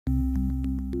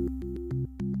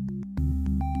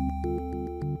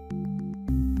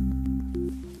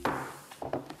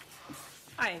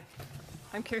Hi,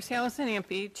 I'm Kirstie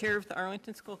Allison-Ampe, Chair of the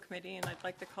Arlington School Committee, and I'd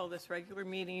like to call this regular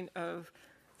meeting of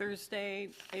Thursday,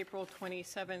 April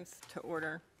 27th to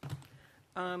order.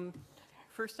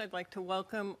 First, I'd like to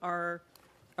welcome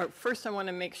first I want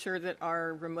to make sure that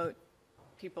our remote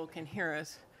people can hear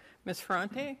us. Ms.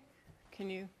 Ferrante, can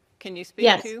you speak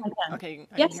yes, too? I can. Okay,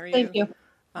 I yes, can hear you. Thank you.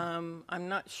 I'm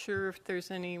not sure if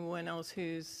there's anyone else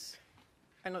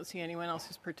I don't see anyone else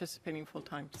who's participating full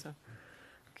time, so,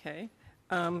 okay.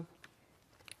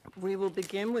 We will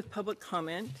begin with public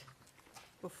comment.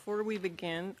 Before we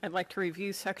begin, I'd like to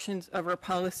review sections of our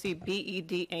policy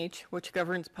BEDH, which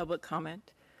governs public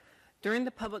comment. During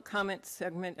the public comment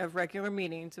segment of regular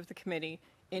meetings of the committee,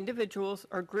 individuals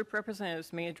or group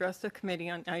representatives may address the committee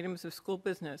on items of school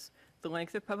business. The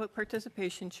length of public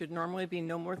participation should normally be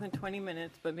no more than 20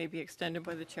 minutes, but may be extended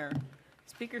by the chair.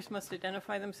 Speakers must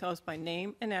identify themselves by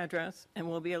name and address and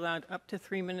will be allowed up to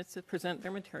 3 minutes to present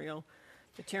their material.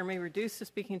 The chair may reduce the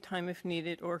speaking time if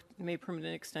needed or may permit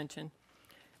an extension.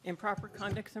 Improper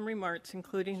conduct and remarks,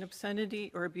 including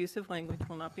obscenity or abusive language,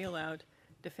 will not be allowed.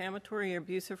 Defamatory or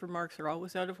abusive remarks are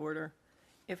always out of order.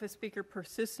 If a speaker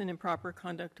persists in improper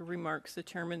conduct or remarks, the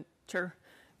chair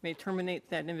may terminate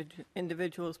that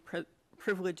individual's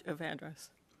privilege of address.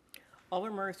 All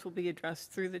remarks will be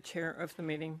addressed through the chair of the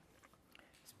meeting.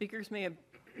 Speakers may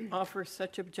offer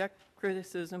such objective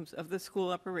criticisms of the school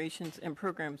operations and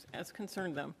programs as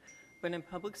concern them, but in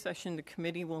public session, the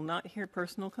committee will not hear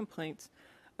personal complaints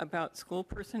about school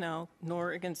personnel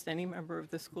nor against any member of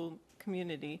the school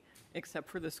community except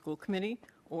for the school committee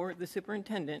or the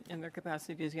superintendent in their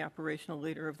capacity as the operational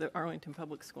leader of the Arlington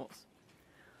Public Schools.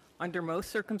 Under most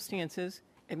circumstances,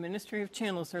 administrative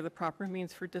channels are the proper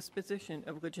means for disposition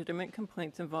of legitimate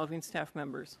complaints involving staff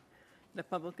members. The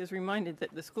public is reminded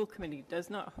that the school committee does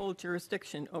not hold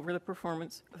jurisdiction over the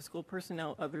performance of school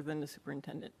personnel other than the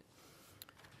superintendent.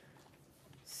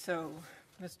 So,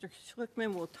 Mr.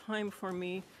 Schlickman will time for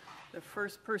me. The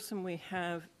first person we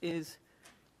have is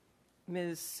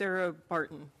Ms. Sarah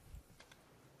Barton.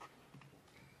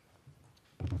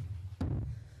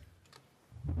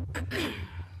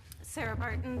 Sarah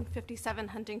Barton, 57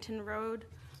 Huntington Road,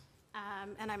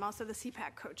 and I'm also the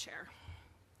CPAC co-chair.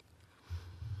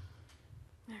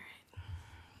 All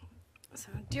right. So,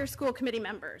 dear school committee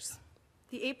members,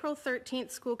 the April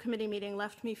 13th school committee meeting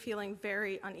left me feeling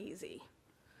very uneasy.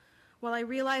 While I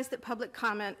realize that public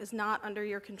comment is not under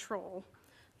your control,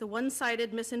 the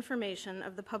one-sided misinformation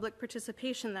of the public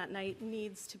participation that night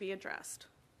needs to be addressed.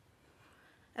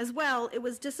 As well, it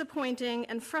was disappointing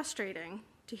and frustrating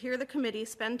to hear the committee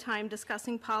spend time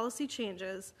discussing policy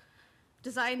changes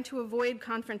designed to avoid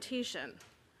confrontation,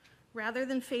 rather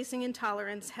than facing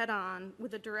intolerance head-on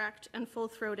with a direct and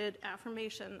full-throated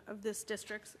affirmation of this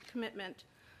district's commitment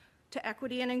to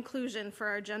equity and inclusion for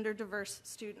our gender-diverse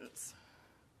students.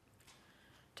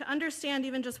 To understand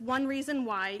even just one reason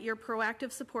why your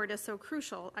proactive support is so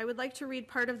crucial, I would like to read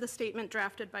part of the statement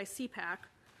drafted by CPAC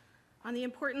on the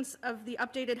importance of the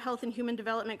updated health and human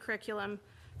development curriculum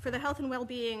for the health and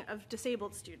well-being of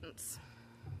disabled students.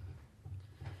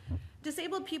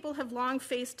 Disabled people have long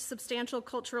faced substantial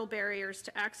cultural barriers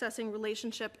to accessing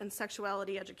relationship and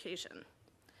sexuality education.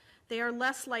 They are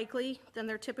less likely than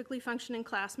their typically functioning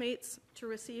classmates to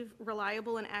receive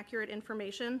reliable and accurate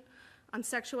information on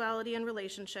sexuality and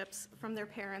relationships from their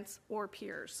parents or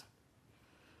peers.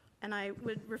 And I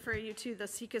would refer you to the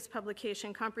SICUS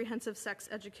publication, Comprehensive Sex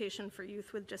Education for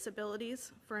Youth with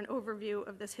Disabilities, for an overview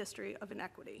of this history of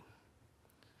inequity.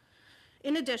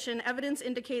 In addition, evidence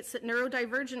indicates that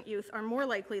neurodivergent youth are more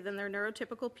likely than their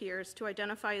neurotypical peers to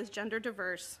identify as gender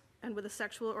diverse and with a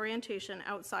sexual orientation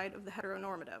outside of the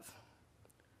heteronormative.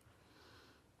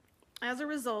 As a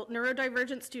result,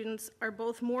 neurodivergent students are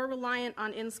both more reliant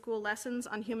on in-school lessons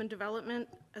on human development,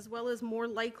 as well as more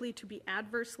likely to be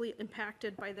adversely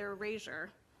impacted by their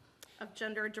erasure of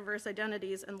gender diverse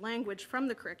identities and language from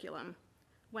the curriculum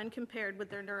when compared with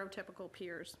their neurotypical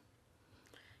peers.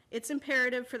 It's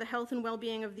imperative for the health and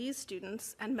well-being of these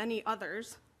students and many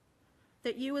others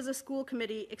that you as a school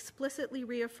committee explicitly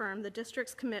reaffirm the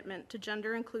district's commitment to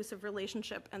gender-inclusive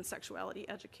relationship and sexuality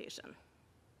education.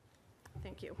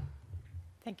 Thank you.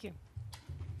 Thank you.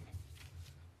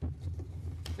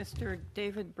 Mr.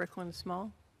 David Bricklin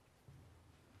Small.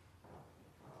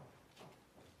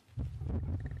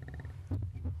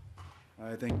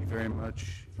 Thank you very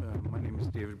much. My name is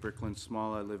David Bricklin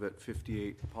Small. I live at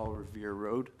 58 Paul Revere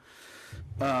Road.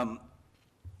 Wrote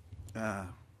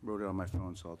it on my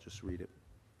phone, so I'll just read it.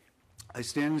 I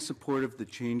stand in support of the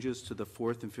changes to the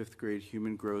 4th and 5th grade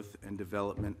human growth and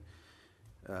development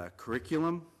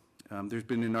curriculum. There's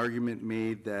been an argument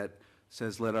made that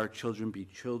says let our children be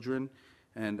children,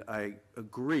 And I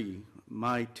agree,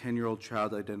 my 10-year-old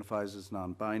child identifies as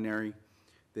non-binary.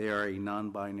 They are a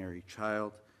non-binary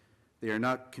child. They are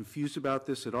not confused about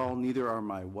this at all. Neither are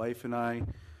my wife and I,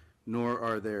 nor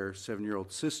are their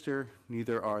 7-year-old sister,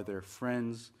 neither are their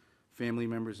friends, family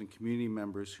members, and community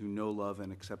members who know, love,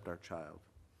 and accept our child.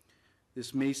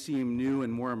 This may seem new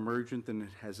and more emergent than it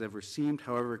has ever seemed.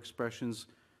 However, expressions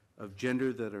of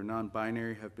gender that are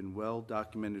non-binary have been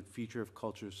well-documented feature of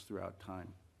cultures throughout time.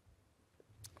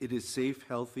 It is safe,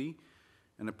 healthy,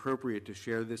 and appropriate to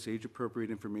share this age-appropriate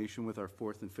information with our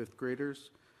 4th and 5th graders.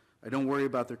 I don't worry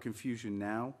about their confusion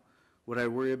now. What I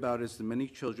worry about is the many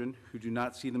children who do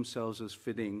not see themselves as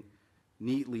fitting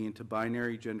neatly into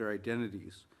binary gender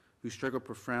identities, who struggle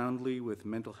profoundly with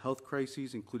mental health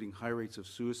crises, including high rates of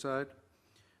suicide,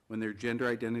 when their gender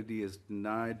identity is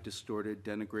denied, distorted,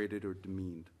 denigrated, or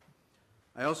demeaned.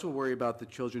 I also worry about the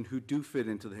children who do fit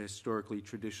into the historically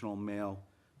traditional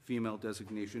male-female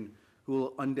designation, who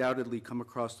will undoubtedly come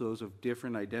across those of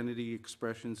different identity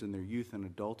expressions in their youth and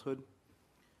adulthood.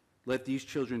 Let these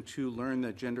children, too, learn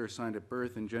that gender assigned at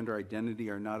birth and gender identity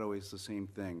are not always the same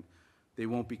thing. They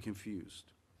won't be confused.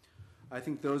 I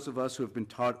think those of us who have been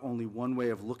taught only one way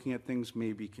of looking at things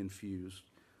may be confused.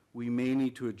 We may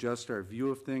need to adjust our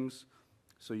view of things.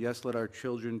 So yes, let our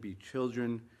children be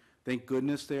children. Thank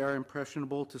goodness they are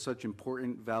impressionable to such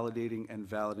important, validating, and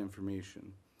valid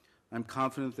information. I'm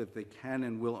confident that they can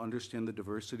and will understand the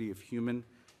diversity of human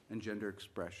and gender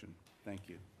expression. Thank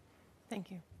you.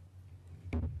 Thank you.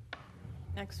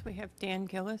 Next, we have Dan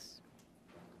Gillis.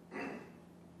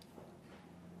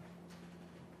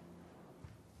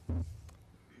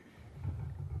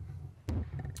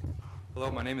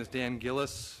 Hello, my name is Dan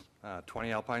Gillis,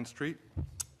 20 Alpine Street.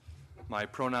 My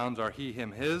pronouns are he,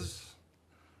 him, his.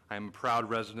 I'm a proud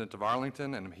resident of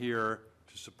Arlington and I'm here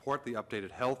to support the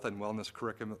updated health and wellness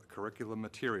curriculum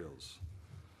materials.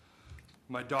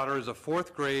 My daughter is a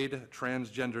 4th grade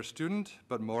transgender student,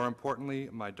 but more importantly,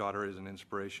 my daughter is an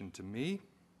inspiration to me.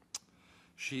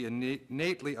 She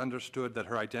innately understood that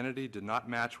her identity did not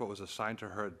match what was assigned to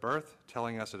her at birth,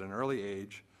 telling us at an early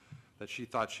age that she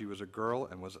thought she was a girl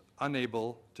and was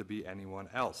unable to be anyone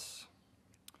else.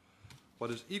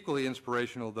 What is equally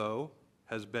inspirational, though,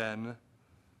 has been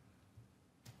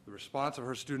the response of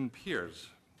her student peers.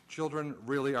 Children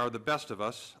really are the best of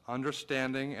us,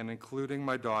 understanding and including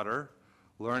my daughter,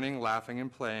 learning, laughing,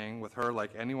 and playing with her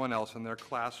like anyone else in their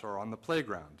class or on the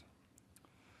playground.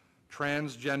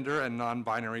 Transgender and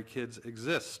non-binary kids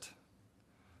exist.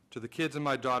 To the kids in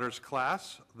my daughter's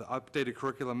class, the updated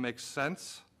curriculum makes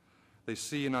sense. They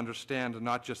see and understand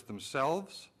not just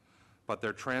themselves, but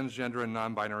their transgender and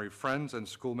non-binary friends and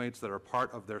schoolmates that are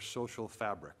part of their social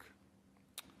fabric.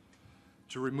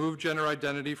 To remove gender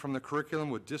identity from the curriculum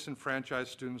would disenfranchise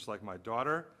students like my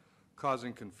daughter,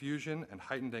 causing confusion and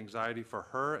heightened anxiety for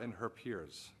her and her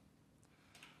peers.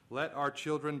 Let our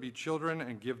children be children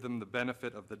and give them the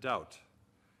benefit of the doubt.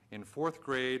 In 4th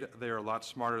grade, they are a lot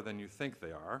smarter than you think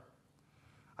they are.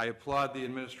 I applaud the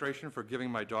administration for giving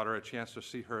my daughter a chance to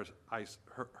see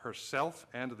herself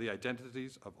and the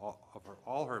identities of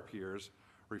all her peers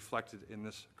reflected in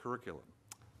this curriculum.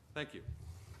 Thank you.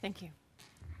 Thank you.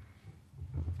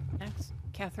 Next,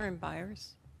 Catherine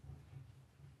Byers.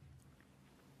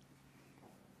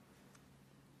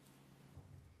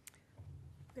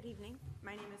 Good evening.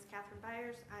 My name is Catherine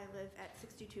Byers. I live at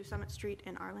 62 Summit Street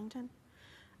in Arlington.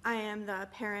 I am the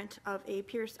parent of a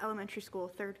Pierce Elementary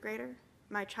School 3rd grader.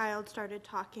 My child started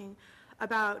talking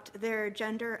about their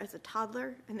gender as a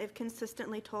toddler, and they've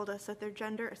consistently told us that their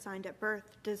gender assigned at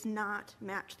birth does not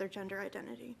match their gender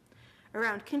identity.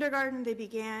 Around kindergarten, they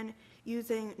began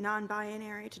using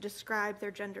non-binary to describe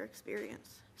their gender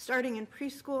experience. Starting in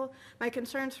preschool, my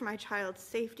concerns for my child's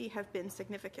safety have been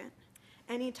significant.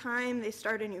 Anytime they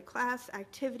start a new class,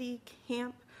 activity,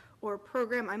 camp, or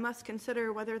program, I must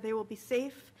consider whether they will be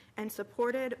safe and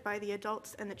supported by the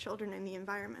adults and the children in the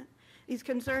environment. These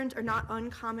concerns are not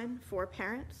uncommon for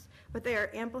parents, but they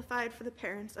are amplified for the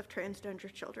parents of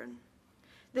transgender children.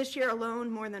 This year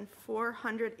alone, more than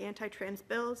 400 anti-trans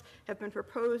bills have been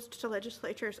proposed to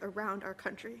legislatures around our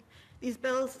country. These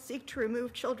bills seek to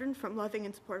remove children from loving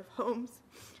and supportive homes.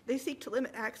 They seek to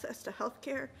limit access to health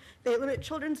care. They limit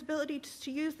children's ability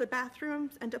to use the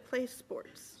bathrooms and to play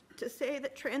sports. To say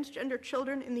that transgender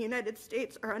children in the United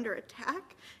States are under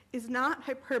attack is not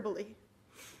hyperbole.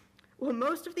 While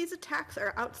most of these attacks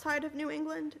are outside of New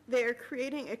England, they are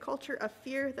creating a culture of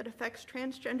fear that affects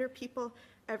transgender people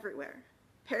everywhere.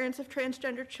 Parents of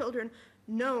transgender children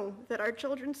know that our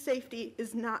children's safety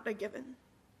is not a given.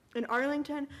 In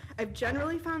Arlington, I've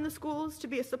generally found the schools to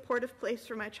be a supportive place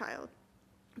for my child.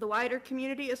 The wider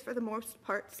community is for the most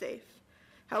part safe.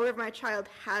 However, my child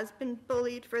has been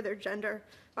bullied for their gender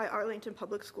by Arlington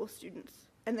Public School students,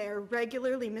 and they are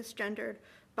regularly misgendered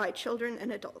by children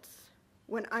and adults.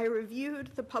 When I reviewed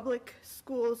the public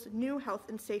school's new health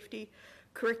and safety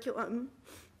curriculum,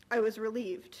 I was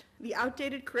relieved. The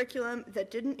outdated curriculum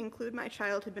that didn't include my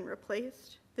child had been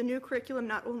replaced. The new curriculum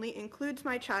not only includes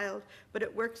my child, but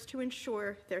it works to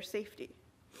ensure their safety.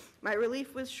 My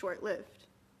relief was short-lived.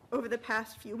 Over the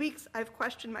past few weeks, I've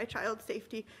questioned my child's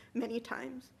safety many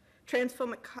times.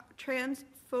 Transphobic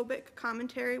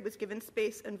commentary was given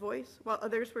space and voice, while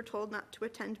others were told not to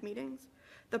attend meetings.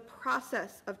 The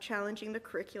process of challenging the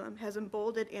curriculum has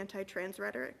emboldened anti-trans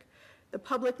rhetoric. The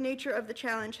public nature of the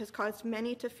challenge has caused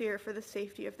many to fear for the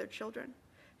safety of their children.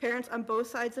 Parents on both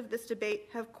sides of this debate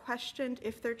have questioned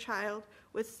if their child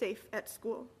was safe at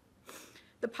school.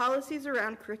 The policies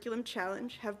around curriculum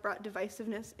challenge have brought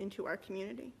divisiveness into our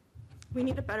community. We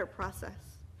need a better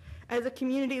process. As a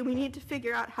community, we need to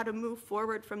figure out how to move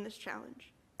forward from this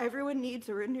challenge. Everyone needs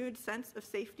a renewed sense of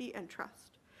safety and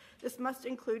trust. This must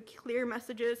include clear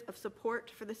messages of support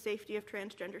for the safety of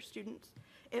transgender students.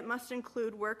 It must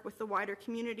include work with the wider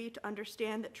community to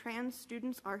understand that trans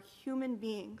students are human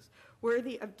beings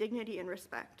worthy of dignity and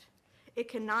respect. It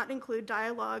cannot include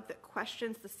dialogue that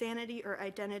questions the sanity or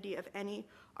identity of any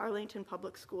Arlington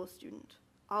Public School student.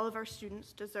 All of our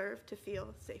students deserve to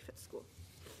feel safe at school.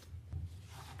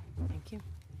 Thank you.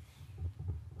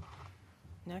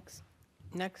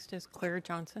 Next is Claire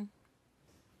Johnson.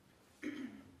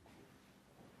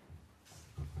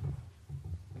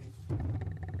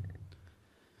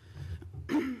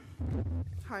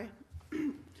 Hi,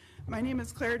 my name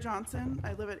is Claire Johnson.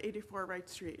 I live at 84 Wright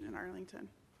Street in Arlington.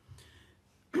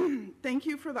 Thank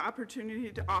you for the opportunity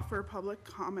to offer public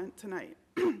comment tonight.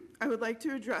 I would like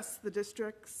to address the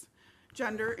district's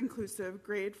gender-inclusive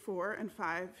grade 4 and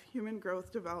 5 human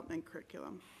growth development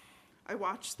curriculum. I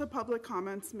watched the public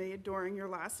comments made during your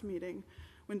last meeting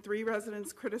when 3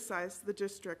 residents criticized the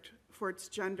district for its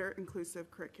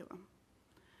gender-inclusive curriculum.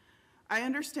 I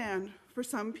understand for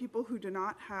some people who do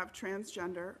not have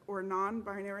transgender or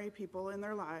non-binary people in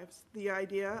their lives, the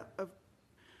idea of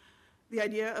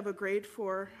a grade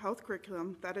 4 health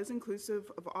curriculum that is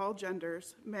inclusive of all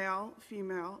genders, male,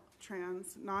 female,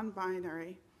 trans,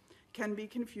 non-binary, can be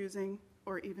confusing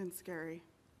or even scary.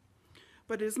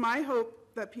 But it is my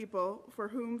hope that people for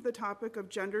whom the topic of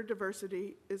gender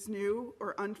diversity is new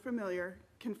or unfamiliar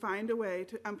can find a way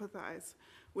to empathize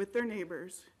with their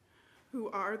neighbors who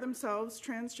are themselves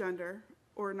transgender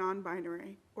or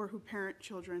non-binary, or who parent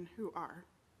children who are.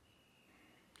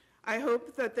 I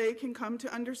hope that they can come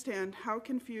to understand how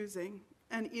confusing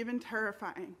and even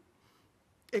terrifying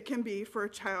it can be for a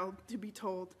child to be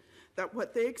told that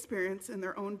what they experience in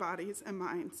their own bodies and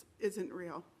minds isn't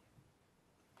real.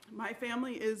 My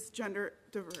family is gender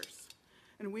diverse,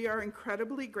 and we are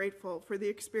incredibly grateful for the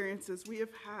experiences we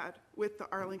have had with the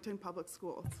Arlington Public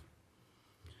Schools,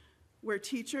 where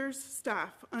teachers,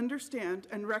 staff understand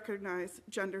and recognize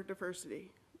gender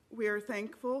diversity. We are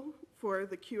thankful for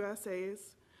the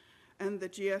QSAs and the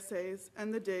GSAs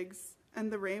and the DIGs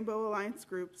and the Rainbow Alliance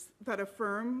groups that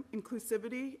affirm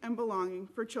inclusivity and belonging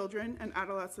for children and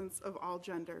adolescents of all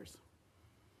genders.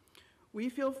 We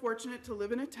feel fortunate to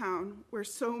live in a town where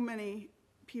so many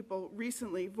people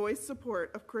recently voiced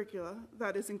support of curricula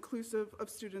that is inclusive of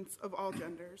students of all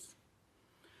genders.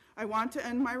 I want to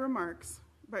end my remarks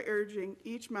by urging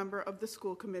each member of the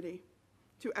school committee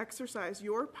to exercise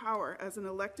your power as an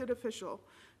elected official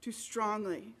to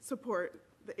strongly support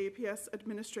the APS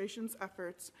administration's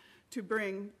efforts to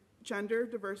bring gender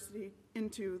diversity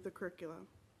into the curricula.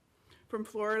 From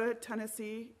Florida,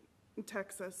 Tennessee, and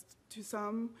Texas to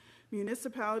some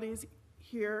municipalities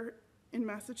here in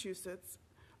Massachusetts,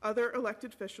 other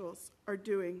elected officials are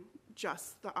doing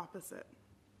just the opposite.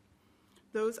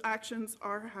 Those actions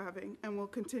are having and will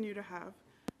continue to have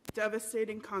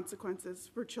devastating consequences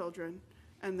for children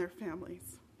and their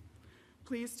families.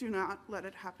 Please do not let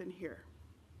it happen here.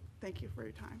 Thank you for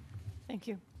your time. Thank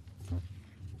you.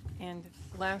 And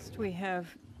last, we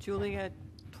have Julia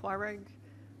Tuareg,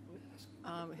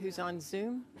 who's on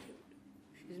Zoom.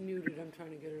 She's muted. I'm trying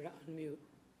to get her to unmute.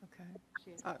 Okay.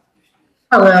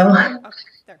 Hello.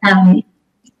 There. My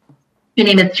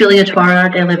name is Julia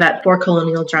Tuareg. I live at 4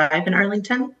 Colonial Drive in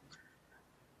Arlington.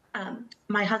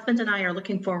 My husband and I are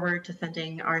looking forward to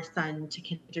sending our son to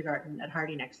kindergarten at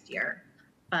Hardy next year,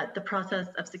 but the process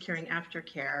of securing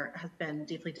aftercare has been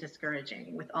deeply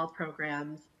discouraging, with all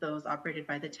programs, those operated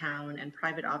by the town and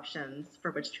private options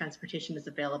for which transportation is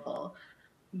available,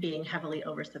 being heavily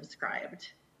oversubscribed.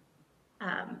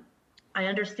 I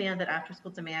understand that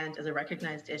after-school demand is a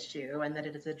recognized issue and that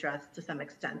it is addressed to some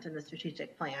extent in the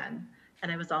strategic plan.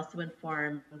 And I was also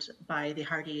informed by the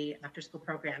Hardy After School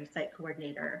Program site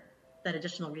coordinator that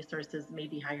additional resources may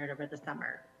be hired over the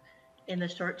summer. In the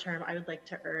short term, I would like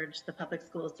to urge the public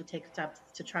schools to take steps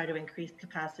to try to increase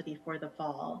capacity for the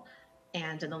fall,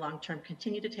 and in the long term,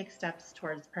 continue to take steps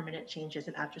towards permanent changes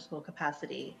in after school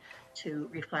capacity to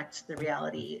reflect the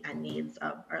reality and needs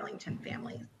of Arlington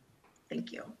families.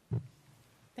 Thank you.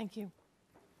 Thank you.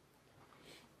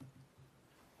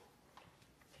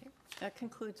 Okay, that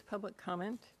concludes public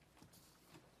comment.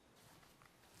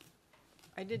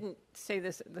 I didn't say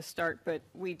this at the start, but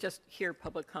we just hear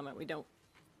public comment. We don't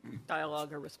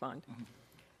dialogue or respond.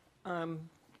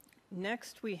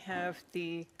 Next, we have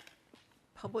the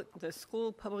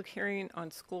school public hearing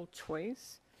on school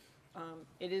choice.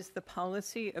 It is the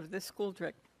policy of the school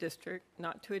district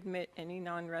not to admit any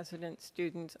non-resident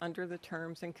students under the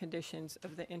terms and conditions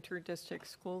of the Inter-District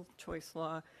School Choice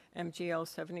Law, MGL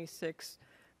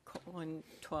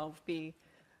 76:12B.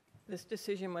 This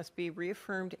decision must be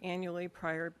reaffirmed annually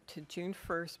prior to June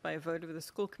 1st by a vote of the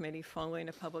school committee following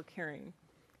a public hearing.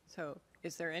 So,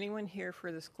 is there anyone here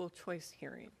for the school choice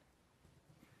hearing?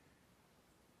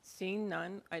 Seeing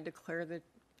none, I declare the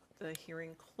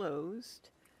hearing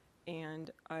closed,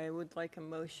 and I would like a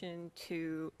motion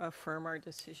to affirm our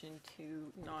decision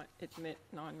to not admit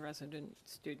non-resident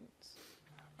students.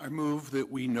 I move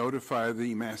that we notify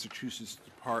the Massachusetts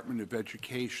Department of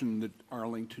Education that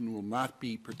Arlington will not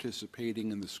be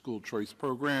participating in the school choice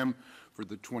program for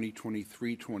the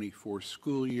 2023-24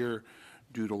 school year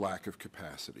due to lack of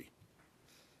capacity.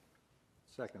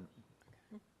 Second.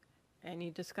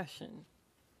 Any discussion?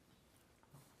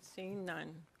 Seeing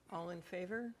none. All in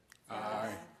favor?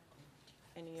 Aye.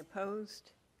 Any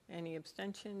opposed? Any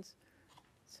abstentions?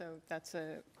 So that's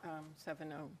a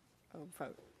 7-0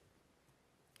 vote.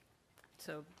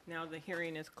 So now the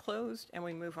hearing is closed, and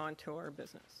we move on to our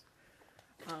business.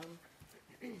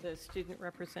 The student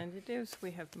representatives,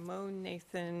 we have Mo,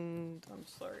 Nathan, I'm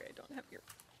sorry, I don't have your,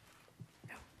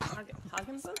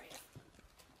 Hagenbook?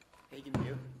 Taking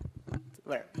you.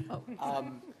 Where? Oh.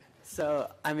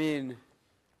 So, I mean,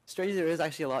 strangely, there is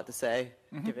actually a lot to say,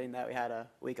 given that we had a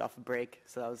week off of break,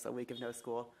 so that was a week of no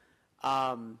school.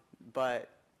 But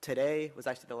today was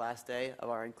actually the last day of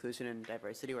our inclusion and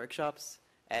diversity workshops,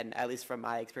 and at least from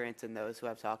my experience and those who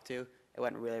I've talked to, it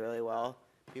went really, really well.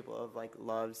 People have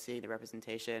loved seeing the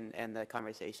representation and the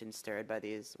conversation stirred by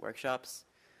these workshops.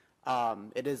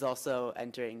 It is also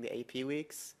entering the AP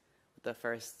weeks, with the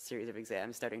first series of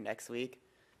exams starting next week.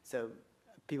 So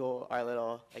people are a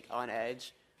little on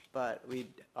edge, but we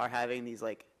are having these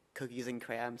cookies and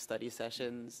cram study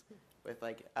sessions with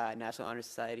National Honor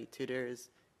Society tutors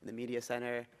in the media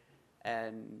center,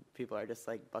 and people are just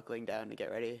buckling down to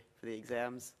get ready for the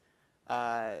exams.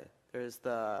 There's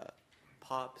the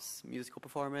Pops musical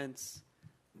performance.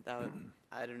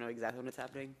 I don't know exactly when it's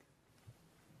happening,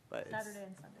 but Saturday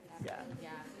and Sunday. Yeah.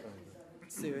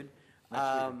 Soon.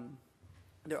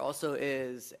 There also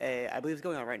is I believe it's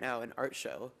going on right now, an art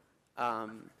show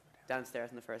downstairs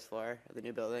on the first floor of the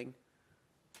new building.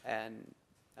 And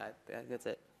I think that's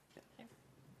it. Yeah.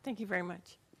 Thank you very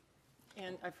much.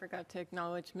 And I forgot to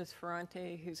acknowledge Ms.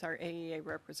 Ferrante, who's our AEA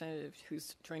representative,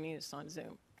 who's joining us on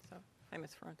Zoom. So, hi,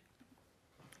 Ms. Ferrante.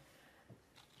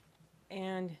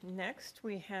 And next,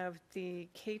 we have the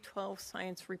K-12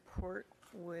 science report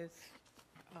with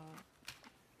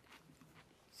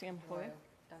Sam Hoyle.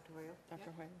 Dr. Hoyle.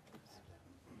 Dr. Hoyle.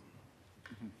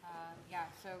 Yeah,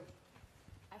 so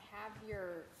I have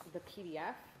the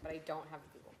PDF, but I don't have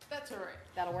the Google. That's all right.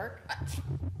 That'll work?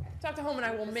 Dr. Holman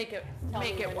and I will make it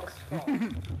work. I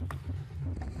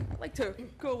like to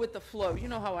go with the flow. You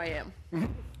know how I am.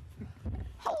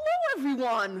 Hello,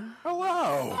 everyone. Hello.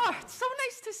 Oh, it's so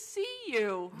nice to see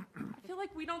you. I feel like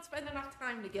we don't spend enough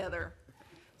time together.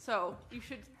 So you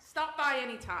should stop by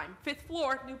anytime. 5th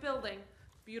floor, new building,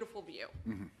 beautiful view.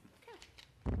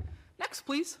 Okay. Next,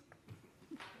 please.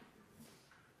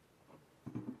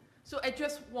 So I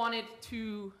just wanted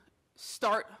to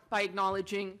start by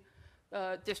acknowledging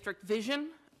district vision.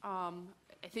 I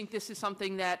think this is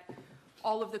something that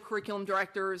all of the curriculum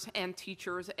directors and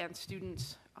teachers and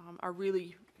students are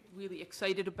really, really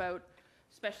excited about,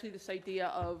 especially this idea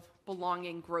of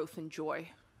belonging, growth, and joy.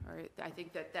 All right? I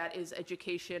think that is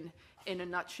education in a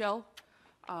nutshell,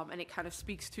 and it kind of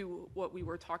speaks to what we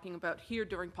were talking about here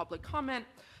during public comment,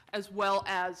 as well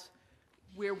as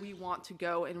where we want to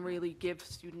go and really give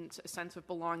students a sense of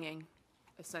belonging,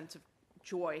 a sense of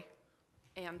joy,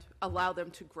 and allow them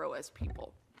to grow as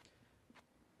people.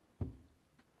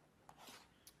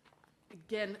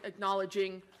 Again,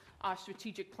 acknowledging our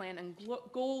strategic plan and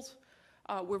goals,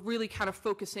 we're really kind of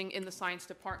focusing in the science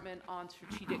department on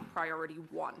strategic priority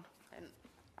 1. And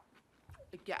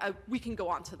again, we can go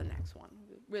on to the next one,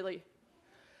 really.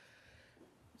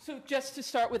 So just to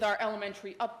start with our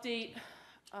elementary update,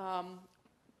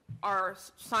 our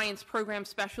science program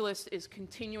specialist is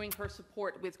continuing her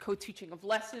support with co-teaching of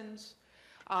lessons.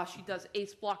 She does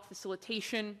ACE block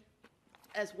facilitation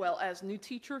as well as new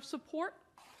teacher support.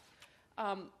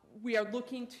 We are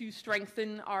looking to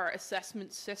strengthen our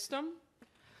assessment system.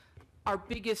 Our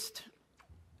biggest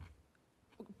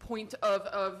point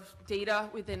of data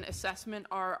within assessment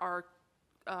are our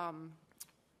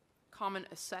common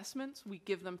assessments. We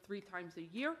give them 3 times a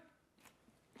year,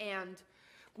 and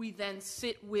we then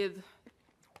sit with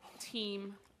a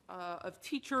team of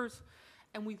teachers,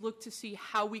 and we look to see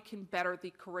how we can better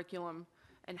the curriculum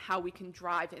and how we can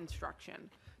drive instruction.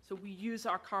 So we use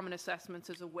our common assessments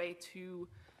as a way to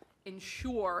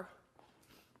ensure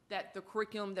that the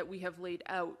curriculum that we have laid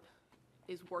out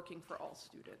is working for all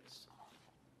students.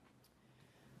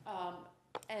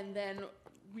 And then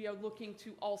we are looking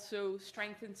to also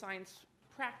strengthen science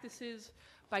practices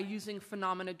by using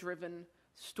phenomena-driven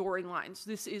storylines.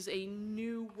 This is a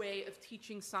new way of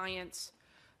teaching science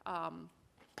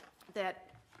that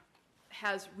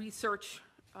has research.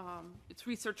 It's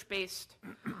research-based.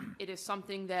 It is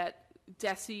something that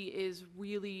DESE is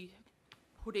really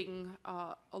putting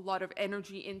a lot of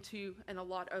energy into and a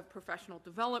lot of professional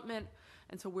development,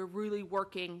 and so we're really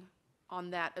working on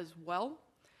that as well.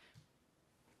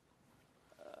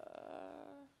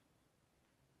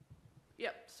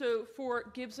 Yep, so for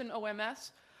Gibbs and OMS,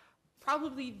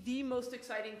 probably the most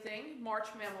exciting thing, March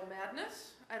Mammal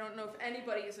Madness. I don't know if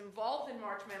anybody is involved in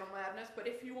March Mammal Madness, but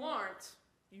if you aren't,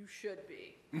 you should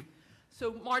be.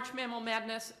 So March Mammal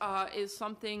Madness is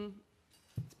something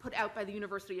put out by the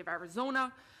University of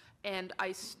Arizona, and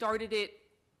I started it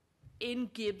in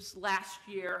Gibbs last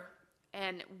year,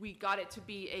 and we got it to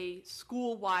be a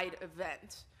school-wide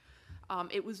event.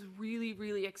 It was really,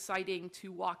 really exciting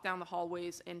to walk down the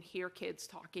hallways and hear kids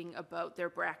talking about their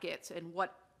brackets and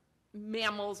what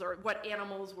mammals or what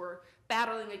animals were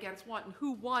battling against what and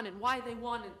who won and why they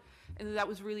won, and that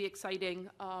was really exciting.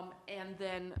 And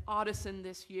then Audison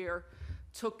this year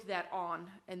took that on,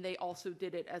 and they also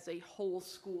did it as a whole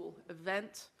school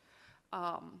event.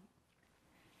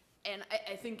 And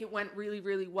I think it went really,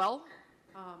 really well.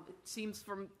 It seems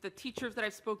from the teachers that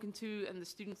I've spoken to and the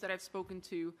students that I've spoken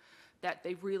to that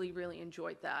they really, really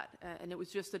enjoyed that. And it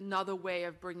was just another way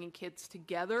of bringing kids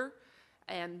together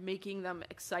and making them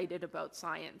excited about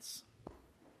science.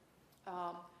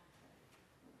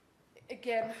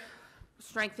 Again,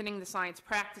 strengthening the science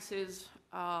practices,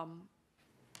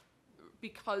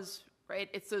 because, right,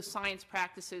 it's those science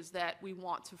practices that we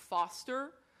want to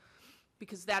foster,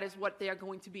 because that is what they are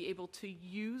going to be able to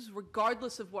use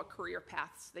regardless of what career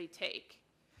paths they take.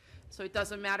 So it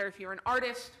doesn't matter if you're an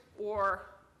artist or,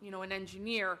 you know, an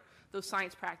engineer, those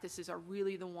science practices are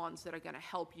really the ones that are going to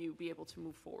help you be able to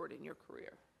move forward in your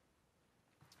career.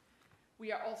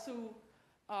 We are also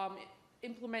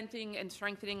implementing and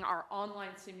strengthening our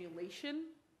online simulation,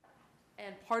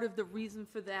 and part of the reason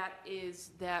for that is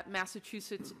that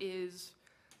Massachusetts is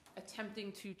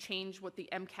attempting to change what the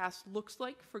MCAS looks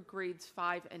like for grades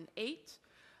 5 and 8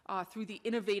 through the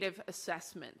innovative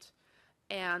assessment.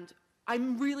 And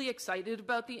I'm really excited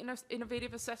about the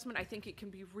innovative assessment. I think it can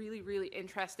be really, really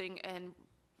interesting and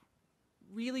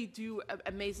really do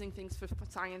amazing things for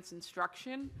science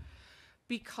instruction,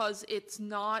 because it's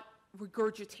not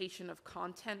regurgitation of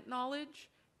content knowledge,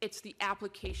 it's the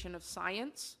application of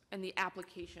science and the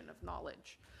application of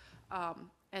knowledge.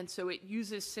 And so it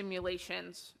uses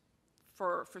simulations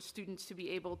for students to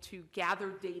be able to gather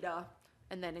data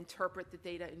and then interpret the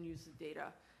data and use the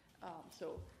data.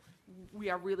 So we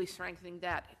are really strengthening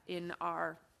that in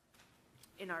our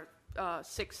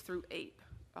 6 through 8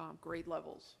 grade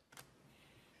levels.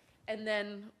 And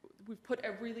then we've put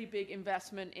a really big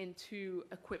investment into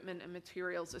equipment and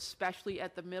materials, especially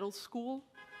at the middle school.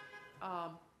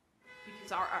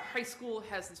 Because our high school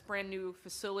has this brand new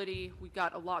facility. We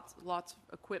got lots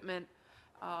of equipment,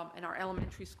 and our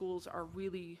elementary schools are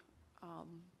really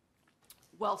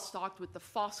well stocked with the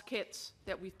FOSS kits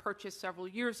that we've purchased several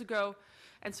years ago.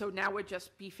 And so now we're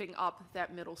just beefing up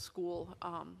that middle school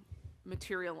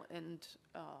material and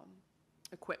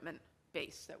equipment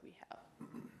base that we have.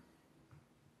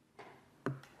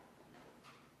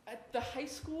 At the high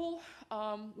school,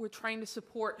 we're trying to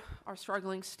support our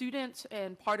struggling students,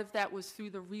 and part of that was through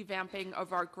the revamping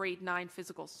of our grade 9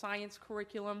 physical science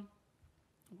curriculum,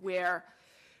 where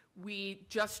we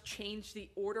just changed the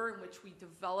order in which we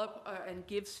develop and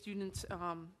give students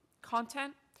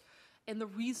content. And the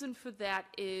reason for that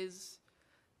is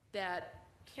that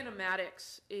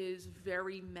kinematics is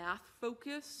very math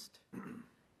focused,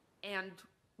 and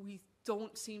we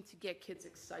don't seem to get kids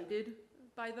excited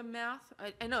by the math.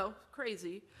 I know,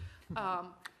 crazy.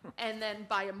 And then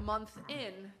by a month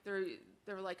in,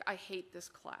 they're like, I hate this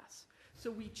class. So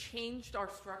we changed our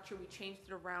structure, we changed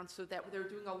it around so that they're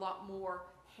doing a lot more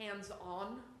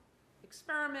hands-on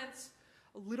experiments,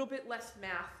 a little bit less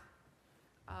math.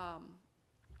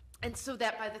 And so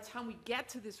that by the time we get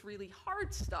to this really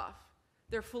hard stuff,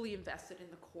 they're fully invested in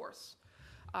the course.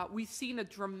 We've seen a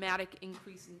dramatic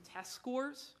increase in test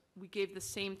scores. We gave the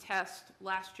same test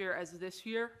last year as this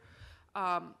year.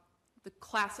 The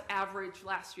class average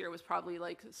last year was probably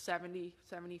like 70,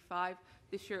 75.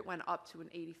 This year it went up to an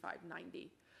 85,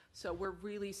 90. So we're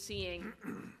really seeing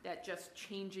that just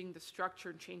changing the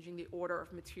structure and changing the order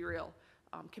of material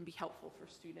can be helpful for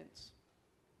students.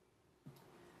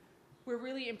 We're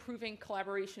really improving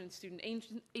collaboration and student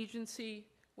agency.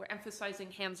 We're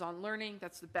emphasizing hands-on learning.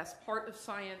 That's the best part of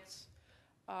science.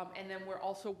 And then we're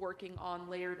also working on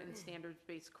layered and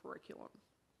standards-based curriculum.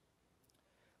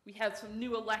 We had some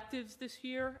new electives this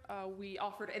year. We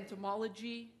offered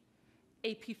entomology,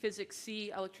 AP Physics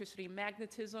C, electricity and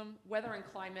magnetism, weather and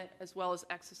climate, as well as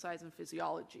exercise and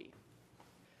physiology.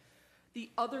 The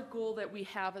other goal that we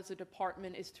have as a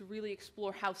department is to really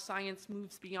explore how science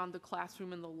moves beyond the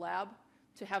classroom and the lab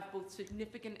to have both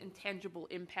significant and tangible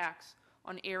impacts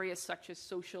on areas such as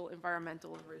social,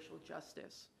 environmental, and racial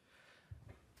justice.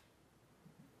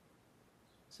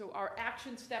 So our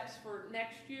action steps for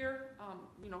next year,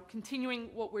 continuing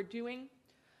what we're doing.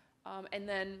 And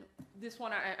then this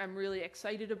one I'm really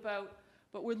excited about,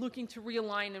 but we're looking to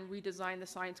realign and redesign the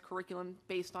science curriculum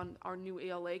based on our new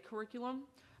ELA curriculum.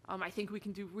 I think we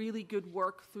can do really good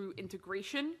work through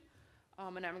integration,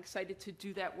 and I'm excited to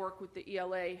do that work with the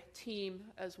ELA team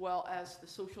as well as the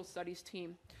social studies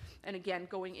team, and again,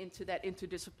 going into that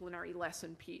interdisciplinary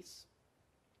lesson piece.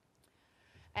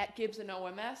 At Gibbs and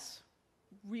OMS,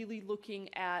 really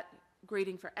looking at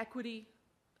grading for equity.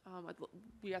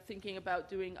 We are thinking about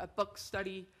doing a book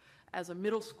study as a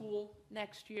middle school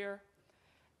next year.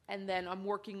 And then I'm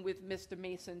working with Mr.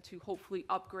 Mason to hopefully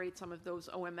upgrade some of those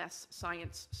OMS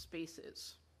science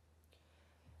spaces.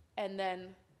 And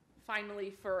then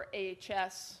finally for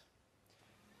AHS,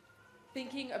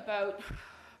 thinking about,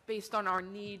 based on our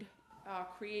need,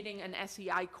 creating an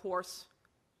SEI course,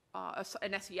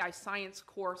 an SEI science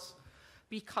course,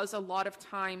 because a lot of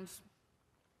times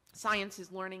science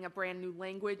is learning a brand new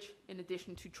language in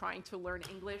addition to trying to learn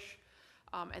English.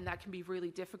 And that can be really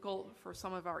difficult for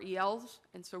some of our ELs.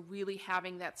 And so really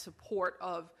having that support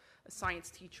of a science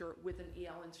teacher with an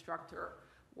EL instructor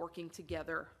working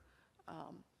together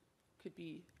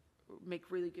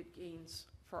make really good gains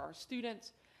for our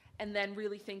students. And then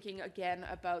really thinking again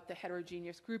about the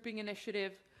heterogeneous grouping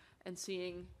initiative and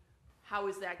seeing how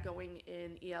is that going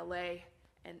in ELA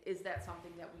and is that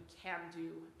something that we can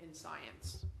do in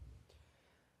science.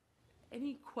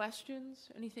 Any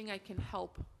questions? Anything I can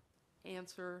help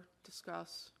answer,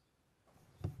 discuss,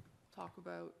 talk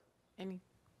about?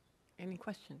 Any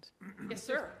questions? Yes,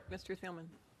 sir. Mr. Thielman.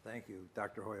 Thank you,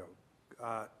 Dr. Hoyo.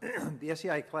 The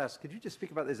SEI class, could you just speak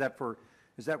about, is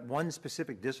that one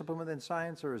specific discipline within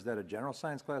science, or is that a general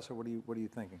science class, or what are you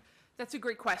thinking? That's a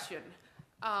great question.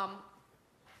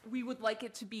 We would like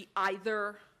it to be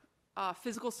either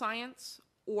physical science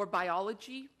or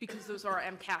biology, because those are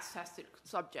MCAS tested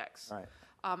subjects. Right.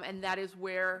 And that is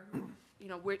where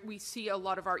we see a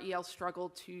lot of our ELs struggle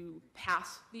to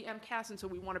pass the MCAS, and so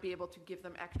we want to be able to give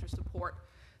them extra support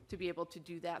to be able to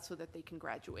do that so that they can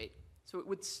graduate. So it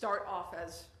would start off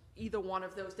as either one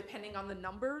of those, depending on the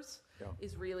numbers,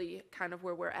 is really kind of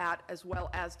where we're at, as well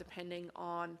as depending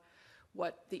on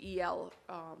what the EL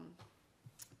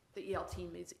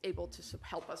team is able to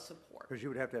help us support. Because you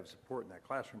would have to have support in that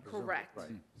classroom, presumably. Correct. Right.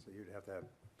 So you'd have to have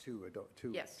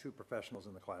Yes. two professionals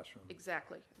in the classroom.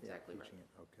 Exactly right. Teaching it.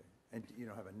 Okay. And you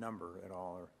don't have a number at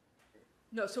all, or?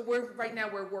 No, so right now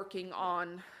we're working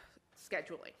on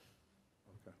scheduling.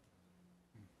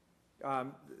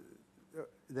 Okay.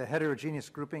 The heterogeneous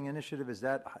grouping initiative,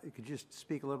 could you just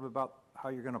speak a little bit about how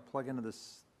you're going to plug into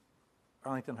this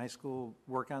Arlington High School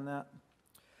work on that?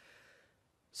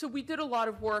 So we did a lot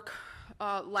of work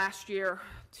last year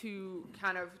to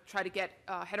kind of try to get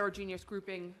heterogeneous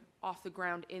grouping off the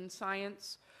ground in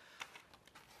science.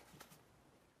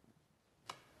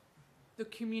 The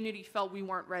community felt we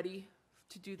weren't ready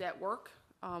to do that work.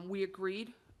 We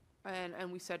agreed,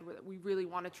 and we said we really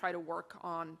want to try to work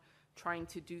on trying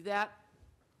to do that.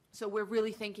 So we're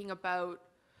really thinking about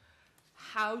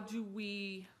how do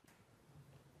we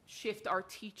shift our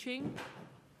teaching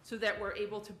so that we're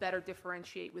able to better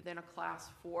differentiate within a class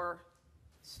for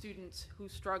students who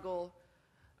struggle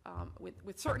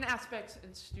with certain aspects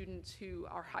and students who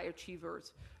are high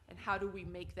achievers, and how do we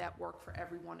make that work for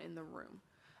everyone in the room?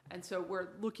 And so we're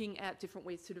looking at different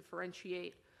ways to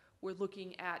differentiate. We're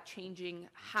looking at changing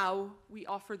how we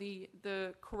offer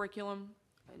the curriculum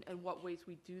and what ways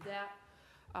we do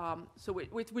that. So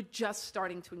we're just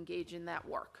starting to engage in that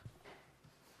work.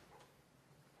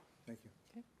 Thank you.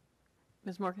 Okay.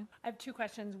 Ms. Morgan? I have two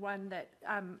questions. One that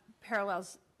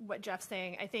parallels what Jeff's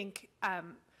saying. I think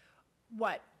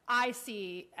what I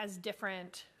see as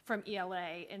different from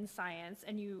ELA in science,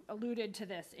 and you alluded to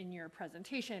this in your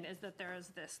presentation, is that there is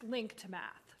this link to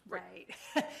math, right?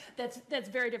 that's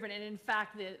very different. And in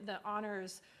fact, the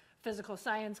honors physical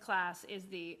science class is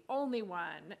the only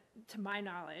one, to my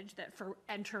knowledge, that for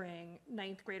entering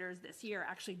ninth graders this year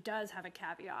actually does have a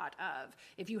caveat of,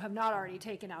 if you have not already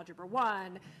taken Algebra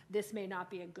 1, this may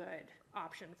not be a good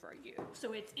option for you.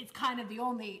 So it's kind of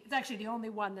it's actually the only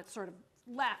one that's sort of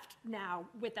left now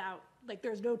without, like,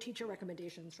 there's no teacher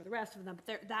recommendations for the rest of them,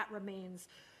 but that remains,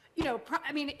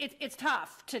 I mean, it's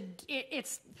tough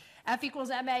it's F equals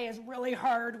MA is really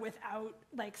hard without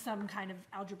like some kind of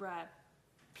algebra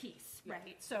piece,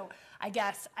 right? So I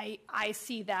guess I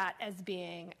see that as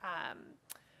being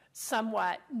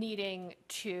somewhat needing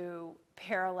to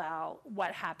parallel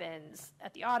what happens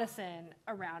at the Audison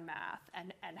around math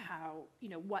and how,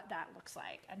 what that looks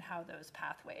like and how those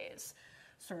pathways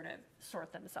sort of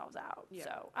sort themselves out. Yeah.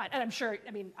 So, and I'm sure,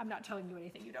 I mean, I'm not telling you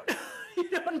anything you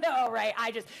don't know, right?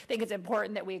 I just think it's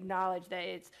important that we acknowledge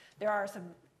that there are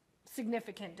some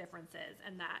significant differences,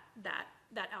 and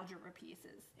that algebra piece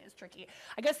is tricky.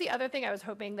 I guess the other thing I was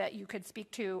hoping that you could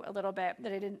speak to a little bit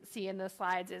that I didn't see in the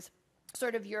slides is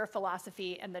sort of your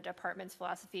philosophy and the department's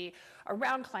philosophy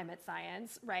around climate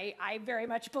science, right? I very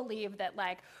much believe that,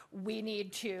 like, we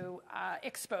need to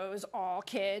expose all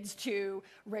kids to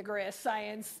rigorous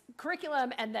science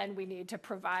curriculum, and then we need to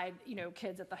provide,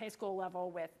 kids at the high school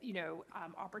level with,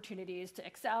 opportunities to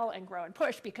excel and grow and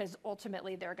push, because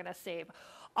ultimately they're going to save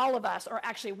all of us, or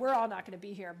actually we're all not going to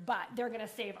be here, but they're going to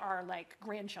save our, like,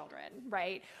 grandchildren,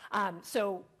 right?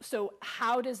 So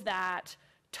how does that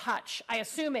touch? I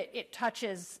assume it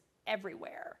touches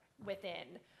everywhere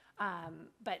within,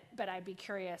 but I'd be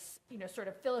curious, sort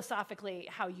of philosophically,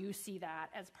 how you see that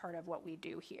as part of what we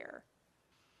do here.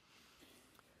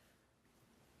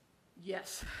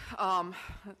 Yes,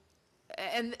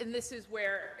 and this is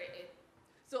where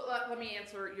so let me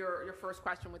answer your first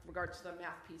question with regards to the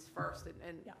math piece first,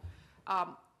 and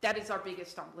that is our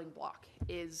biggest stumbling block,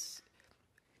 is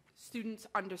students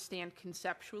understand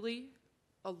conceptually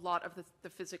a lot of the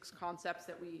physics concepts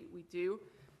that we do,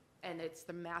 and it's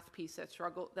the math piece that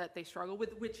they struggle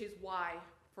with, which is why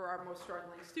for our most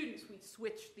struggling students we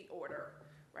switch the order,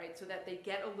 right, so that they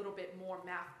get a little bit more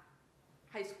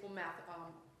high school math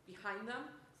behind them,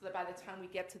 so that by the time we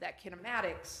get to that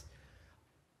kinematics,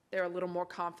 they're a little more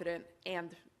confident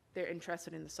and they're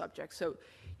interested in the subject. So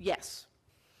yes.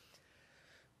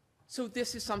 So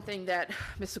this is something that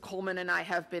Mr. Coleman and I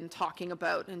have been talking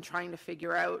about and trying to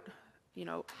figure out.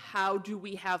 How do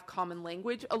we have common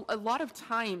language? A lot of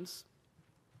times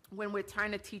when we're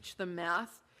trying to teach them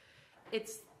math,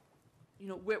 it's,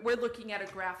 we're looking at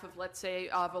a graph of, let's say,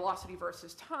 velocity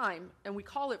versus time, and we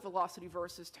call it velocity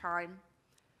versus time,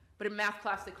 but in math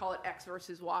class they call it X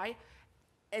versus Y,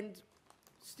 and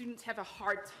students have a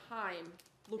hard time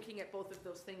looking at both of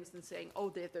those things and saying, oh,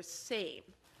 they're the same.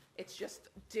 It's just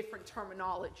different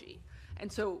terminology.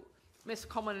 And so Ms.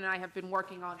 Coleman and I have been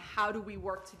working on how do we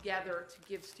work together to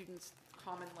give students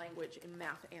common language in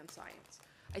math and science.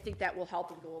 I think that will help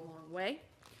and go a long way.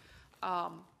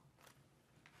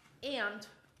 And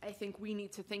I think we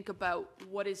need to think about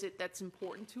what is it that's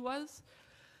important to us.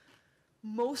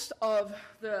 Most of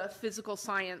the physical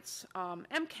science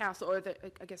MCAS, or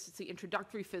I guess it's the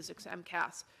introductory physics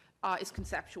MCAS, is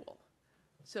conceptual.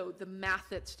 So the math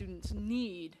that students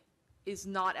need is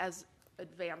not as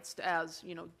advanced as,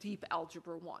 deep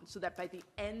algebra 1, so that by the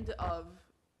end of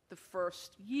the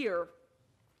first year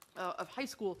of high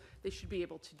school, they should be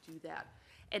able to do that.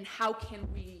 And how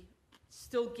can we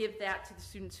still give that to the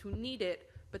students who need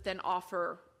it, but then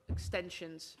offer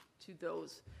extensions to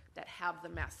those that have the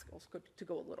math skills to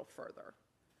go a little further?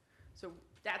 So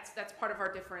that's part of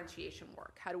our differentiation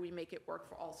work. How do we make it work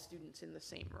for all students in the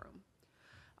same room?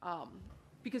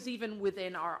 Because even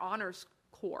within our honors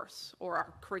course or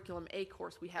our curriculum A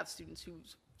course, we have students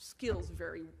whose skills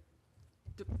vary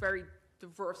very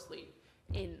diversely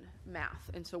in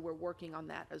math, and so we're working on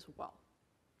that as well.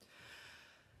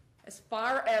 As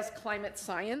far as climate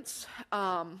science,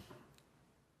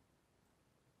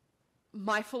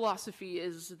 my philosophy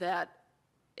is that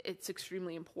it's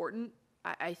extremely important.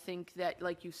 I think that,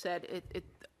 like you said,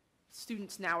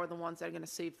 students now are the ones that are going to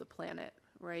save the planet,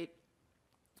 right?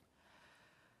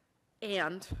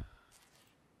 And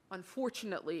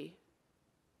unfortunately,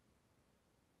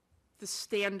 the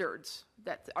standards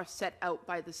that are set out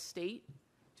by the state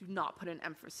do not put an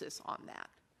emphasis on that.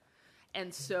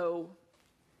 And so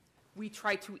we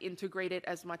try to integrate it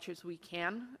as much as we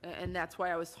can, and that's why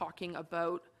I was talking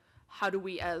about how do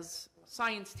we as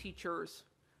science teachers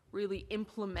really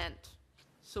implement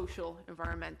social,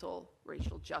 environmental,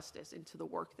 racial justice into the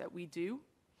work that we do,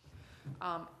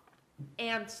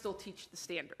 and still teach the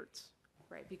standards,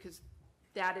 right? Because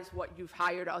that is what you've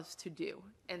hired us to do.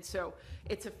 And so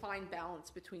it's a fine balance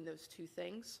between those two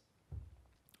things.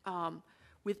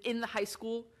 Within the high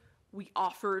school, we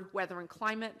offered weather and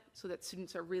climate so that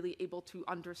students are really able to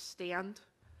understand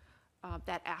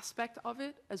that aspect of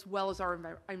it, as well as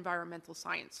our environmental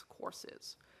science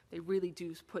courses. They really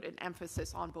do put an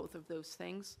emphasis on both of those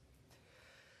things.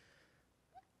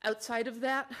 Outside of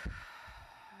that,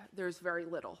 there's very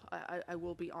little, I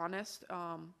will be honest,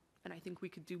 and I think we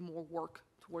could do more work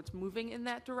towards moving in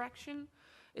that direction.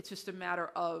 It's just a matter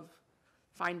of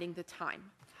finding the time.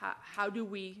 How do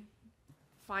we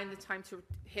find the time to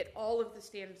hit all of the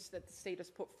standards that the state has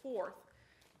put forth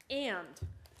and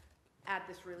add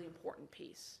this really important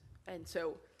piece? And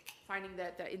so finding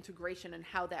that integration and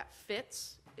how that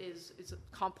fits is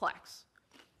complex,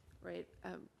 right?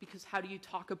 Because how do you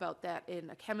talk about that in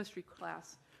a chemistry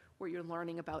class where you're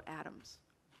learning about atoms,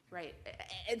 right?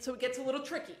 And so it gets a little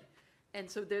tricky. And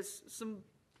so there's some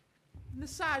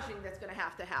massaging that's going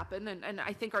to happen, and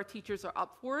I think our teachers are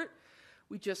up for it.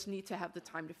 We just need to have the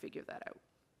time to figure that out.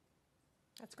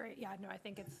 That's great. Yeah, no, I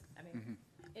think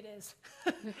it is.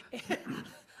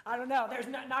 I don't know. There's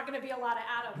not going to be a lot of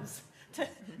atoms to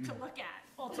look at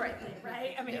ultimately,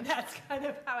 right? I mean, that's kind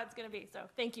of how it's going to be. So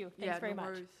thank you. Thanks very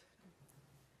much.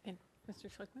 And Mr.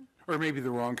 Schlickman? Or maybe the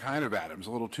wrong kind of atoms,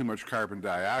 a little too much carbon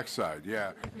dioxide,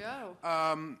 yeah.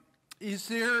 Go. Is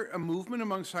there a movement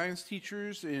among science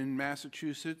teachers in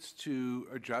Massachusetts to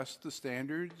adjust the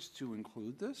standards to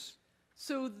include this?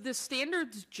 So the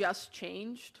standards just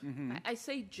changed. I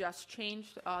say just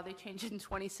changed. They changed in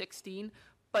 2016.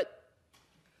 But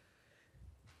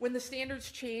when the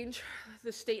standards change,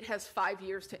 the state has 5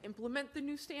 years to implement the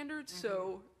new standards.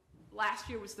 So last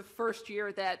year was the first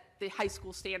year that the high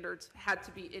school standards had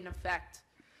to be in effect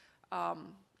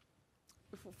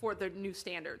for the new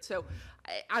standards. So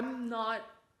I'm not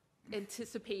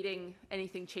anticipating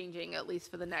anything changing, at least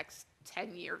for the next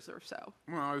 10 years or so.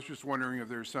 Well, I was just wondering if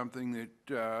there's something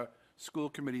that school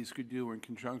committees could do in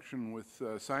conjunction with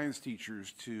science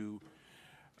teachers to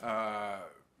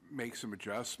make some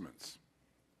adjustments.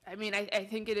 I mean, I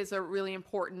think it is a really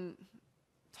important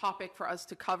topic for us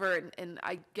to cover, and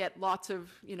I get lots of,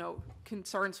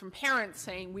 concerns from parents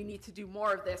saying we need to do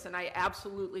more of this, and I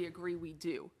absolutely agree we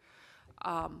do.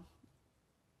 And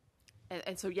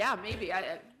so, yeah, maybe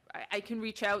I can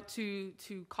reach out to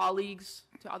colleagues,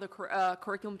 to other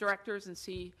curriculum directors and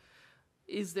see,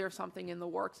 is there something in the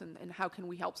works, and how can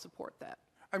we help support that?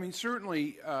 I mean,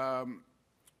 certainly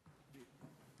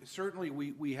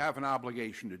we have an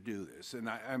obligation to do this, and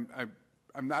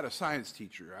I'm not a science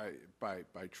teacher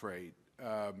by trade.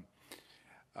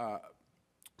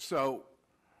 So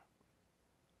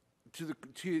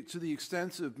to the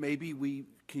extent of maybe we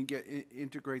can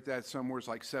integrate that somewhere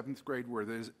like 7th grade where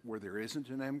there isn't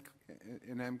an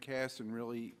MCAS, and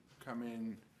really come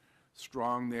in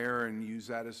strong there and use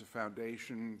that as a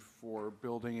foundation for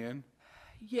building in?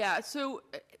 Yeah, so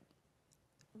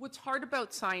what's hard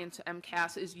about science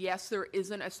MCAS is, yes, there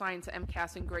isn't a science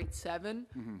MCAS in grade 7,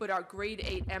 but our grade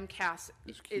 8 MCAS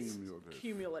is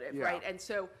cumulative, yeah. Right? And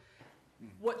so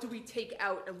what do we take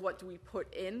out and what do we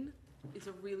put in is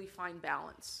a really fine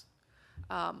balance.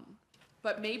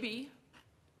 But maybe,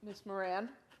 Ms. Moran,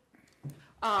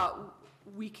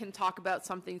 we can talk about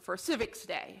something for Civics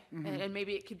Day, and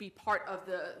maybe it could be part of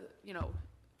the,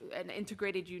 an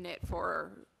integrated unit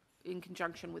in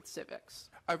conjunction with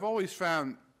civics. I've always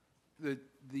found that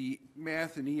the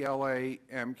math and ELA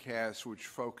MCAS, which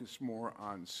focus more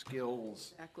on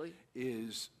skills,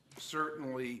 is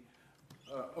certainly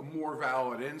a more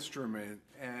valid instrument,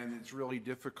 and it's really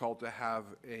difficult to have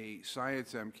a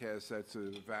science MCAS that's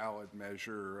a valid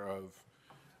measure of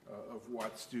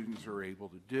what students are able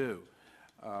to do.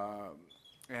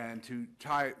 And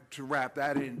to wrap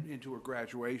that into a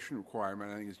graduation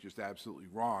requirement, I think is just absolutely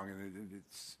wrong, and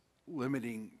it's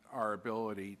limiting our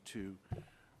ability to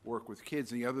work with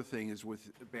kids. And the other thing is,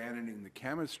 with abandoning the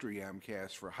chemistry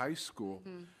MCAS for high school,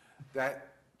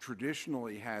 that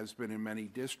traditionally has been in many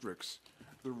districts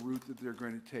the route that they're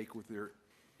going to take with their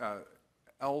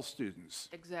L students.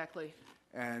 Exactly.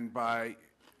 And by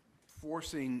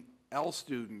forcing L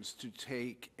students to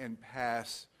take and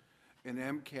pass an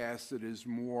MCAS that is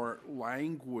more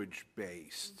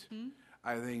language-based,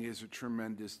 I think is a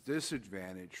tremendous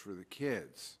disadvantage for the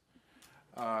kids.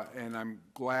 And I'm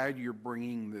glad you're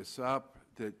bringing this up,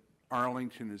 that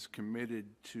Arlington is committed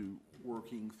to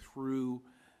working through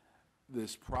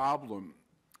this problem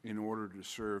in order to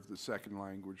serve the second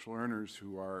language learners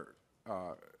who are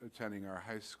attending our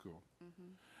high school.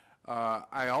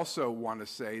 I also want to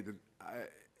say that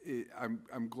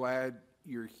I'm glad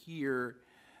you're here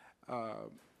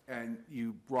and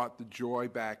you brought the joy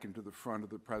back into the front of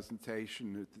the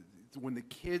presentation. When the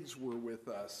kids were with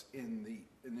us in the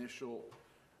initial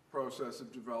process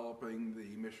of developing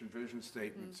the mission vision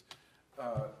statements,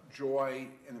 joy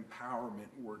and empowerment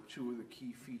were two of the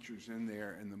key features in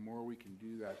there, and the more we can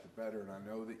do that, the better. And I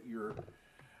know that you're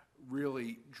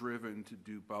really driven to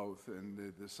do both,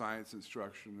 and the science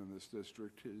instruction in this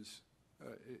district is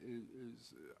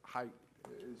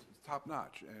top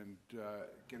notch and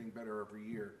getting better every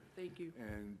year. Thank you.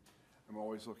 And I'm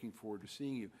always looking forward to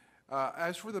seeing you.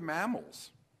 As for the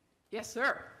mammals, Yes,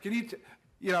 sir. can you,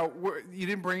 you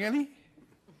didn't bring any?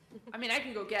 I mean, I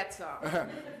can go get some.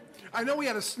 I know we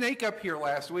had a snake up here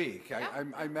last week.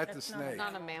 I met the snake. It's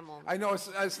not a mammal. I know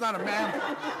it's not a mammal.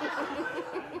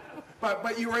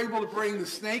 But you were able to bring the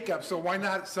snake up, so why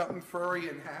not something furry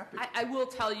and happy? I will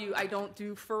tell you, I don't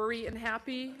do furry and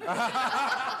happy.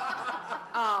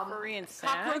 Furry and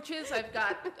sad? Cockroaches, I've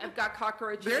got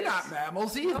cockroaches. They're not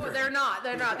mammals either. No, they're not.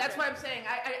 That's why I'm saying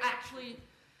I actually,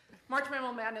 March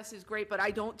Mammal Madness is great, but I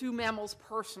don't do mammals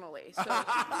personally. So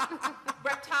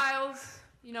reptiles,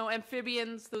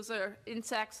 amphibians, those are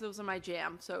insects, those are my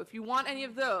jam. So if you want any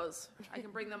of those, I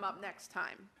can bring them up next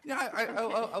time. Yeah,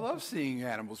 I love seeing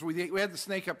animals. We had the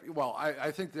snake up. Well,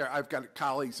 I think I've got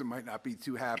colleagues that might not be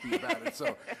too happy about it,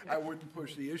 so I wouldn't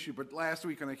push the issue. But last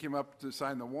week when I came up to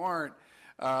sign the warrant,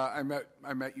 I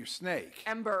met your snake.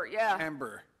 Ember, yeah.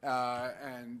 Ember,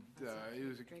 and he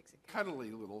was a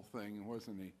cuddly little thing,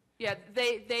 wasn't he? Yeah,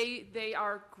 they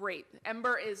are great.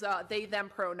 Ember is they/them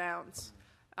pronouns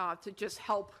to just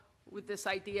help with this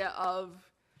idea of,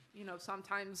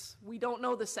 sometimes we don't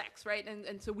know the sex, right?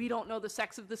 And so we don't know the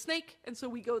sex of the snake, and so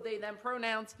we go they/them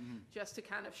pronouns just to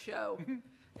kind of show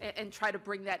and try to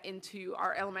bring that into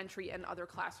our elementary and other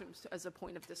classrooms as a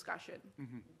point of discussion.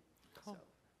 So.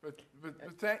 But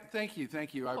thank you.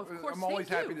 Oh, of course, I'm always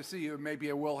thank happy you. to see you. Maybe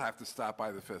I will have to stop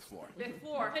by the 5th floor. Fifth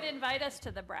floor. You could invite us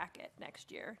to the bracket next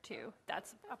year, too.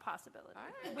 That's a possibility.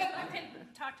 We can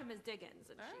talk to Ms. Diggins,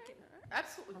 and she can...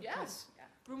 Absolutely, yes.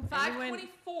 Room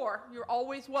 524, you're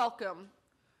always welcome.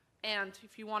 And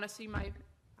if you want to see my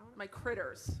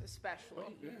critters, especially.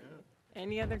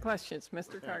 Any other questions?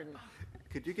 Mr. Cardin?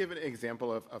 Could you give an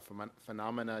example of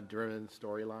phenomena-driven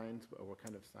storylines? What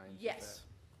kind of science is Yes. that?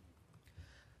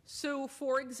 So,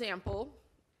 for example,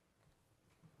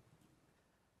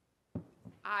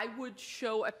 I would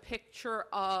show a picture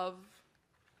of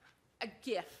a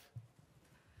GIF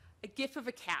of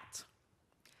a cat.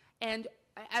 And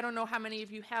I don't know how many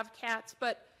of you have cats,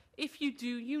 but if you do,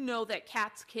 you know that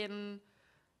cats can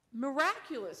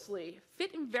miraculously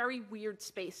fit in very weird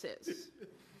spaces,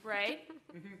 right?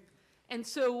 And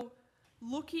so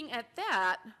looking at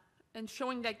that and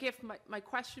showing that GIF, my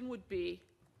question would be,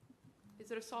 is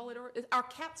it a solid are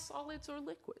cats solids or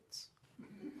liquids?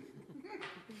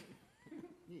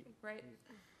 Right?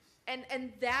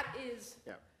 And that is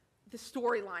the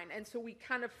storyline. And so we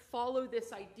kind of follow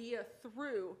this idea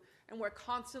through, and we're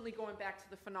constantly going back to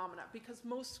the phenomena, because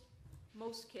most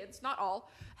kids, not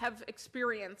all, have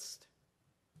experienced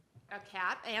a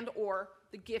cat, and or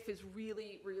the GIF is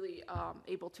really, really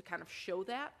able to kind of show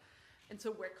that. And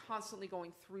so we're constantly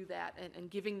going through that and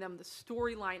giving them the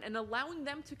storyline and allowing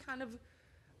them to kind of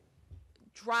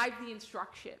drive the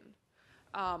instruction.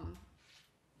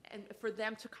 And for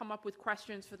them to come up with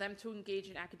questions, for them to engage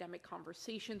in academic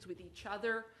conversations with each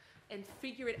other and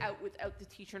figure it out without the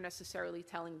teacher necessarily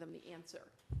telling them the answer.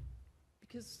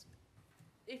 Because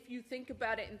if you think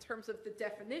about it in terms of the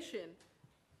definition,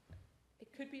 it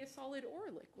could be a solid or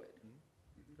a liquid.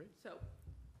 Great. So.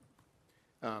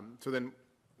 So then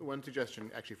one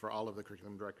suggestion actually for all of the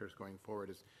curriculum directors going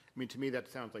forward is, to me that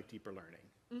sounds like deeper learning,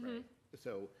 right?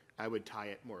 So I would tie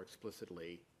it more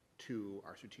explicitly to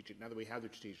our strategic, now that we have the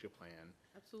strategic plan,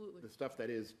 Absolutely. the stuff that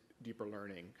is deeper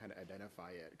learning, kind of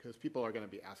identify it, because people are going to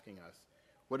be asking us,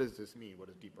 what does this mean? What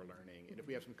is deeper learning? And if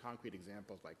we have some concrete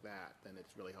examples like that, then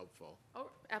it's really helpful.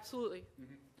 Oh, absolutely.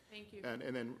 Thank you.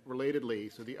 And then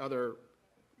relatedly, so the other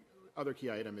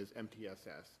key item is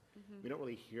MTSS. We don't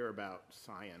really hear about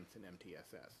science in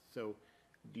MTSS. So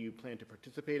do you plan to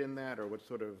participate in that, or what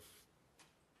sort of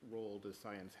role does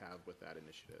science have with that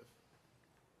initiative?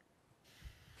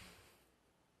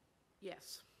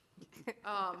 Yes.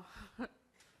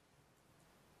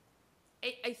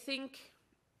 I think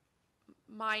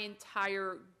my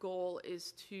entire goal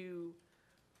is to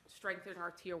strengthen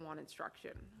our Tier 1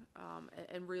 instruction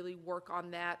and really work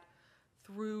on that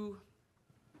through,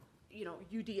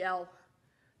 UDL,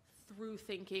 through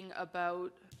thinking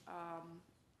about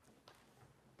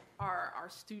our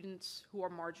students who are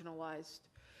marginalized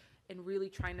and really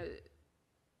trying to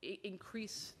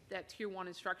increase that Tier 1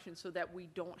 instruction so that we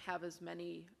don't have as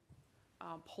many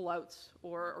pullouts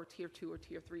or Tier 2 or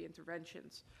Tier 3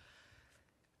 interventions.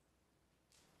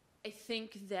 I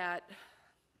think that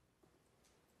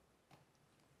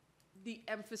the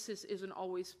emphasis isn't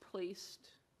always placed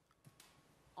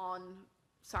on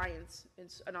science,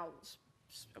 and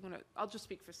I'll just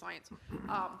speak for science.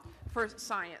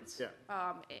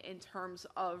 In terms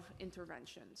of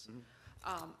interventions.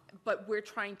 But we're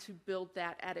trying to build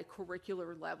that at a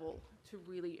curricular level to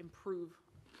really improve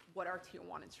what our Tier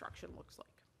 1 instruction looks like.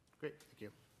 Great, thank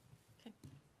you. Okay.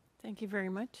 Thank you very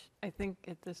much. I think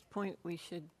at this point we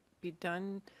should be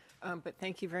done, but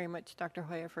thank you very much, Dr.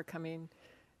 Hoya, for coming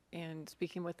and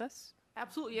speaking with us.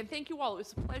 Absolutely, and thank you all. It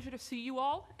was a pleasure to see you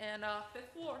all, and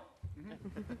 5th floor. Do you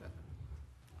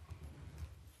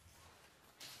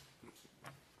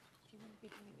want to be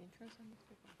doing intros on this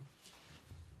paper?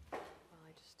 Well,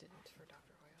 I just didn't for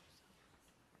Dr. Hoya, so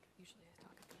usually I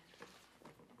talk at the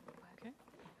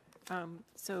end. Okay.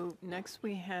 So next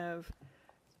we have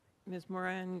Ms.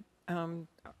 Moran,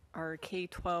 our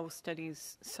K-12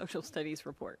 studies, social studies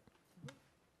report.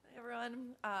 Hi,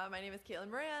 everyone. My name is Caitlin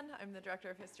Moran. I'm the Director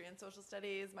of History and Social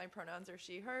Studies. My pronouns are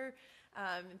she, her.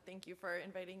 And thank you for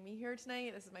inviting me here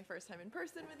tonight. This is my first time in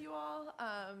person with you all.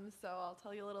 So I'll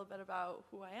tell you a little bit about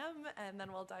who I am, and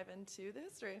then we'll dive into the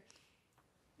history.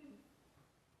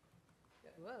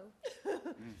 Whoa. You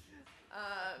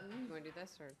want to do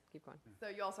this or keep going? So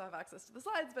you also have access to the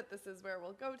slides, but this is where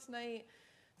we'll go tonight.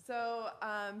 So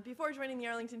before joining the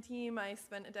Arlington team, I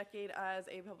spent a decade as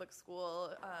a public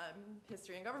school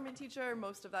history and government teacher.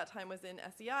 Most of that time was in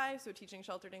SEI, so teaching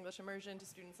sheltered English immersion to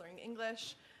students learning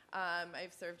English.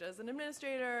 I've served as an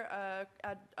administrator,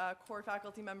 a core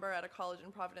faculty member at a college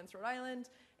in Providence, Rhode Island,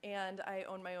 and I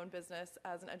own my own business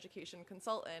as an education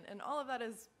consultant. And all of that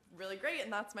is really great,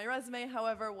 and that's my resume.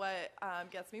 However, what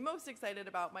gets me most excited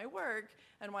about my work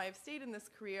and why I've stayed in this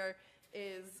career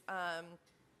is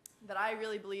that I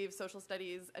really believe social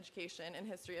studies education and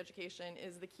history education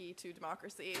is the key to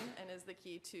democracy and is the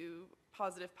key to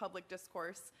positive public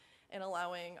discourse and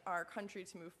allowing our country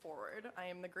to move forward. I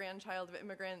am the grandchild of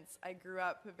immigrants. I grew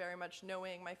up very much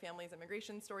knowing my family's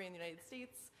immigration story in the United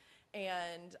States.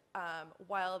 And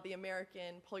while the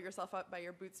American pull yourself up by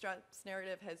your bootstraps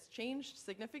narrative has changed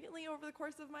significantly over the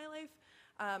course of my life,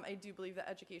 I do believe that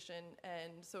education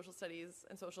and social studies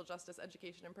and social justice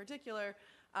education in particular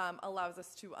allows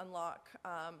us to unlock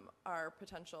our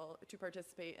potential to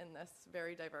participate in this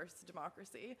very diverse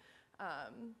democracy.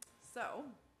 So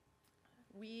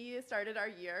we started our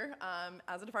year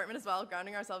as a department as well,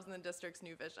 grounding ourselves in the district's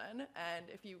new vision. And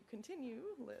if you continue,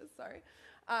 Liz, sorry,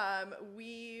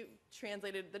 we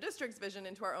translated the district's vision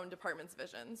into our own department's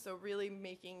vision. So really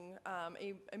making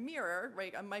a mirror,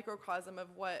 right, a microcosm of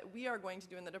what we are going to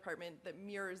do in the department that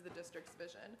mirrors the district's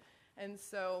vision. And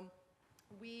so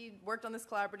we worked on this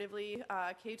collaboratively,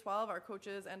 K-12, our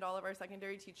coaches, and all of our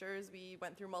secondary teachers. We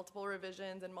went through multiple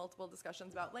revisions and multiple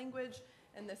discussions about language,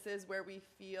 and this is where we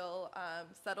feel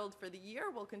settled for the year.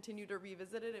 We'll continue to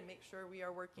revisit it and make sure we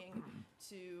are working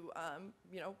to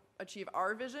achieve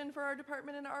our vision for our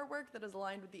department and our work that is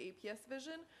aligned with the APS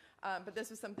vision. But this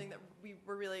was something that we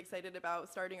were really excited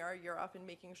about starting our year off and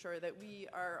making sure that we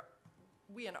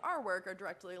and our work are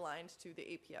directly aligned to the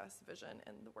APS vision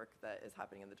and the work that is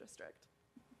happening in the district.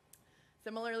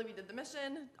 Similarly, we did the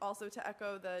mission, also to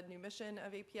echo the new mission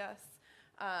of APS,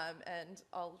 and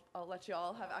I'll let you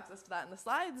all have access to that in the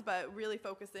slides, but really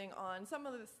focusing on some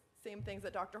of the same things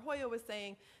that Dr. Hoya was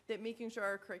saying, that making sure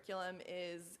our curriculum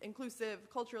is inclusive,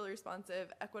 culturally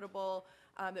responsive, equitable,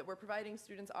 that we're providing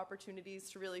students opportunities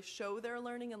to really show their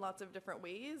learning in lots of different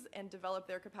ways and develop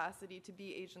their capacity to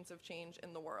be agents of change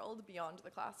in the world beyond the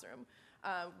classroom.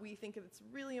 We think it's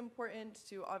really important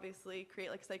to obviously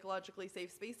create psychologically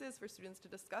safe spaces for students to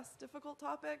discuss difficult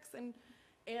topics and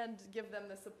give them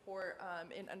the support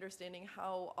in understanding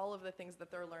how all of the things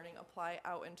that they're learning apply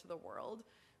out into the world.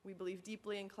 We believe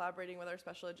deeply in collaborating with our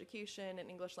special education and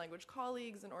English language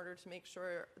colleagues in order to make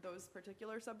sure those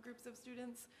particular subgroups of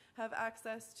students have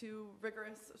access to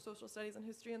rigorous social studies and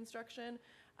history instruction.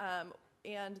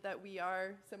 and that we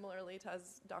are, similarly to,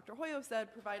 as Dr. Hoyo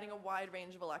said, providing a wide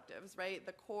range of electives, right?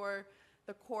 The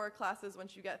core classes,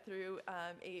 once you get through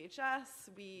AHS,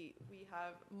 we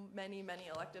have many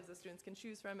electives that students can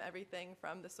choose from, everything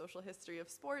from the social history of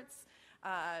sports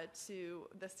to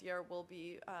this year will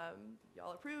be,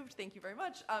 y'all approved, thank you very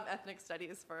much, ethnic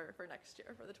studies for next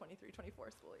year, for the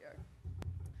 23-24 school year.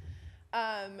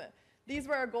 These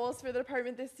were our goals for the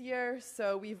department this year,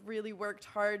 so we've really worked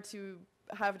hard to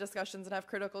have discussions and have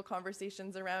critical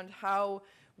conversations around how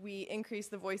we increase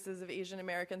the voices of Asian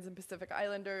Americans and Pacific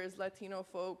Islanders, Latino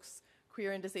folks,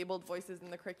 queer and disabled voices in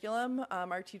the curriculum.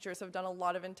 Our teachers have done a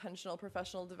lot of intentional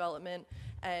professional development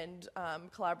and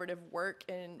collaborative work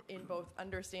in both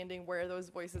understanding where those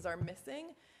voices are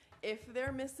missing, if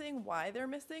they're missing, why they're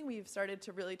missing. We've started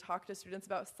to really talk to students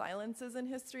about silences in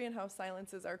history and how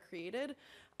silences are created,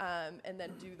 and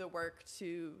then do the work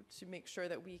to make sure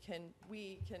that we can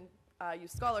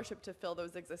use scholarship to fill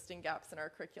those existing gaps in our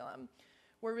curriculum.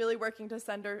 We're really working to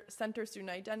center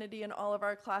student identity in all of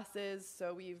our classes,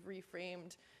 so we've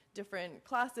reframed different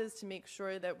classes to make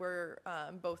sure that we're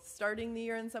both starting the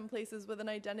year in some places with an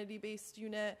identity-based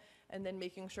unit, and then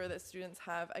making sure that students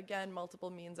have, again, multiple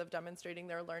means of demonstrating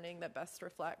their learning that best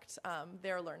reflect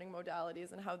their learning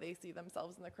modalities and how they see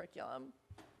themselves in the curriculum.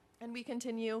 And we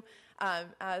continue,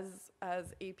 as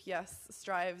APS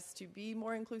strives to be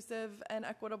more inclusive and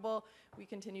equitable, we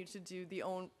continue to do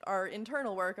our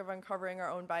internal work of uncovering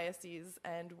our own biases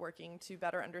and working to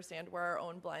better understand where our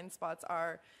own blind spots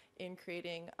are in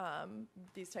creating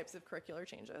these types of curricular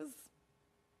changes.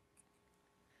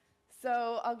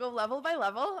 So I'll go level by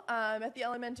level. At the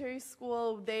elementary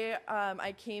school,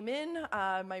 I came in,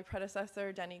 my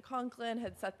predecessor, Denny Conklin,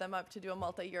 had set them up to do a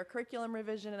multi-year curriculum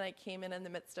revision, and I came in the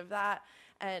midst of that.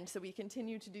 And so we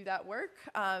continue to do that work.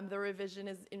 The revision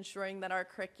is ensuring that our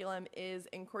curriculum is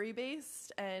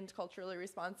inquiry-based and culturally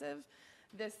responsive.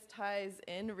 This ties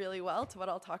in really well to what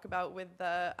I'll talk about with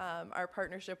our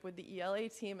partnership with the ELA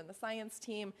team and the science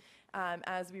team.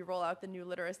 As we roll out the new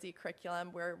literacy curriculum,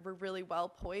 where we're really well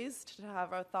poised to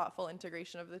have a thoughtful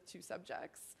integration of the two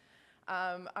subjects.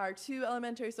 Our two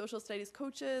elementary social studies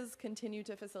coaches continue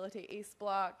to facilitate ACE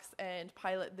blocks and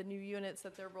pilot the new units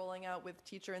that they're rolling out with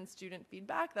teacher and student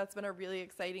feedback. That's been a really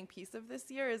exciting piece of this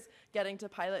year, is getting to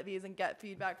pilot these and get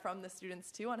feedback from the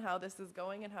students too on how this is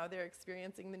going and how they're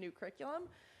experiencing the new curriculum.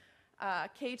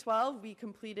 K-12, we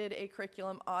completed a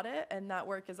curriculum audit, and that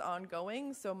work is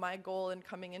ongoing. So my goal in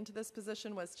coming into this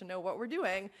position was to know what we're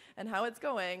doing and how it's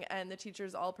going, and the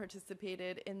teachers all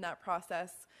participated in that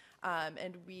process.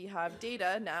 And we have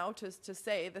data now to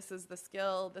say this is the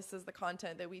skill, this is the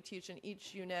content that we teach in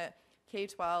each unit,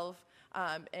 K-12,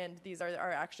 and these are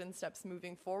our action steps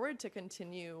moving forward to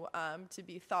continue to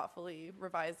be thoughtfully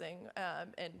revising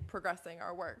and progressing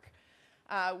our work.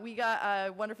 We got a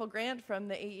wonderful grant from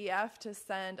the AEF to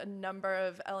send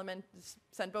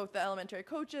both the elementary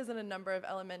coaches and a number of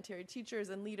elementary teachers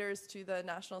and leaders to the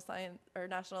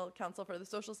National Council for the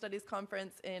Social Studies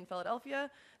Conference in Philadelphia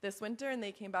this winter, and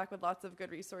they came back with lots of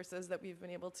good resources that we've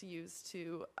been able to use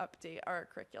to update our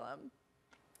curriculum.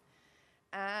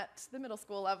 At the middle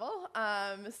school level,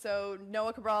 so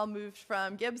Noah Cabral moved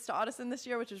from Gibbs to Audison this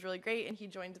year, which is really great, and he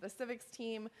joined the civics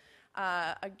team.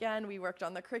 Again, we worked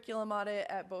on the curriculum audit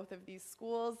at both of these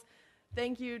schools.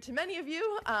 Thank you to many of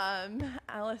you,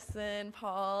 Allison,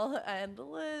 Paul, and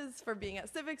Liz, for being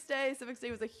at Civics Day. Civics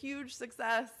Day was a huge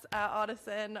success at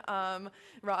Audison.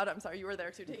 Rod, I'm sorry, you were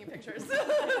there too, taking pictures.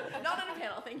 Not on a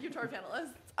panel, thank you to our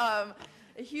panelists.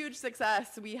 A huge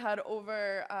success. We had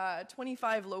over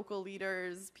 25 local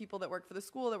leaders, people that work for the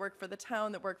school, that work for the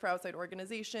town, that work for outside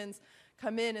organizations,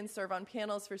 come in and serve on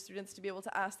panels for students to be able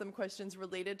to ask them questions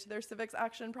related to their civics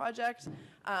action project.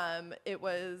 It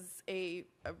was a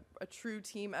true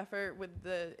team effort with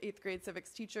the 8th grade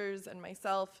civics teachers and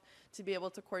myself to be able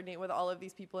to coordinate with all of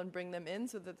these people and bring them in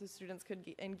so that the students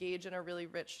could engage in a really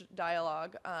rich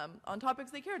dialogue on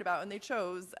topics they cared about and they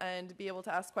chose, and be able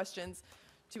to ask questions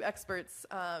to experts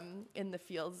in the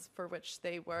fields for which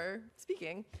they were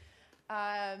speaking.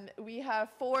 We have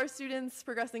 4 students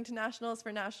progressing to nationals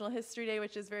for National History Day,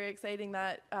 which is very exciting.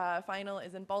 That final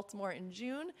is in Baltimore in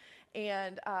June.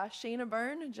 And Shayna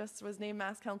Byrne just was named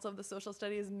Mass Council of the Social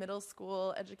Studies Middle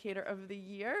School Educator of the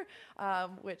Year,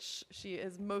 which she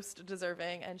is most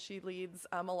deserving, and she leads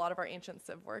a lot of our ancient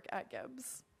civ work at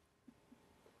Gibbs.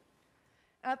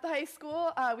 At the high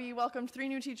school, we welcomed 3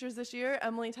 new teachers this year,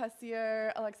 Emily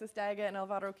Tessier, Alexis Daga, and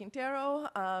Alvaro Quintero.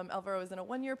 Alvaro is in a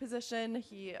 1-year position.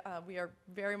 We are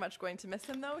very much going to miss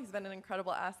him, though. He's been an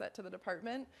incredible asset to the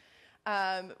department.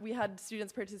 We had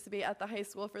students participate at the high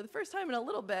school for the first time in a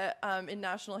little bit in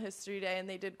National History Day, and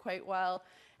they did quite well.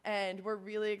 And we're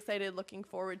really excited, looking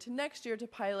forward to next year to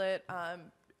pilot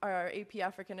our AP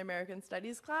African American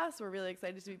Studies class. We're really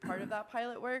excited to be part of that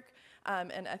pilot work,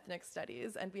 and ethnic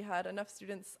studies. And we had enough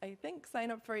students, I think, sign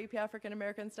up for AP African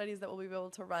American Studies that we'll be able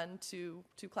to run two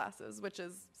classes, which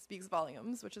speaks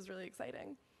volumes, which is really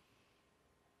exciting.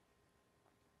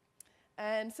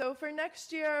 And so for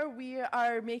next year, we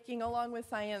are making, along with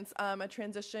science, a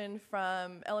transition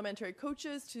from elementary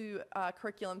coaches to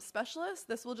curriculum specialists.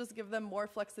 This will just give them more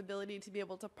flexibility to be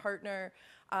able to partner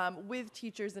with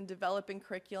teachers in developing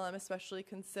curriculum, especially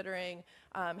considering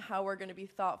how we're going to be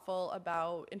thoughtful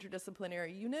about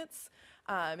interdisciplinary units.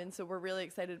 And so we're really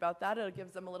excited about that. It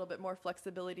gives them a little bit more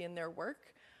flexibility in their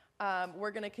work. We're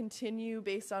going to continue,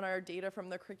 based on our data from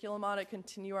the curriculum audit,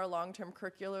 continue our long-term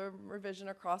curriculum revision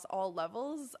across all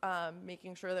levels,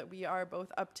 making sure that we are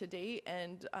both up to date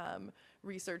and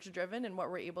research-driven in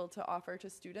what we're able to offer to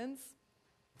students.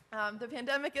 The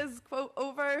pandemic is, quote,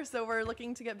 over, so we're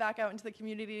looking to get back out into the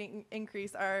community and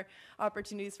increase our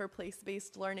opportunities for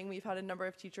place-based learning. We've had a number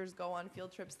of teachers go on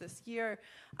field trips this year,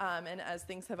 and as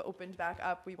things have opened back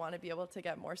up, we want to be able to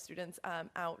get more students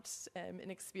out and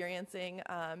experiencing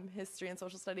history and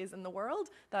social studies in the world.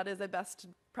 That is a best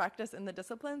practice in the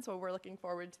discipline, so we're looking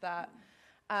forward to that.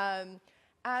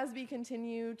 As we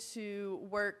continue to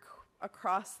work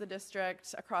across the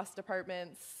district, across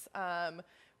departments,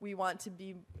 we want to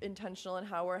be intentional in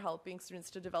how we're helping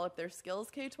students to develop their skills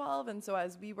K-12. And so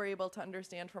as we were able to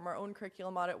understand from our own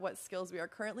curriculum audit what skills we are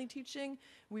currently teaching,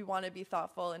 we want to be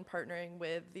thoughtful in partnering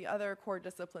with the other core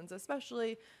disciplines,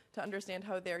 especially to understand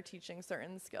how they're teaching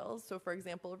certain skills. So for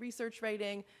example, research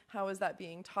writing, how is that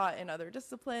being taught in other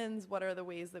disciplines? What are the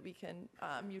ways that we can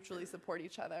mutually support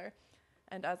each other?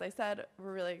 And as I said,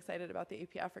 we're really excited about the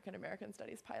AP African American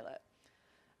Studies pilot.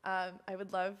 I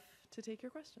would love to take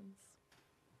your questions.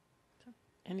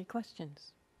 Any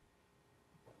questions?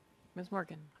 Ms.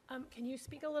 Morgan. Can you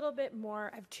speak a little bit more?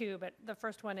 I have two, but the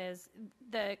first one is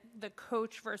the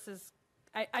coach versus,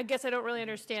 I guess I don't really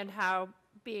understand how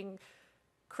being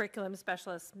curriculum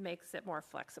specialist makes it more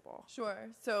flexible. Sure.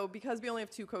 So because we only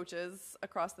have two coaches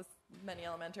across many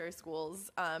elementary schools,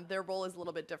 their role is a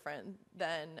little bit different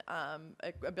than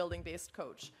a building-based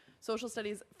coach. Social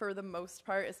studies, for the most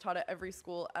part, is taught at every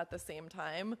school at the same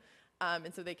time.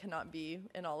 And so they cannot be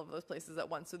in all of those places at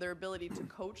once. So their ability to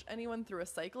coach anyone through a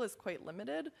cycle is quite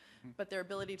limited, but their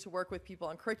ability to work with people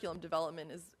on curriculum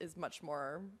development is much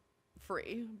more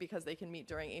free, because they can meet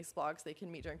during ACE blocks, they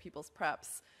can meet during people's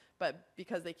preps, but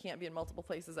because they can't be in multiple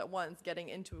places at once, getting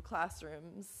into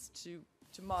classrooms to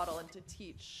model and to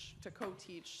teach, to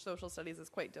co-teach social studies is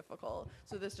quite difficult.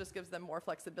 So this just gives them more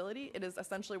flexibility. It is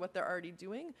essentially what they're already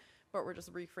doing, but we're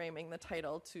just reframing the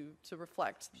title to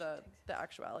reflect the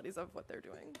actualities of what they're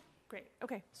doing. Great.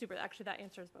 Okay, super. Actually, that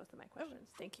answers both of my questions.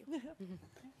 Thank you.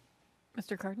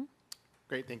 Mr. Carden?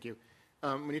 Great, thank you.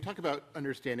 When you talk about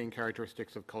understanding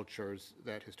characteristics of cultures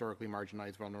that historically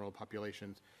marginalize vulnerable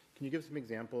populations, can you give some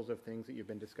examples of things that you've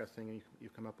been discussing and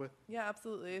you've come up with? Yeah,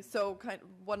 absolutely. So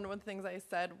one of the things I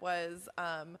said was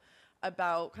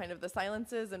about kind of the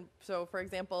silences. And so, for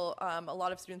example, a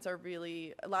lot of students are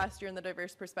really, last year in the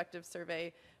Diverse Perspectives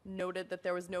Survey, noted that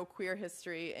there was no queer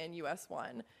history in US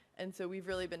 1. And so we've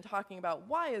really been talking about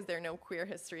why is there no queer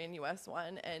history in US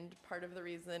 1, and part of the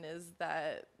reason is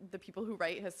that the people who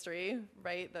write history,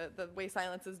 right, the way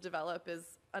silences develop is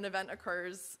an event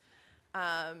occurs,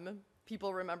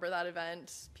 people remember that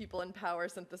event, people in power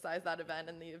synthesize that event,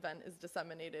 and the event is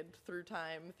disseminated through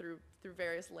time, through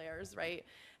various layers, right?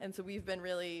 And so we've been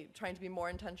really trying to be more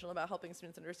intentional about helping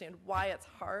students understand why it's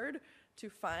hard to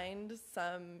find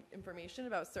some information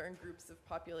about certain groups of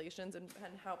populations, and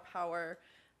how power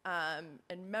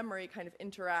and memory kind of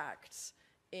interact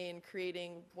in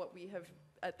creating what we have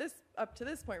up to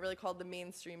this point really called the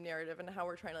mainstream narrative, and how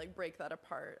we're trying to like break that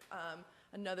apart.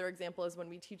 Another example is when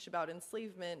we teach about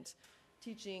enslavement,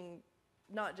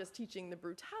 not just teaching the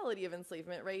brutality of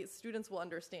enslavement, right? Students will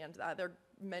understand that.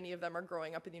 Many of them are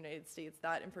growing up in the United States.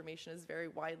 That information is very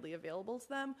widely available to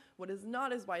them. What is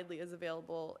not as widely as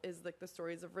available is like the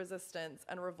stories of resistance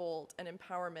and revolt and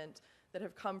empowerment that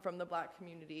have come from the Black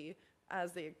community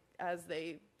as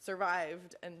they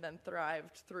survived and then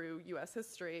thrived through US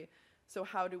history. So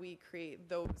how do we create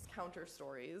those counter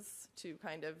stories to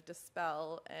kind of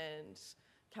dispel and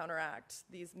counteract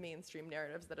these mainstream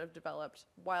narratives that have developed,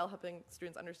 while helping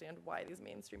students understand why these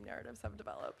mainstream narratives have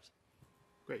developed?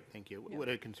 Great, thank you. Yeah. What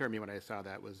had concerned me when I saw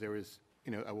that was there was,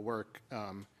 a work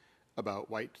about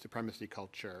white supremacy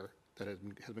culture that has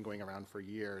been going around for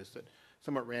years that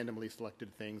somewhat randomly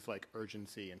selected things like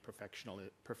urgency and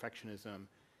perfectionism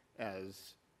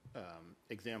as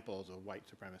examples of white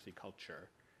supremacy culture.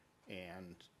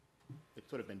 and it's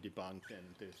sort of been debunked, and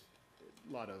there's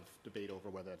a lot of debate over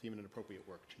whether that's even an appropriate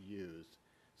work to use.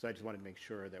 So I just wanted to make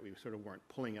sure that we sort of weren't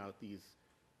pulling out these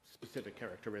specific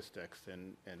characteristics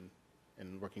and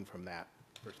working from that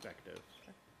perspective.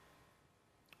 Sure.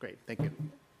 Great, thank you.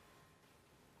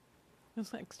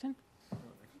 Ms. Langston?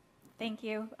 Thank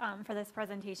you for this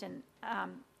presentation.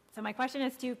 So my question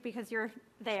is to, because you're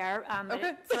there,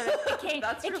 but Okay.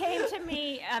 it came to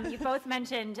me, you both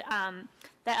mentioned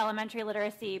the elementary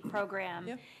literacy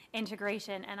program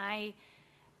integration, and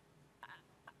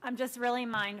I'm just really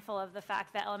mindful of the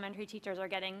fact that elementary teachers are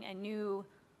getting a new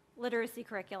literacy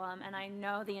curriculum, and I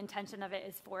know the intention of it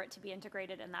is for it to be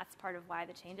integrated, and that's part of why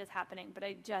the change is happening, but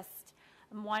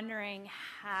I'm wondering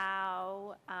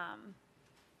how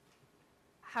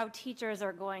teachers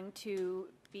are going to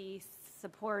be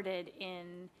supported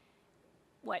in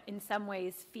what in some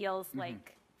ways feels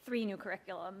like 3 new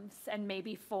curriculums and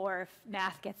maybe 4 if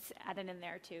math gets added in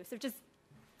there too. So just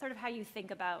sort of how you think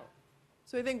about.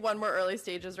 So I think we're early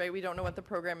stages, right? We don't know what the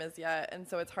program is yet, and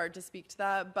so it's hard to speak to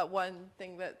that. But one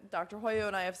thing that Dr. Hoyo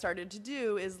and I have started to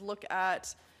do is look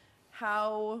at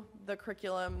how the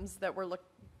curriculums that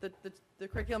the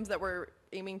curriculums that we're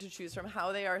aiming to choose from,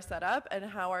 how they are set up, and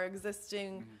how our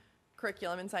existing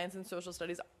curriculum in science and social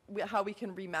studies, how we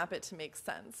can remap it to make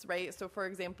sense, right? So for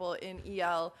example, in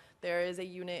EL, there is a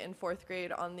unit in 4th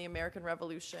grade on the American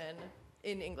Revolution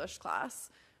in English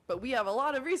class. But we have a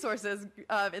lot of resources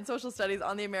in social studies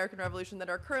on the American Revolution that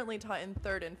are currently taught in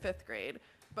 3rd and 5th grade.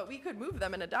 But we could move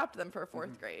them and adapt them for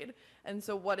 4th grade. And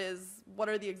so what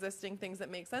are the existing things that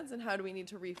make sense, and how do we need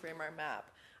to reframe our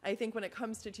map? I think when it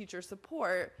comes to teacher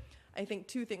support, I think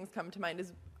 2 things come to mind.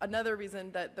 Is another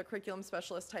reason that the curriculum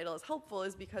specialist title is helpful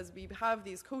is because we have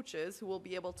these coaches who will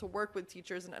be able to work with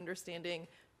teachers and understanding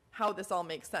how this all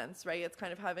makes sense, right? It's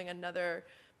kind of having another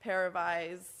pair of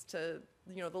eyes to,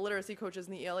 the literacy coaches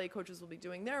and the ELA coaches will be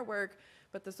doing their work,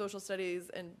 but the social studies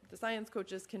and the science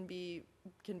coaches can be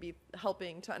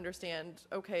helping to understand,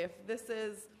 okay, if this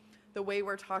is the way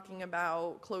we're talking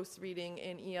about close reading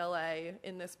in ELA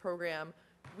in this program,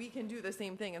 we can do the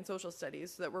same thing in social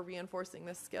studies so that we're reinforcing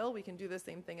this skill. We can do the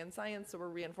same thing in science, so we're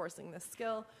reinforcing this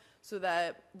skill so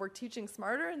that we're teaching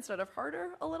smarter instead of harder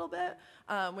a little bit,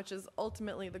 which is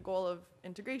ultimately the goal of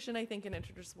integration, I think, in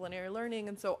interdisciplinary learning.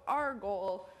 And so our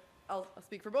goal, I'll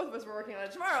speak for both of us, we're working on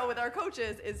it tomorrow with our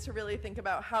coaches, is to really think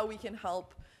about how we can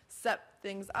help set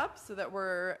things up so that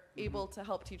we're able to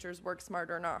help teachers work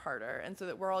smarter, not harder, and so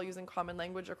that we're all using common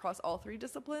language across all 3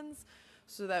 disciplines,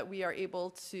 so that we are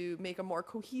able to make a more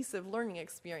cohesive learning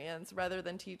experience rather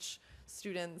than teach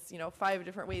students, 5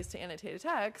 different ways to annotate a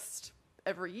text.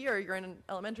 Every year, you're in an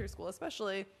elementary school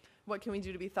especially, what can we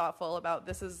do to be thoughtful about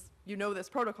this this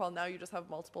protocol, now you just have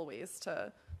multiple ways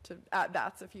to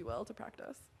at-bats, if you will, to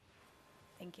practice.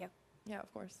 Thank you. Yeah,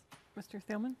 of course. Mr.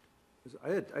 Thielman? I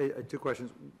had 2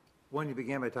 questions. One, you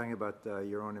began by talking about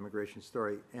your own immigration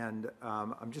story, and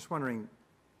I'm just wondering,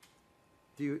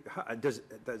 how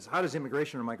does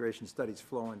immigration or migration studies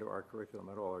flow into our curriculum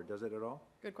at all, or does it at all?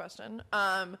 Good question.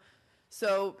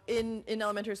 So in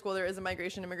elementary school, there is a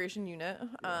migration-immigration unit.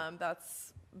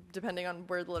 That's depending on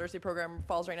where the literacy program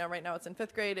falls right now. Right now it's in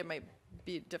 5th grade. It might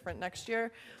be different next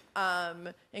year.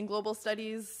 In global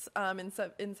studies, in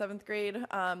 7th grade,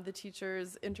 the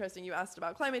teachers, interesting, you asked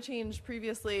about climate change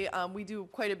previously. We do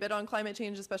quite a bit on climate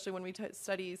change, especially when we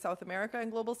study South America in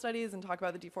global studies and talk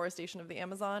about the deforestation of the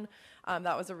Amazon.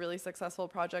 That was a really successful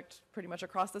project pretty much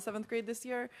across the 7th grade this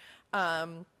year.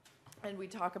 And we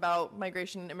talk about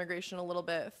migration and immigration a little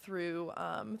bit through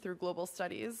global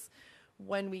studies.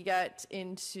 When we get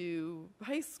into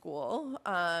high school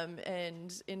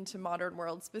and into modern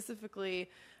world specifically,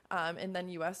 and then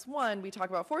US 1, we talk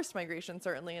about forced migration,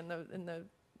 certainly in the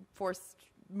forced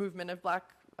movement of Black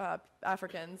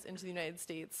Africans into the United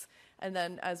States. And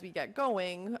then as we get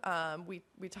going,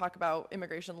 we talk about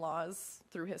immigration laws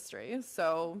through history.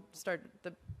 So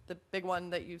the big one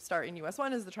that you start in US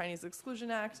 1 is the Chinese Exclusion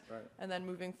Act. Right. And then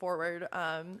moving forward,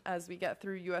 as we get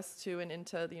through US 2 and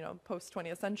into post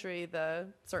 20th century,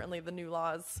 certainly the new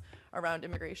laws around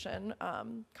immigration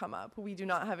come up. We do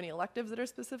not have any electives that are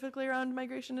specifically around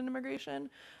migration and immigration,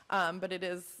 but it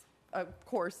is a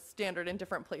course standard in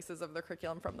different places of the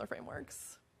curriculum from the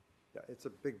frameworks. Yeah, it's a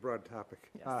big, broad topic.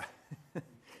 Yes.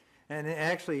 And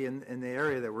actually, in the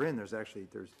area that we're in, there's our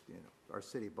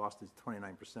city, Boston's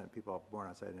 29% people born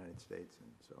outside the United States, and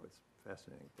so it's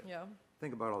fascinating to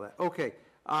think about all that. Okay,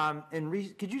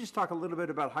 could you just talk a little bit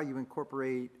about how you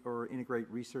incorporate or integrate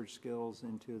research skills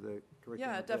into the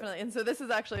curriculum? Yeah, definitely. And so this is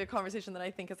actually a conversation that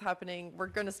I think is happening. We're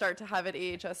going to start to have at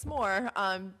AHS more.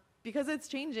 because it's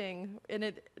changing,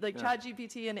 and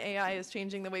ChatGPT and AI is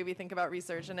changing the way we think about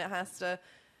research, and it has to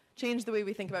change the way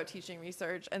we think about teaching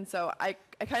research. And so I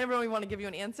kind of really want to give you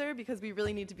an answer, because we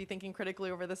really need to be thinking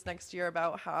critically over this next year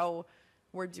about how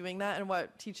we're doing that and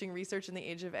what teaching research in the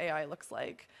age of AI looks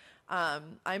like.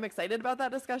 I'm excited about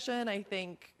that discussion. I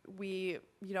think we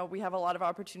have a lot of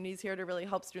opportunities here to really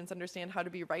help students understand how to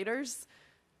be writers,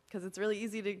 because it's really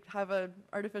easy to have an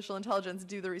artificial intelligence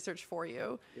do the research for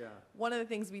you. Yeah. One of the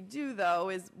things we do, though,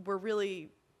 is we're really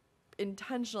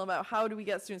intentional about how do we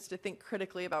get students to think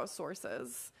critically about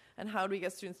sources, and how do we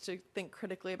get students to think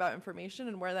critically about information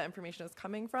and where that information is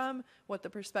coming from, what the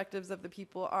perspectives of the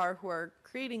people are who are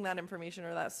creating that information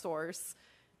or that source,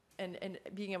 and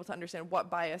being able to understand what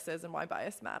bias is and why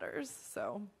bias matters.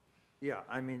 So Yeah,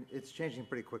 I mean, it's changing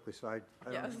pretty quickly, so I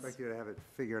don't Yes. expect you to have it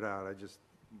figured out. I just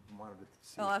wanted to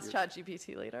see. I'll if ask you-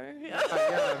 ChatGPT later.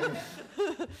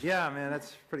 Yeah, man,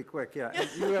 that's pretty quick, yeah. And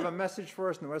you have a message for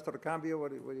us in the Nuestro Cambio?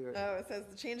 What do you? Oh, it says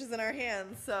the change is in our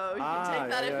hands, so you Ah, can take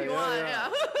that yeah, if you yeah, want. yeah.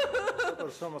 Yeah.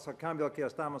 Nosotros somos el cambio que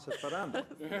estamos esperando,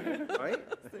 right?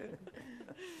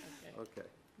 Okay.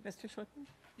 Mr. Schlickman?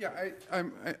 Yeah,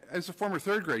 as a former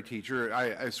third grade teacher,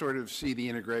 I sort of see the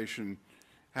integration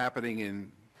happening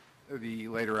in the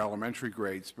later elementary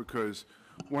grades, because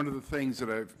one of the things that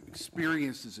I've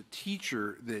experienced as a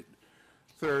teacher, that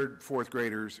third, fourth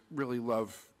graders really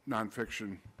love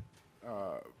nonfiction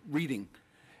reading.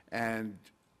 And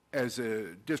as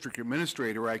a district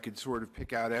administrator, I could sort of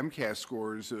pick out MCAS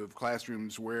scores of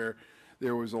classrooms where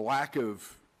there was a lack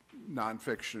of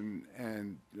nonfiction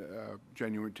and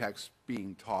genuine text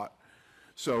being taught,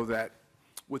 so that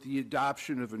with the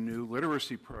adoption of a new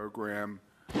literacy program,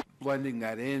 blending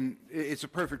that in, it's a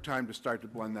perfect time to start to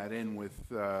blend that in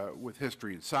with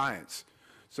history and science.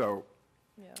 So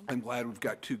I'm glad we've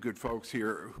got two good folks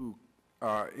here who,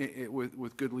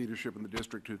 with good leadership in the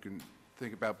district, who can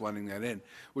think about blending that in,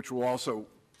 which will also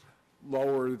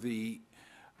lower the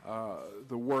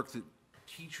work that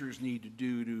teachers need to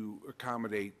do to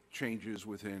accommodate changes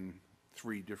within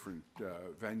 3 different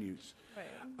venues.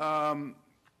 Right.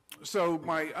 So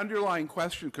my underlying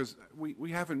question, because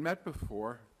we haven't met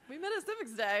before. We met at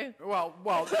Civics Day. Well,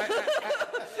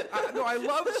 no, I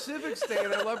love Civics Day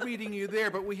and I love meeting you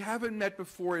there, but we haven't met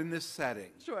before in this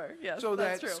setting. Sure, yes, So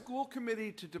that's that true. school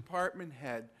committee to department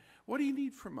head, what do you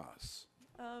need from us?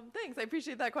 Thanks, I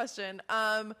appreciate that question.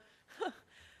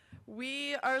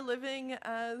 We are living,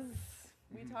 as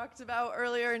we talked about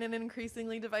earlier, in an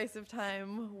increasingly divisive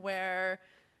time where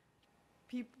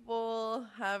people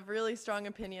have really strong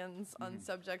opinions on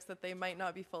subjects that they might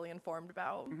not be fully informed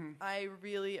about. I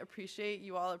really appreciate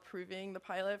you all approving the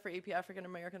pilot for AP African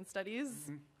American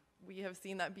Studies. We have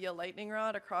seen that be a lightning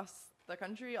rod across the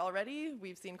country already.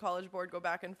 We've seen College Board go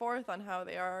back and forth on how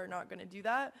they are not going to do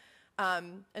that.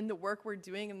 And the work we're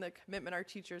doing and the commitment our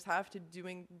teachers have to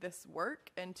doing this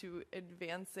work and to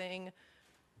advancing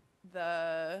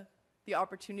the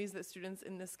opportunities that students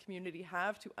in this community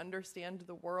have to understand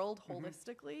the world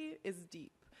holistically is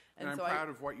deep. And I'm so proud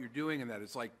of what you're doing in that.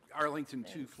 It's like Arlington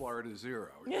 2, Florida 0.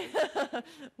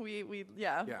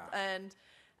 Yeah.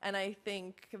 And I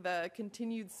think the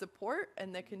continued support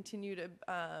and the continued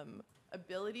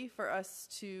ability for us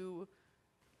to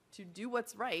do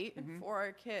what's right for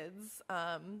our kids,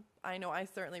 I know I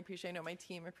certainly appreciate, I know my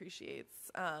team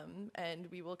appreciates, and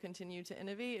we will continue to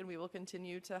innovate, and we will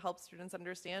continue to help students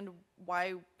understand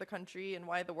why the country and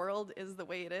why the world is the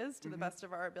way it is to the best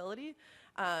of our ability,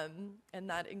 and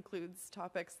that includes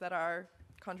topics that are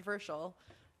controversial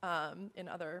in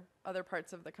other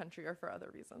parts of the country or for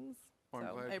other reasons. Well,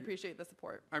 So I appreciate the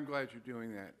support. I'm glad you're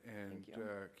doing that, and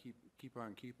Thank keep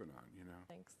on keeping on, you know.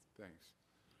 Thanks.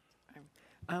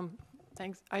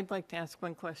 Thanks. I'd like to ask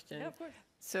one question. Yeah, of course.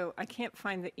 So I can't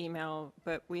find the email,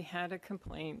 but we had a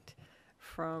complaint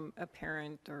from a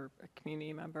parent or a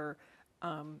community member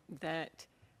that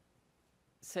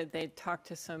said they'd talked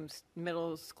to some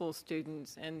middle school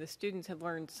students, and the students had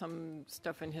learned some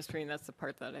stuff in history, and that's the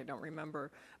part that I don't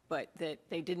remember, but that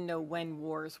they didn't know when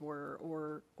wars were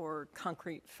or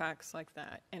concrete facts like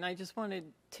that. And I just wanted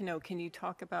to know, can you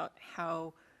talk about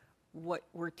how what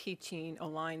we're teaching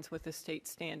aligns with the state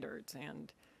standards?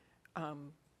 And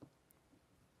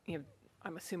you know,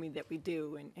 I'm assuming that we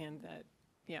do, and that,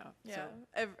 yeah. Yeah,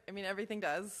 I mean, everything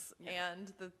does,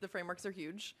 and the frameworks are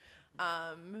huge.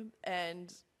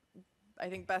 And I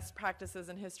think best practices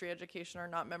in history education are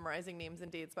not memorizing names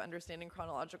and dates, but understanding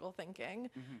chronological thinking.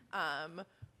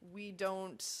 We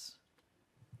don't,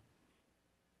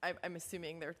 I'm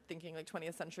assuming they're thinking like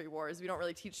 20th century wars. We don't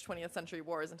really teach 20th century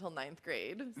wars until 9th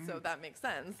grade. So that makes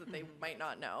sense that they might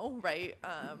not know, right?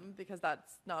 Because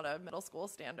that's not a middle school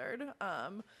standard.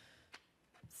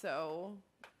 So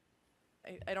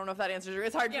I don't know if that answers your,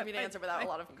 it's hard for me to answer without a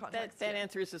lot of context. That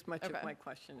answers as much Okay. of my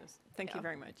question as, thank you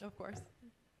very much. Of course.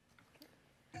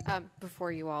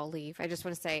 Before you all leave, I just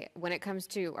want to say, when it comes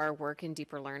to our work in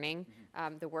deeper learning,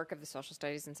 the work of the social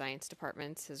studies and science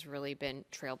departments has really been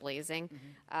trailblazing.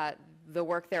 The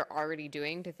work they're already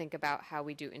doing to think about how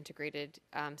we do integrated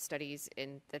studies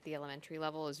at the elementary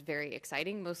level is very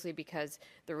exciting, mostly because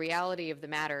the reality of the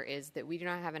matter is that we do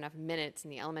not have enough minutes in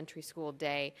the elementary school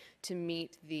day to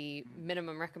meet the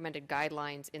minimum recommended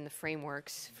guidelines in the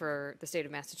frameworks for the state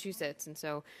of Massachusetts. And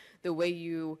so the way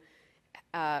you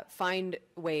find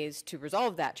ways to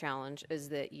resolve that challenge is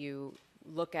that you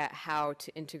look at how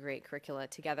to integrate curricula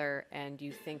together, and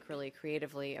you think really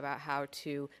creatively about how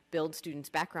to build students'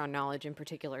 background knowledge in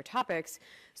particular topics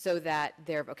so that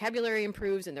their vocabulary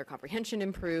improves and their comprehension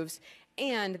improves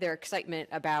and their excitement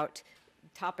about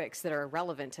topics that are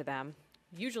relevant to them,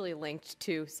 usually linked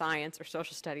to science or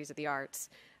social studies or the arts,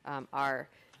 are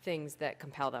things that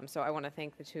compel them. So I want to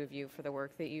thank the two of you for the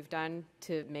work that you've done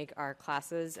to make our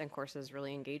classes and courses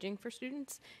really engaging for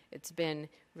students. It's been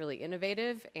really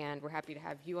innovative, and we're happy to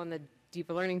have you on the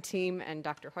Deeper Learning team and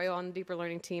Dr. Hoyle on the Deeper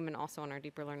Learning team and also on our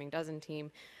Deeper Learning Dozen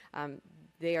team.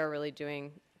 They are really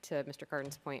doing, to Mr.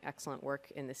 Cardin's point, excellent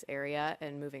work in this area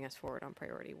and moving us forward on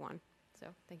priority one. So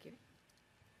thank you.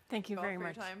 Thank you very For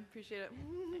much. your time. Appreciate it.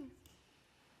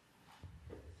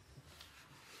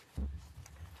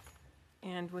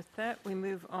 And with that, we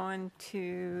move on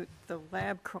to the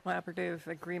lab collaborative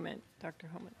agreement. Dr.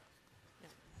 Holman.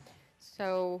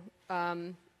 So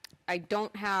I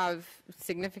don't have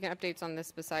significant updates on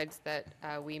this besides that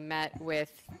we met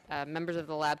with members of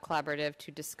the lab collaborative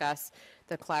to discuss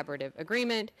the collaborative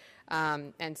agreement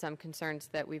and some concerns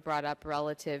that we brought up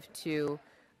relative to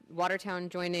Watertown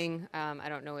joining. I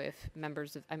don't know if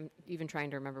members of, I'm even trying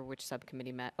to remember which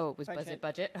subcommittee met. Oh, it was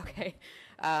budget. Okay.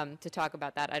 To talk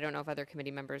about that. I don't know if other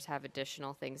committee members have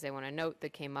additional things they want to note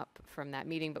that came up from that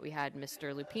meeting, but we had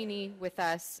Mr. Lupini with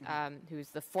us,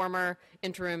 who's the former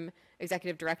interim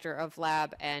executive director of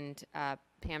Lab, and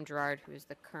Pam Gerard, who is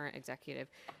the current executive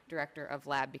director of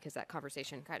Lab, because that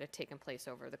conversation kind of taken place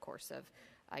over the course of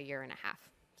a year and a half.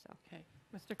 So. Okay.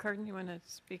 Mr. Cardin, you want to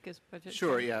speak as budget?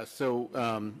 Sure, yeah. So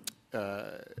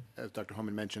as Dr.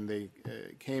 Holman mentioned, they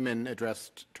came and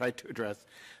tried to address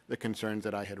the concerns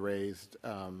that I had raised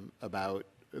about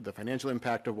the financial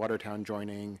impact of Watertown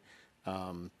joining.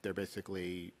 They're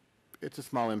basically, it's a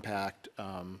small impact,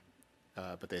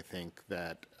 but they think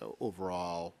that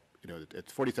overall,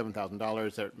 it's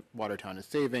 $47,000 that Watertown is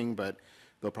saving, but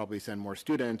they'll probably send more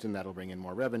students and that'll bring in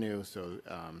more revenue. So,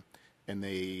 and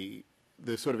the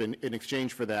sort of in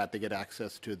exchange for that, they get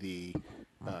access to the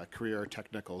career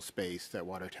technical space that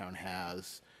Watertown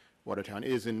has. Watertown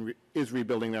is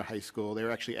rebuilding their high school. They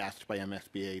were actually asked by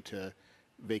MSBA to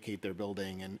vacate their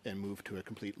building and move to a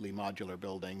completely modular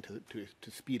building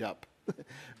to speed up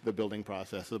the building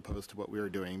process as opposed to what we were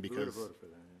doing, because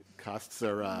costs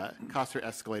are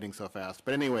escalating so fast.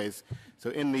 But anyways,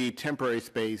 so in the temporary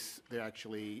space,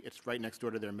 it's right next door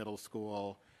to their middle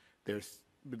school.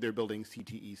 They're building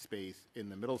CTE space in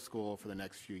the middle school for the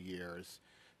next few years.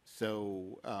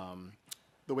 So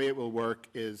the way it will work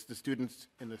is the students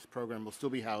in this program will still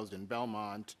be housed in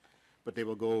Belmont, but they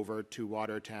will go over to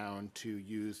Watertown to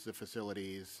use the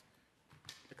facilities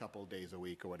a couple days a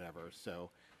week or whatever. So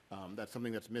that's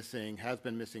something that's missing, has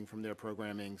been missing from their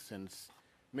programming since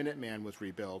Minuteman was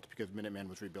rebuilt, because Minuteman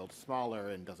was rebuilt smaller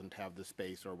and doesn't have the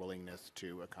space or willingness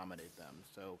to accommodate them.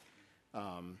 So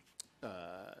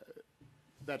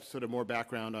that's sort of more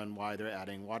background on why they're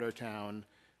adding Watertown.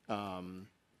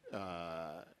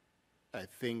 I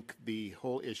think the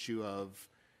whole issue of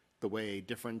the way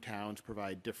different towns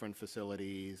provide different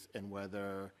facilities and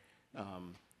whether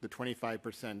the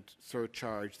 25%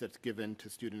 surcharge that's given to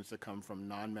students that come from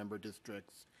non-member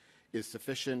districts is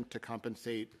sufficient to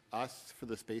compensate us for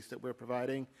the space that we're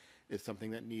providing is something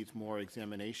that needs more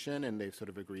examination, and they've sort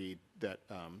of agreed that,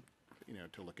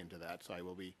 to look into that. So I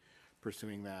will be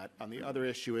pursuing that. On the other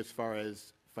issue, as far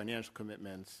as financial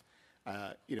commitments,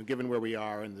 given where we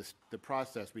are in the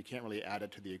process, we can't really add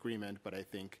it to the agreement, but I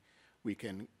think we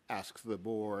can ask the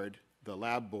board, the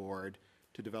lab board,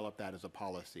 to develop that as a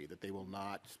policy, that they will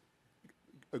not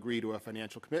agree to a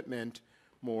financial commitment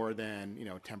more than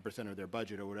 10% of their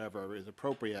budget or whatever is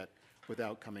appropriate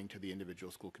without coming to the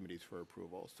individual school committees for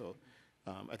approval. So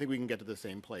I think we can get to the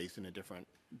same place in a different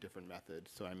method.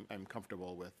 So I'm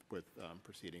comfortable with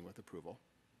proceeding with approval.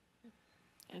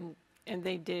 And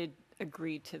they did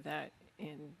agree to that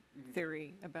in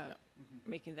theory about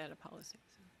making that a policy.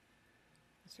 So.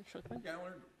 Mr. Schlickman? Yeah,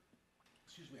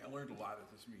 I learned a lot at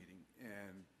this meeting,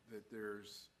 and that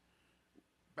there's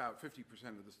about 50%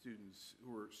 of the students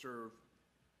who are served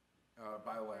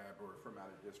by lab or from out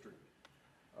of district,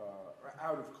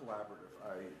 out of collaborative,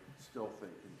 I still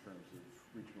think in terms of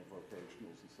regional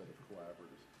vocationals instead of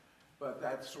collaboratives. But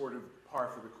that's sort of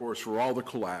par for the course for all the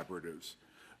collaboratives.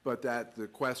 But that the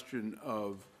question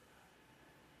of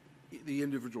the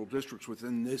individual districts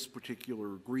within this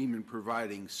particular agreement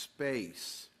providing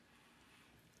space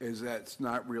is that's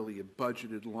not really a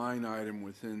budgeted line item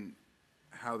within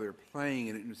how they're playing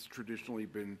it, and it's traditionally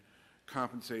been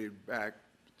compensated back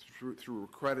through a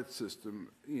credit system.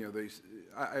 You know,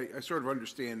 I sort of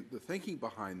understand the thinking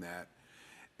behind that,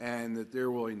 and that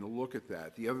they're willing to look at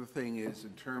that. The other thing is,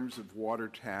 in terms of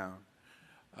Watertown,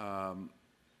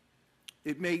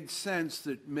 it made sense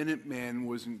that Minuteman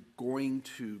wasn't going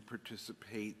to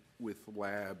participate with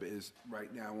lab, as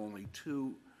right now only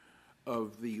 2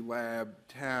 of the lab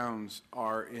towns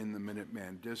are in the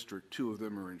Minuteman district. 2 of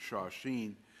them are in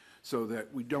Shawsheen, so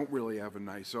that we don't really have a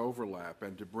nice overlap.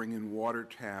 And to bring in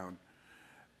Watertown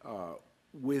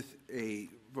with a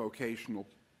vocational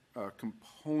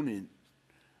component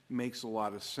makes a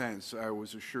lot of sense. I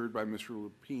was assured by Mr.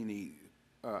 Lupini,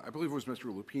 I believe it was Mr.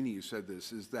 Lupini who said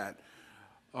this, is that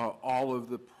all of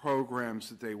the programs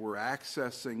that they were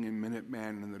accessing in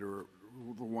Minuteman and that are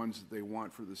the ones that they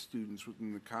want for the students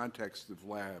within the context of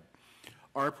lab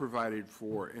are provided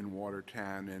for in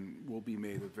Watertown and will be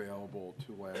made available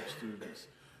to lab students.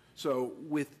 So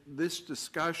with this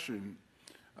discussion,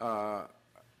 I'm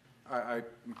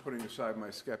putting aside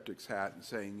my skeptic's hat and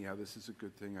saying, yeah, this is a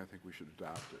good thing. I think we should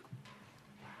adopt it.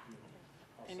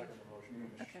 I'll second the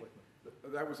motion. Okay.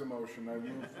 That was a motion. I move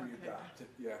we adopt it.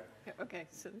 Yeah. Okay.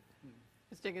 So,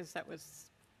 Ms. Diggins,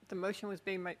 the motion was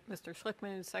made by Mr.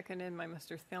 Schlickman and seconded by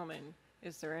Mr. Thielman.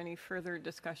 Is there any further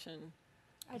discussion?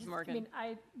 Morgan.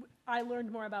 I learned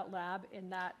more about lab in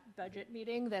that budget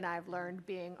meeting than I've learned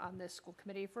being on this school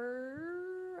committee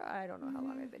for, I don't know how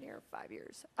long I've been here, 5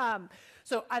 years.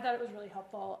 So I thought it was really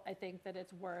helpful. I think that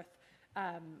it's worth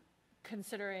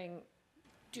considering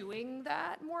doing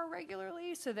that more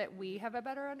regularly so that we have a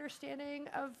better understanding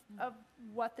of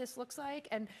what this looks like.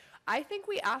 And I think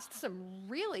we asked some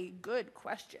really good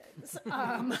questions,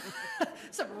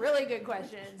 some really good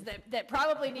questions that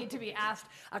probably need to be asked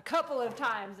a couple of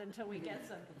times until we get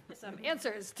some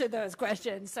answers to those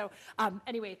questions. So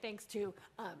anyway, thanks to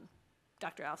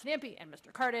Dr. Allison Ampe and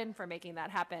Mr. Cardin for making that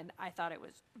happen. I thought it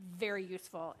was very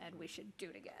useful and we should do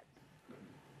it again.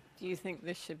 Do you think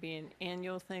this should be an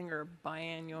annual thing or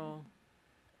biannual?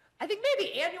 I think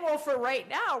maybe annual for right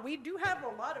now. We do have a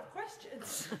lot of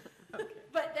questions. Okay.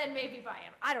 But then maybe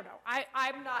biannual. I don't know.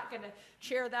 I'm not going to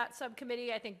chair that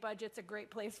subcommittee. I think budget's a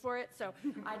great place for it. So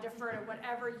I defer to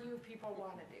whatever you people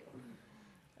want to do.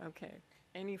 Okay.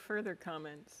 Any further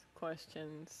comments,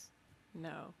 questions?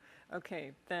 No.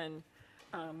 Okay. Then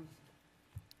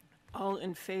all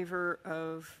in favor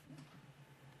of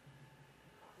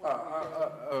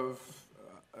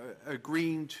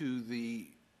agreeing to the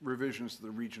revisions to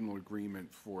the regional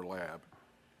agreement for lab.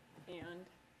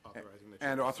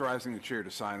 And authorizing the chair to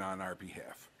sign on our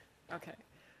behalf. Okay.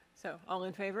 So all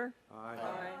in favor? Aye.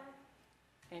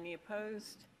 Any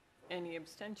opposed? Any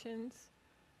abstentions?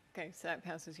 Okay, so that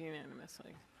passes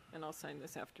unanimously. And I'll sign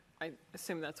this after. I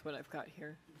assume that's what I've got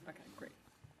here. Okay, great.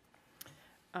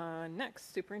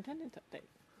 Next, superintendent update.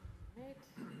 Right.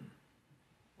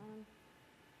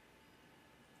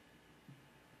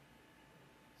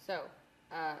 So,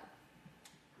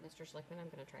 Mr. Schlickman, I'm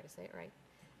going to try to say it right.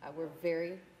 We're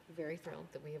very, very thrilled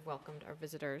that we have welcomed our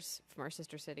visitors from our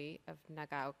sister city of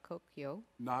Nagaokokyo.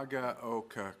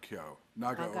 Nagaokokyo.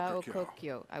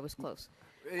 I was close.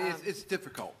 It's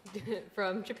difficult.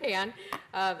 From Japan,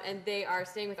 and they are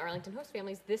staying with Arlington host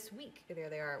families this week. There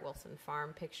they are at Wilson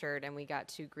Farm, pictured, and we got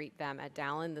to greet them at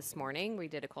Dallin this morning. We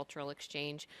did a cultural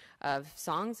exchange of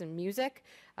songs and music.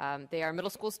 They are middle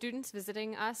school students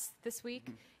visiting us this week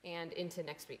and into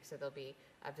next week, so they'll be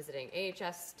visiting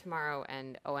AHS tomorrow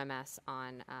and OMS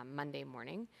on Monday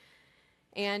morning.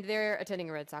 And they're attending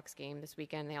a Red Sox game this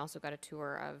weekend. They also got a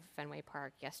tour of Fenway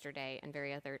Park yesterday and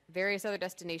various other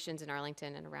destinations in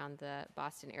Arlington and around the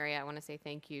Boston area. I want to say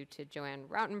thank you to Joanne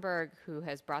Rautenberg, who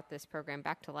has brought this program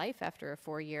back to life after a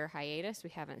 4-year hiatus. We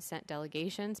haven't sent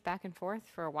delegations back and forth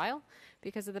for a while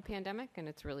because of the pandemic, and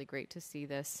it's really great to see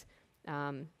this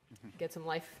get some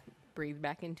life breathed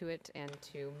back into it and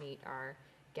to meet our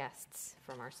guests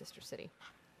from our sister city.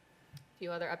 A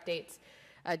few other updates.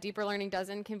 Deeper Learning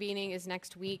Dozen convening is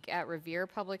next week at Revere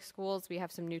Public Schools. We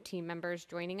have some new team members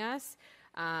joining us.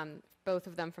 Both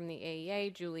of them from the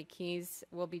AEA. Julie Keys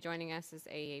will be joining us as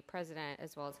AEA president,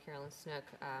 as well as Carolyn Snook,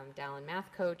 Dallin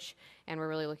math coach, and we're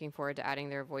really looking forward to adding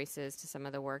their voices to some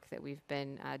of the work that we've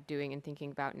been doing and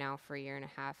thinking about now for a year and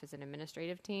a half as an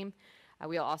administrative team.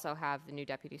 We'll also have the new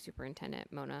Deputy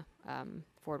Superintendent, Mona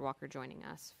Ford-Walker, joining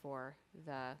us for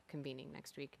the convening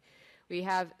next week. We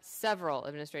have several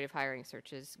administrative hiring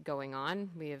searches going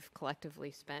on. We have collectively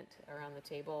spent around the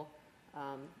table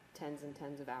tens and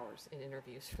tens of hours in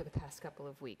interviews for the past couple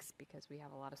of weeks because we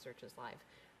have a lot of searches live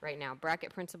right now.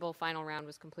 Bracket principal final round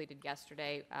was completed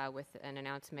yesterday with an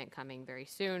announcement coming very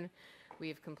soon.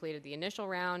 We've completed the initial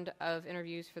round of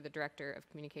interviews for the Director of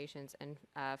Communications and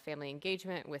Family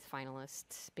Engagement, with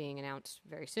finalists being announced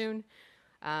very soon.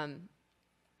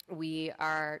 We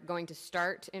are going to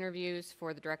start interviews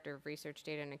for the Director of Research,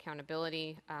 Data, and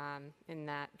Accountability in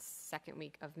that second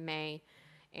week of May.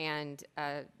 And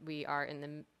we are in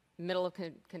the middle of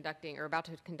conducting, or about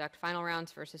to conduct, final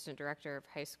rounds for Assistant Director of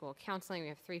High School Counseling. We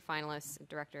have 3 finalists,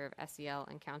 Director of SEL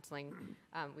and Counseling.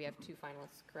 We have 2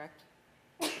 finalists, correct?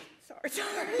 Sorry.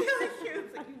 You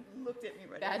looked at me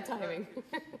right. Bad timing.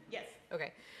 Yes.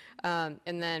 Okay. And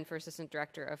then for Assistant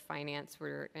Director of Finance,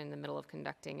 we're in the middle of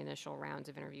conducting initial rounds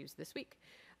of interviews this week.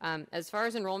 As far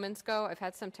as enrollments go, I've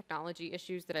had some technology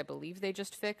issues that I believe they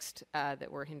just fixed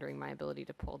that were hindering my ability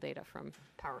to pull data from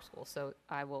PowerSchool. So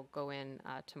I will go in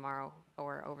tomorrow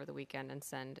or over the weekend and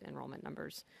send enrollment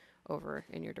numbers over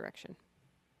in your direction.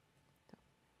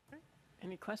 So.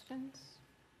 Any questions?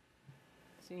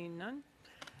 Seeing none.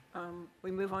 We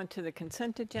move on to the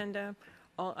consent agenda.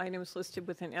 All items listed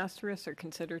with an asterisk are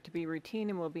considered to be routine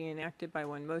and will be enacted by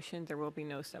one motion. There will be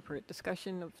no separate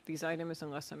discussion of these items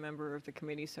unless a member of the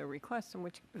committee so requests, in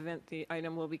which event the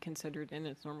item will be considered in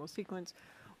its normal sequence.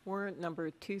 Warrant number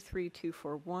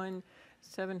 23241,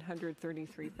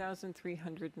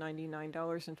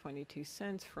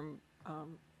 $733,399.22 from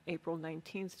April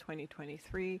 19th,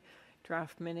 2023.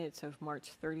 Draft minutes of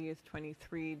March 30th,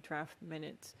 23. Draft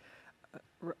minutes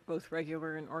both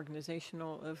regular and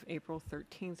organizational of April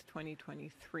 13th,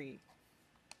 2023.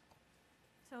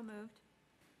 So moved.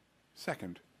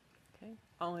 Second. Okay.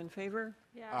 All in favor?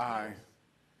 Yeah. Aye.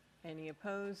 Any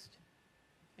opposed?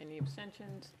 Any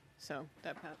abstentions? So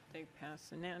they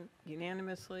pass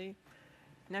unanimously.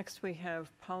 Next, we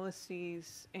have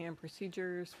policies and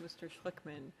procedures. Mr.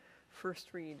 Schlickman,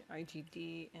 first read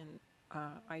IGD and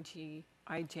IJR.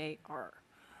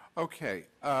 Okay.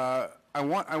 I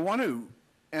want to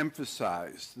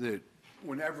emphasize that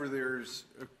whenever there's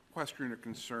a question or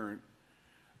concern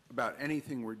about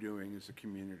anything we're doing as a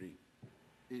community,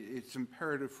 it's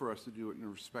imperative for us to do it in a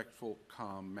respectful,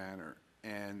 calm manner.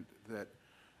 And that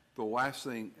the last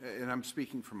thing, and I'm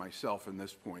speaking for myself in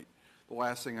this point, the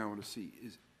last thing I want to see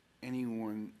is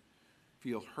anyone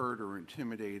feel hurt or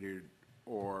intimidated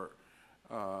or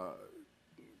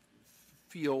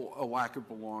feel a lack of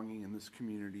belonging in this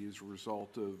community as a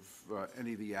result of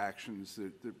any of the actions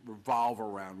that revolve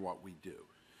around what we do.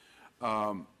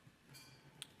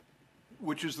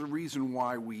 Which is the reason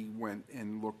why we went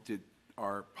and looked at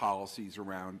our policies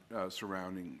around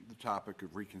surrounding the topic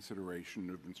of reconsideration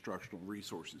of instructional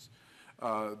resources.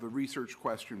 The research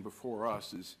question before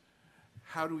us is,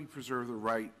 how do we preserve the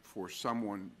right for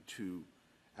someone to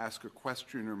ask a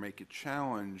question or make a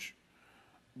challenge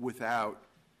without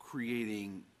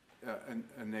creating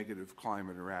a negative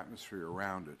climate or atmosphere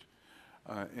around it?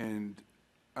 And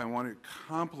I want to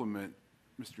compliment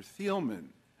Mr.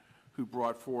 Thielman, who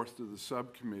brought forth to the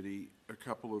subcommittee a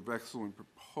couple of excellent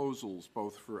proposals,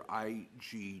 both for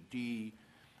IGD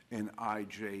and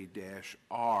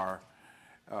IJ-R,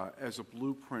 as a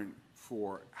blueprint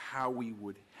for how we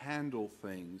would handle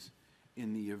things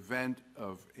in the event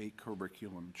of a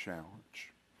curriculum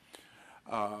challenge.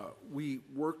 We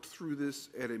worked through this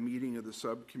at a meeting of the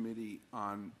subcommittee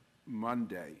on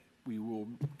Monday. We will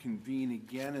convene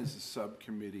again as a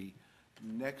subcommittee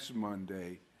next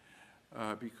Monday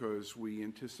because we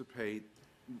anticipate,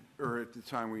 or at the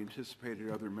time we anticipated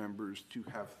other members to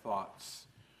have thoughts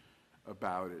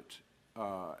about it,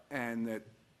 and that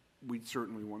we'd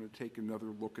certainly want to take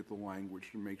another look at the language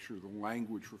to make sure the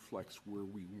language reflects where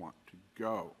we want to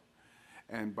go.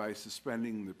 And by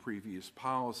suspending the previous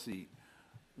policy,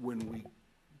 when we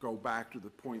go back to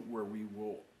the point where we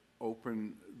will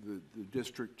open the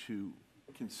district to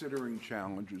considering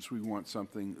challenges, we want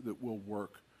something that will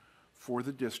work for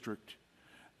the district,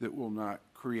 that will not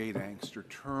create angst or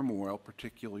turmoil,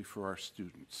 particularly for our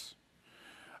students.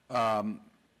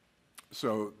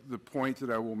 So the point that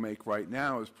I will make right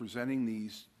now is presenting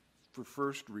these for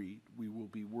first read. We will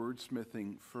be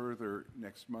wordsmithing further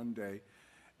next Monday,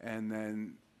 and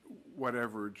then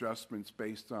whatever adjustments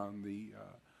based on the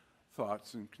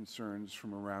thoughts and concerns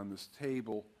from around this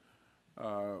table,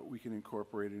 we can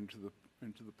incorporate into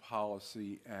the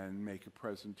policy and make a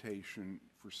presentation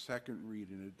for second read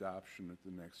and adoption at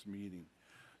the next meeting,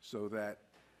 so that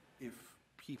if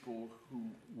people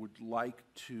who would like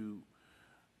to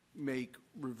make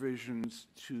revisions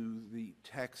to the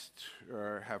text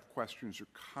or have questions or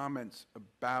comments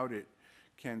about it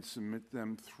can submit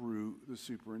them through the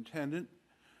superintendent,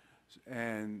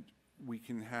 and we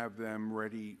can have them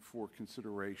ready for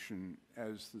consideration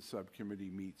as the subcommittee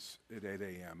meets at 8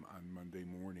 a.m. on Monday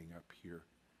morning up here.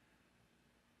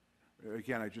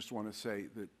 Again, I just want to say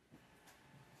that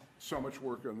so much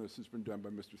work on this has been done by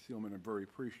Mr. Thielman. I'm very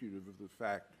appreciative of the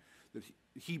fact that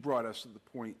he brought us to the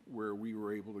point where we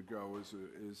were able to go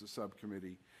as a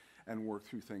subcommittee and work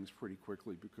through things pretty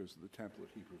quickly because of the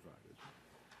template he provided.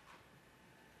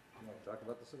 You want to talk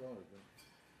about this at all?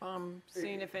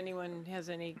 Seeing if anyone has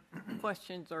any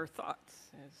questions or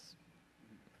thoughts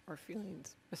or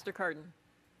feelings. Mr. Cardin.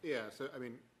 Yeah, so I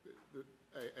mean,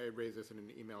 I raised this in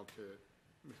an email to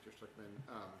Mr. Schlickman.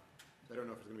 I don't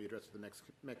know if it's going to be addressed at the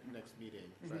next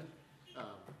meeting, but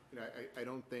you know, I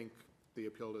don't think the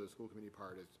appeal to the school committee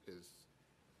part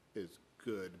is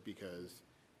good, because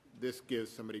this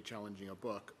gives somebody challenging a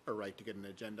book a right to get an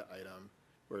agenda item,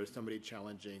 whereas somebody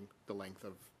challenging the length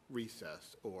of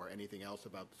recess or anything else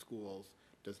about the schools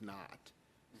does not.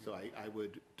 So I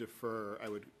would defer, I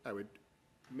would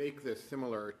make this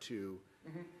similar to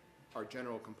our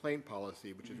general complaint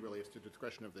policy, which is really at the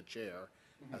discretion of the chair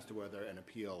as to whether an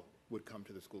appeal would come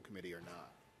to the school committee or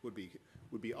not, would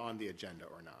be on the agenda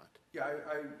or not. Yeah,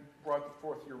 I brought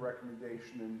forth your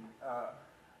recommendation, and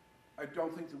I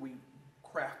don't think that we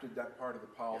crafted that part of the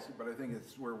policy, but I think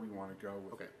it's where we want to go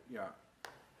with it. Yeah.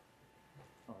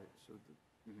 All right, so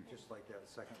just like that,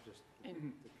 a second, just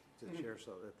the chair,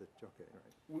 so that okay, all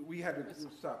right. We had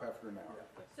to stop after an hour.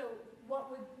 So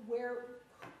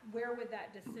where would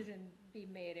that decision be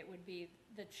made? It would be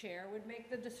the chair would make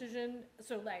the decision?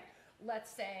 So like, let's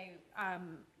say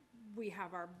we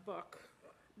have our book,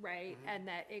 right? And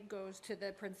that it goes to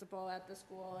the principal at the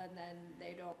school, and then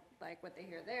they don't like what they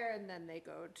hear there, and then they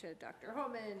go to Dr.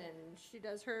 Homan, and she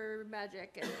does her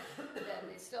magic, and then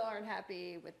they still aren't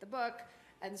happy with the book.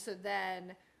 And so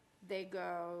then they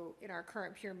go, in our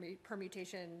current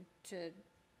permutation, to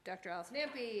Dr. Allison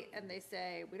Ampe, and they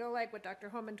say, we don't like what Dr.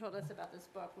 Homan told us about this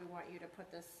book. We want you to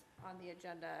put this on the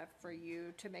agenda for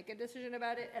you to make a decision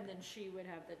about it. And then she would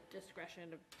have the discretion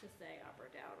to say up or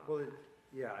down on Well, it.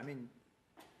 yeah, I mean,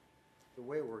 the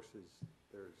way it works is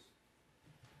there's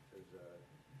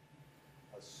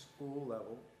a school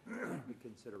level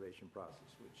consideration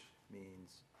process, which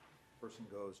means person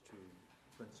goes to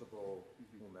principal,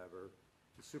 whomever.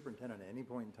 The superintendent at any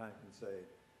point in time can say,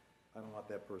 I don't want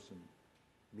that person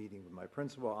meeting with my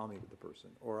principal, I'll meet with the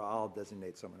person, or I'll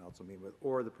designate someone else to meet with,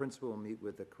 or the principal will meet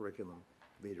with the curriculum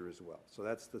leader as well. So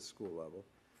that's the school level.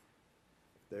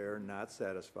 If they're not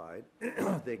satisfied,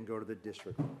 they can go to the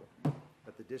district level.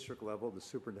 At the district level, the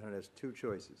superintendent has two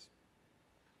choices.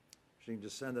 She can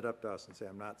just send it up to us and say,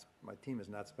 my team is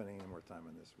not spending any more time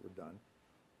on this, we're done.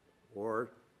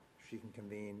 Or she can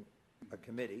convene a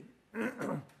committee,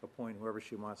 appoint whoever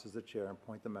she wants as the chair, and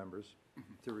appoint the members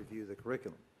to review the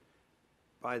curriculum.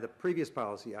 By the previous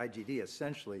policy, IGD,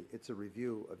 essentially, it's a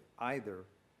review of either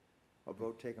a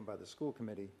vote taken by the school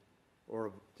committee or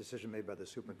a decision made by the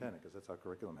superintendent, because that's how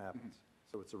curriculum happens.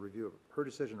 So it's a review of her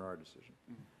decision or our decision.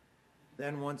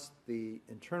 Then once the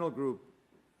internal group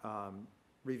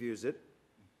reviews it,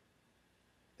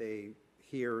 they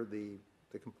hear the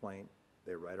complaint,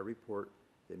 they write a report,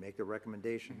 they make a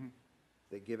recommendation,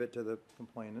 they give it to the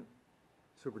complainant,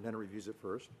 superintendent reviews it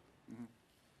first.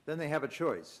 Then they have a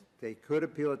choice. They could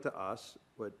appeal it to us.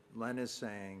 What Len is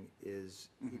saying is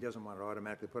he doesn't want it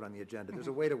automatically put on the agenda. There's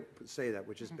a way to say that,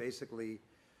 which is basically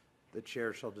the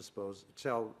chair shall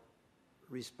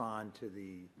respond to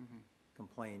the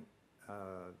complaint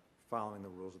following the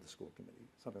rules of the school committee,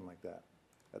 something like that.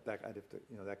 I'd have to,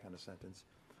 that kind of sentence.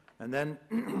 And then,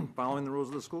 following the rules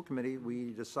of the school committee,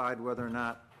 we decide whether or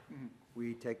not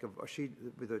we take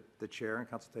the chair in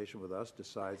consultation with us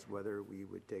decides whether we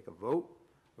would take a vote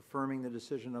affirming the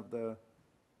decision of the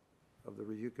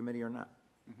review committee or not.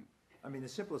 I mean, the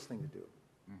simplest thing to do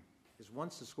is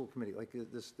once the school committee, like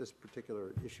this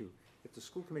particular issue, if the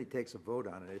school committee takes a vote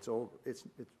on it, it's over. It's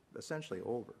essentially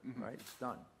over, right? It's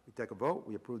done. We take a vote,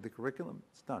 we approve the curriculum,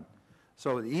 it's done.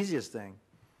 So the easiest thing,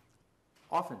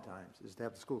 oftentimes, is to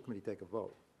have the school committee take a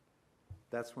vote.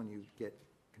 That's when you get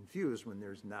confused, when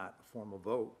there's not a formal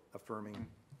vote affirming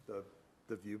the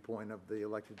viewpoint of the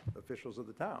elected officials of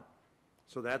the town.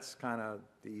 So that's kind of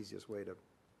the easiest way to,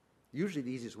 usually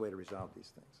the easiest way to resolve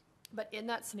these things. But in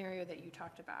that scenario that you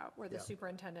talked about, where the Yeah.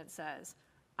 superintendent says,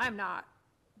 I'm not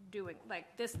doing,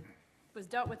 like, this was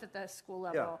dealt with at the school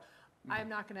level, I'm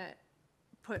not going to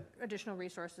put additional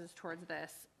resources towards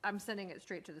this, I'm sending it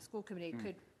straight to the school committee,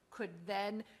 could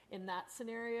then, in that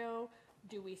scenario,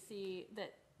 do we see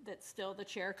that still the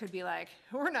chair could be like,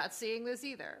 we're not seeing this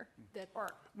either? Or,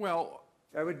 Well,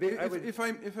 I would be, if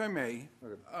I may,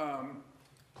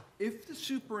 if the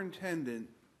superintendent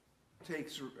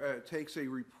makes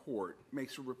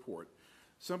a report,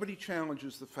 somebody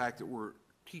challenges the fact that we're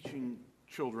teaching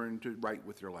children to write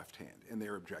with their left hand, and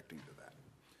they're objecting to that.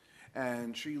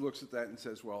 And she looks at that and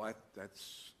says, well,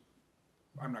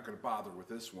 I'm not going to bother with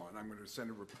this one. I'm going to send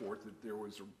a report that there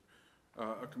was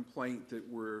a complaint that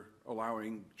we're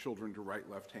allowing children to write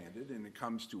left-handed, and it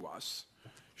comes to us.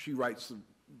 She writes,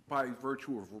 by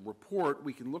virtue of a report,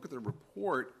 we can look at the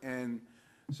report and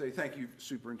say, thank you,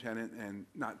 superintendent, and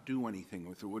not do anything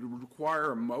with it. It would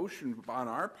require a motion on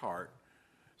our part.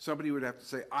 Somebody would have to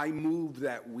say, I move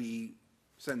that we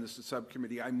send this to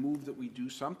subcommittee. I move that we do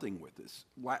something with this.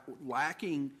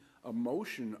 Lacking a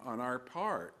motion on our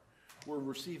part, we're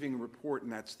receiving a report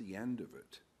and that's the end of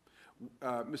it.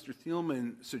 Mr.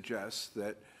 Thielman suggests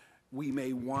that we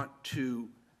may want to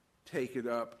take it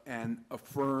up and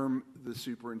affirm the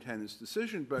superintendent's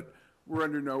decision, but we're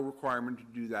under no requirement to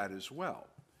do that as well.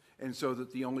 And so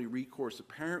that the only recourse a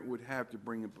parent would have to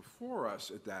bring it before us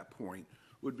at that point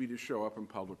would be to show up in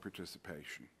public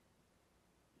participation.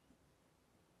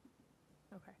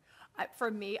 okay.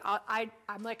 For me, I'm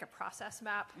like a process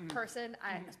map person,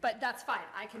 but that's fine.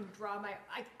 I can draw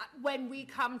when we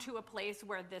come to a place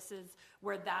where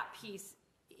where that piece,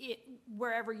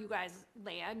 wherever you guys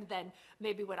land, then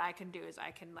maybe what I can do is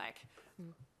I can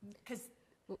because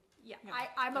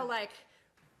I'm a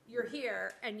you're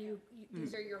here and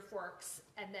these are your forks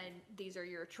and then these are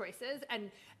your choices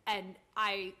and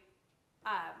I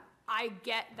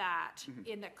get that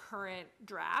in the current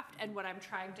draft, and what I'm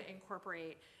trying to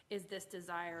incorporate is this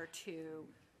desire to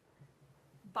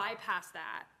bypass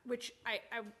that, which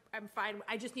I'm fine.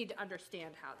 I just need to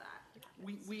understand how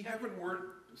that. We haven't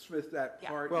wordsmithed that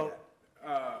part Well, yet.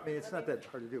 I mean, it's not that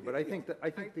hard to do, but I think the,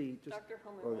 just. Dr.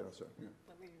 Holman, Oh, yeah,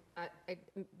 sorry.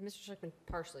 Mr. Schlickman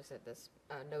partially said this,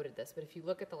 noted this, but if you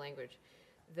look at the language,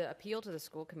 the appeal to the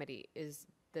school committee is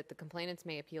that the complainants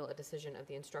may appeal a decision of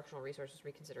the Instructional Resources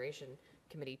Reconsideration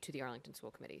Committee to the Arlington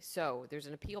School Committee. So there's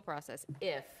an appeal process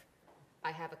if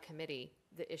I have a committee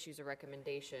that issues a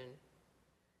recommendation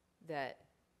that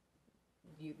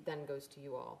then goes to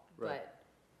you all. Right. But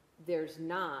there's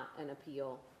not an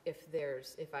appeal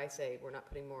if I say we're not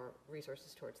putting more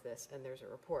resources towards this and there's a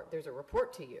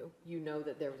report to you, you know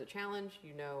that there was a challenge,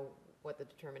 you know what the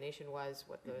determination was,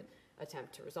 what the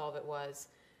attempt to resolve it was,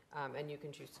 and you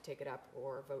can choose to take it up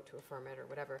or vote to affirm it or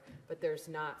whatever, but there's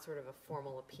not sort of a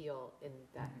formal appeal in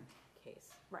that case.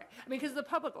 Right. I mean, because the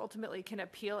public ultimately can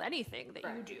appeal anything that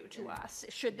you do to us,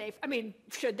 should they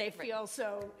feel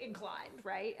so inclined,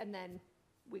 right? And then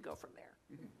we go from there.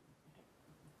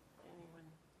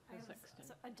 I have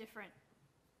a different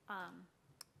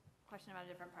question about a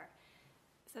different part.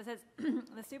 So it says,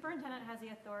 the superintendent has the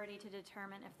authority to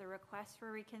determine if the request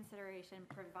for reconsideration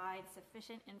provides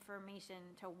sufficient information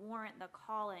to warrant the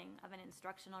calling of an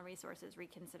instructional resources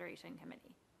reconsideration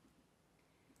committee.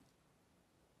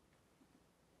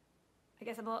 I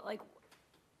guess I'm like,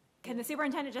 can the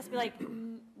superintendent just be like,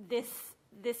 this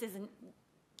isn't,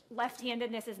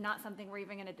 left-handedness is not something we're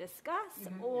even going to discuss,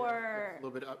 or? A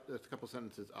little bit up, there's a couple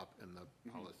sentences up in the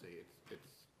policy.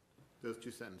 It's those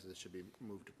two sentences should be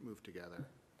moved together.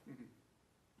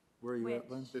 Where are you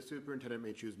at, Lynn? The superintendent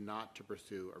may choose not to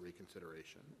pursue a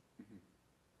reconsideration.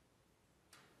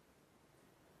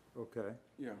 Okay.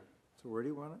 Yeah. So where do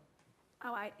you want it?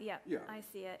 Oh, Yeah. I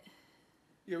see it.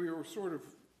 Yeah, we were sort of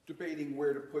debating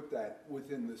where to put that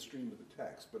within the stream of the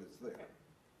text, but it's there.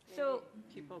 So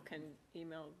people can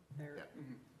email their.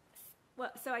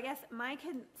 Well, so I guess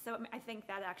I think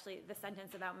that actually the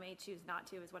sentence about may choose not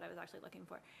to is what I was actually looking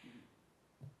for.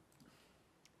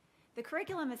 The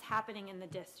curriculum is happening in the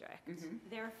district.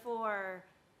 Therefore,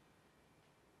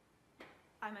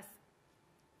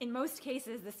 in most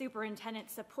cases, the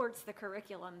superintendent supports the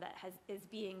curriculum that is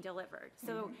being delivered.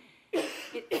 So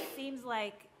it seems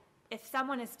like if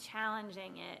someone is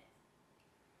challenging it,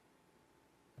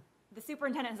 the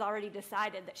superintendent has already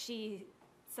decided that she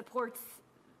supports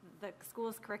the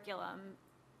school's curriculum.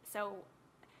 So,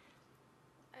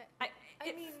 I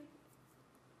mean,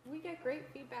 we get great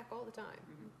feedback all the time,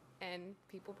 and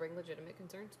people bring legitimate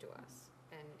concerns to us.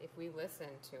 And if we listen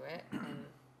to it and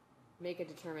make a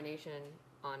determination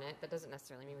on it, that doesn't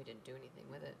necessarily mean we didn't do anything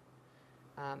with it.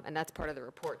 And that's part of the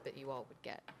report that you all would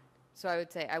get. So I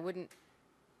would say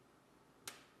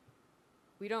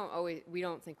we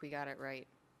don't think we got it right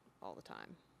all the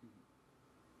time.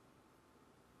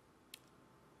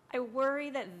 I worry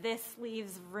that this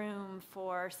leaves room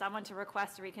for someone to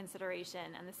request a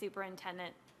reconsideration and the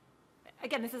superintendent,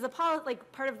 again, this is a policy,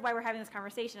 like part of why we're having this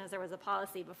conversation is there was a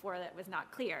policy before that was not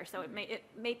clear. So it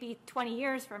may be 20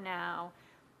 years from now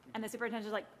and the superintendent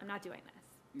is like, I'm not doing this.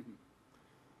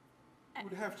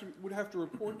 Would have to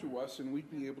report to us, and we'd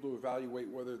be able to evaluate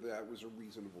whether that was a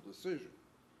reasonable decision.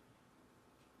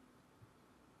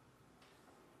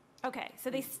 Okay, so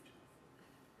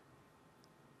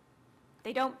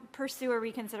they don't pursue a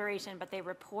reconsideration, but they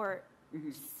report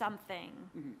something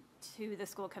to the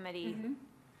school committee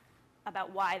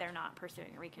about why they're not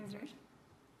pursuing a reconsideration.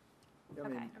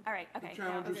 Okay, all right, okay. The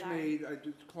challenge was made, I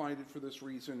declined it for this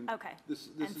reason. Okay. This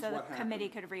and is so what the happened. committee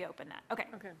could reopen that. Okay.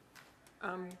 Okay.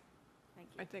 Thank you.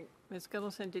 I think, Ms.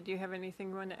 Gittleson, did you have anything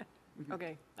you want to add?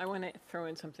 Okay, I want to throw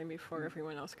in something before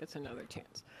everyone else gets another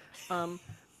chance.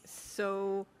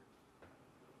 So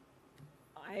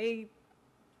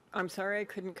I'm sorry I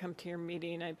couldn't come to your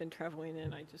meeting. I've been traveling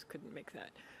and I just couldn't make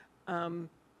that.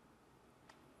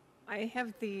 I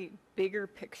have the bigger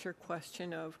picture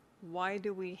question of why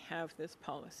do we have this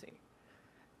policy?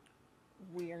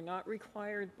 We are not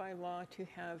required by law to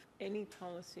have any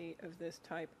policy of this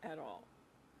type at all.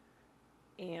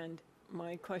 And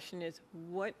my question is,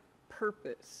 what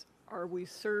purpose are we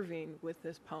serving with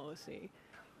this policy?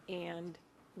 And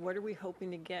what are we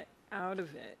hoping to get out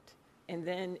of it? And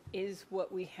then is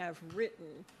what we have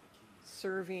written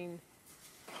serving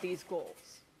these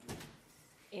goals?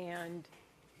 And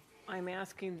I'm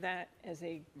asking that as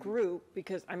a group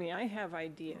because, I mean, I have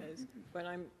ideas, but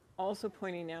I'm also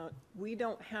pointing out we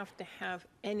don't have to have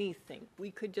anything.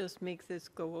 We could just make this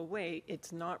go away.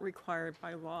 It's not required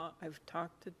by law. I've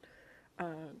talked to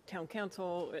town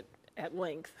council at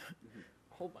length,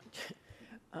 a whole bunch.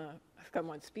 I've got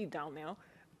them on speed dial now.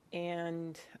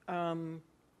 And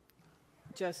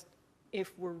just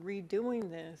if we're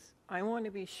redoing this, I want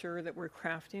to be sure that we're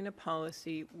crafting a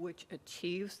policy which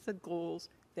achieves the goals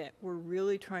that we're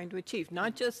really trying to achieve.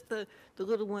 Not just the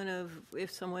little one of if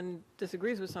someone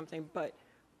disagrees with something, but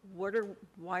why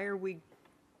are we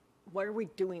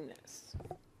doing this?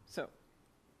 So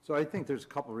I think there's a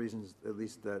couple reasons, at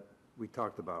least that we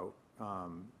talked about,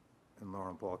 and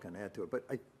Laura and Paul can add to it. But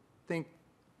I think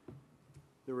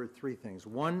there were three things.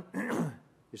 One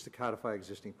is to codify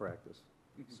existing practice.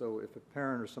 So if a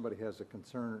parent or somebody has a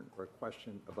concern or a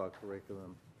question about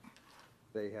curriculum,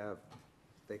 they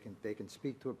can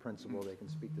speak to a principal, they can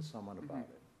speak to someone about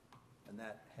it, and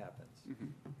that happens.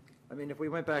 I mean, if we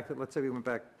went back to, let's say we went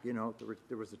back,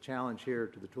 there was a challenge here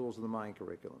to the Tools of the Mind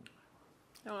curriculum.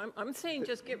 no, I'm saying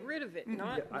just get rid of it,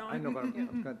 not. Yeah, I know,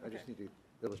 but I just need to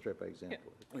illustrate by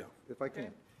example, if I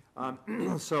can.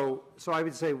 So I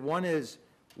would say one is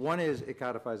it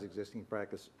codifies existing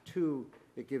practice. Two,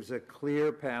 it gives a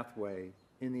clear pathway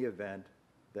in the event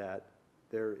that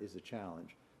there is a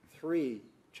challenge. Three,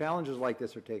 challenges like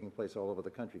this are taking place all over the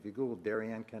country. If you Google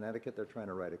Darien, Connecticut, they're trying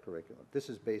to write a curriculum. This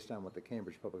is based on what the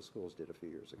Cambridge Public Schools did a few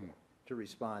years ago to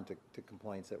respond to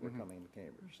complaints that were coming to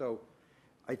Cambridge. So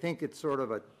I think it's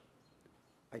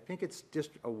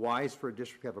just wise for a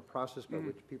district to have a process by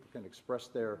which people can express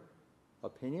their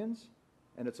opinions,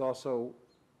 and it's also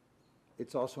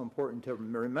important to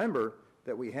remember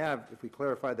that we have, if we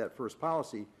clarify that first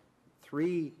policy,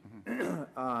 three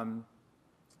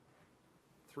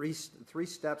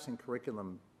steps in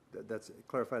curriculum that's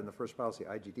clarified in the first policy,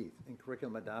 IGD, in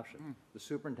curriculum adoption. The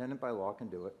superintendent by law can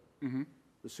do it.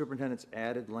 The superintendent's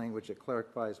added language that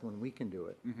clarifies when we can do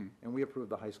it, and we approve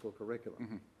the high school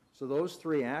curriculum. So those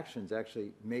three actions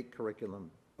actually make curriculum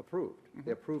approved.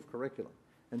 They approve curriculum.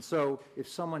 And so if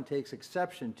someone takes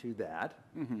exception to that,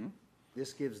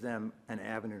 this gives them an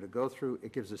avenue to go through.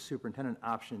 It gives the superintendent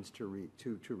options to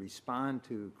respond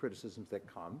to criticisms that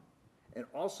come. And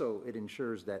also, it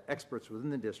ensures that experts within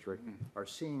the district are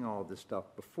seeing all of this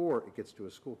stuff before it gets to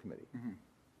a school committee,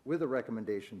 with a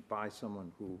recommendation by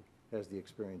someone who has the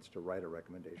experience to write a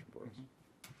recommendation for us.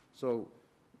 So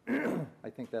I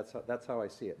think that's how I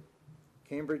see it.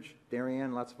 Cambridge,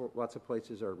 Darien, lots of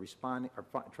places are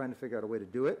trying to figure out a way to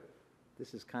do it.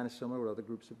 This is kind of similar to what other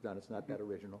groups have done. It's not that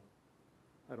original.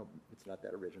 It's not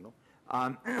that original.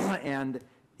 And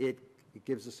it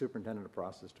gives the superintendent a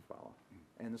process to follow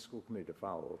and the school committee to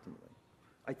follow ultimately.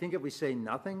 I think if we say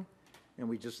nothing and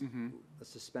we just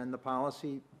suspend the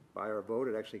policy by our vote,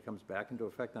 it actually comes back into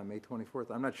effect on May 24th.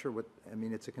 I'm not sure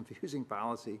it's a confusing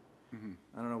policy. I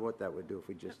don't know what that would do if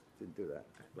we just didn't do that.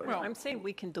 But- Well, I'm saying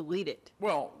we can delete it.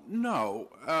 Well, no.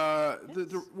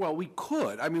 Well, we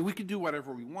could. I mean, we could do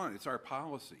whatever we want. It's our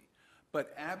policy.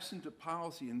 But absent a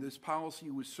policy, and this policy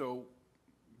was so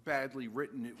badly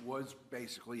written, it was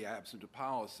basically absent a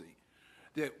policy,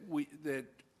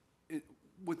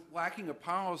 with lacking a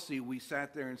policy, we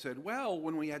sat there and said, well,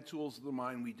 when we had tools of the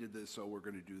mind, we did this, so we're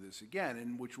going to do this again,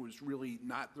 and which was really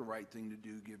not the right thing to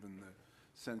do given the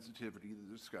sensitivity of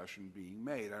the discussion being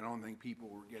made. I don't think people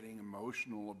were getting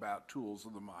emotional about tools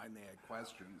of the mind. They had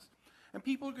questions. And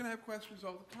people are going to have questions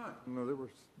all the time. No, there were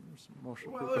some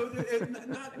emotional Well,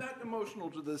 not emotional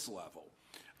to this level.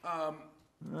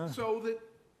 So that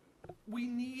we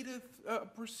need a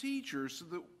procedure so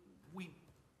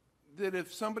that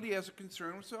if somebody has a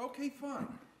concern, we say, okay, fine,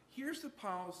 here's the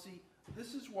policy,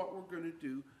 this is what we're going to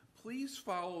do, please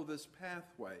follow this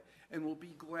pathway, and we'll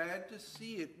be glad to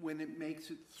see it when it makes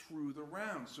it through the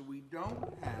round, so we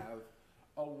don't have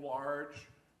a large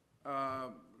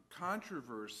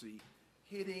controversy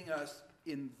hitting us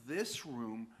in this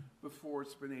room before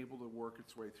it's been able to work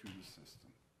its way through the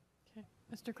system. Okay,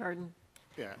 Mr. Carden.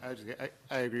 Yeah,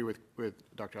 I agree with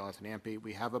Dr. Allison Ampe.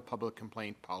 We have a public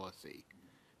complaint policy,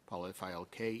 file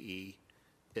KE.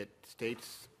 It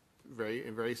states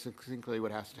very succinctly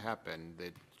what has to happen.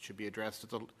 It should be addressed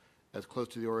as close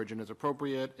to the origin as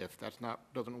appropriate. If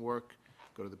doesn't work,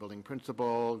 go to the building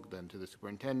principal, then to the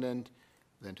superintendent,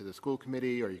 then to the school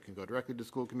committee, or you can go directly to the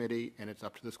school committee, and it's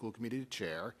up to the school committee to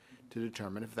chair to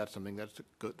determine if that's something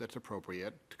that's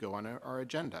appropriate to go on our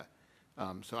agenda.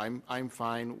 So I'm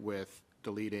fine with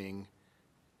deleting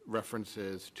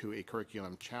references to a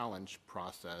curriculum challenge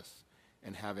process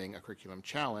and having a curriculum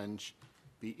challenge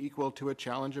be equal to a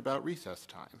challenge about recess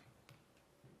time.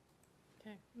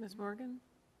 Okay, Ms. Morgan?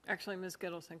 Actually, Ms.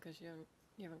 Gittleson, because you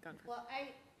haven't gone first. Well,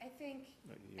 I think.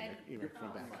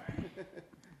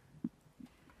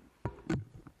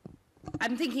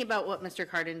 I'm thinking about what Mr.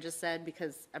 Carden just said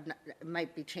because I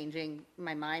might be changing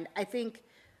my mind. I think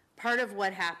part of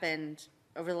what happened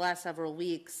over the last several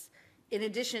weeks, in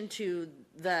addition to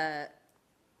the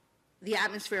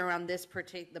atmosphere around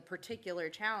the particular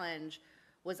challenge,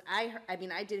 was I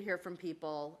did hear from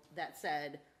people that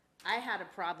said, I had a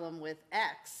problem with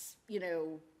X,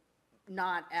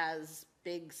 not as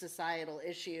big societal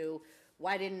issue.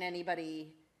 Why didn't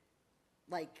anybody,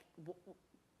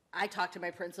 I talked to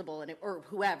my principal or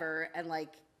whoever, and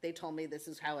they told me this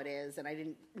is how it is, and I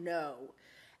didn't know.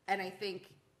 And I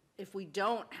think if we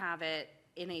don't have it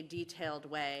in a detailed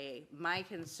way, my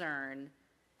concern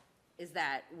is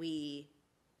that we,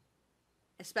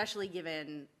 especially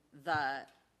given the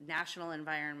national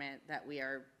environment that we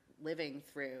are living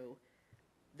through,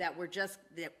 that we're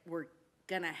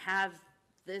going to have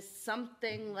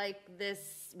something like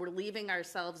this, we're leaving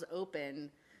ourselves open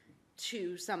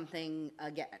to something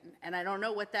again. And I don't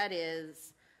know what that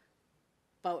is,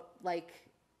 but like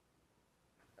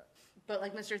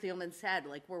Mr. Thielman said,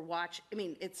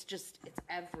 it's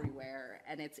everywhere,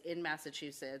 and it's in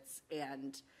Massachusetts,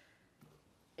 and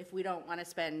if we don't want to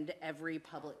spend every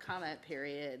public comment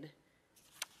period,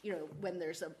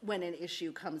 when an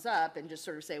issue comes up and just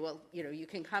sort of say, well, you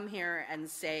can come here and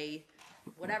say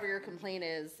whatever your complaint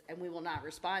is, and we will not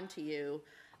respond to you.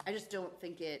 I just don't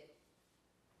think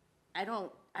I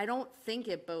don't think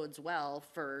it bodes well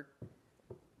for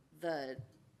the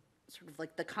sort of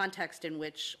the context in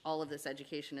which all of this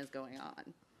education is going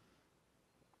on.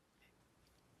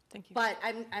 Thank you. But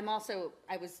I'm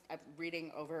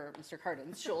reading over Mr.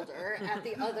 Carden's shoulder at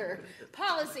the other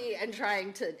policy and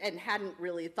and hadn't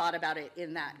really thought about it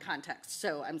in that context.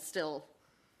 So I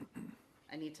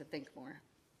need to think more.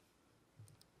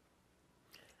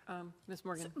 Ms.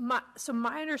 Morgan. So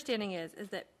my understanding is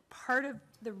that part of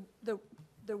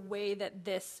the way that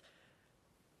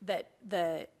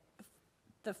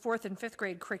the fourth and fifth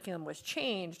grade curriculum was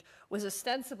changed was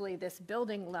ostensibly this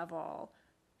building level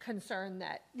concern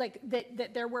that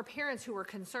there were parents who were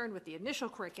concerned with the initial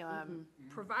curriculum,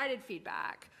 provided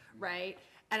feedback, right?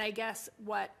 And I guess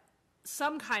what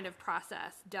some kind of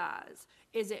process does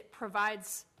is it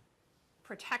provides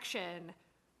protection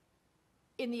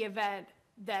in the event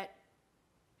that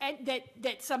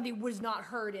somebody was not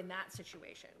heard in that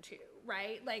situation too,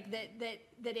 right?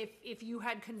 That if you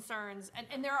had concerns,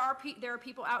 and there are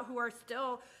people out who are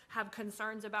still have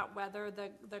concerns about whether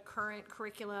the current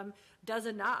curriculum does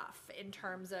enough in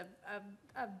terms of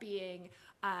being,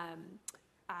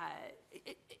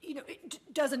 it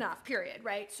does enough, period,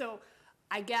 right? So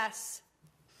I guess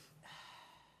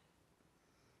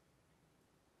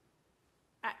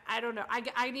I don't know. I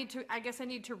guess I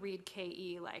need to read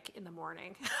KE like in the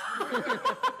morning.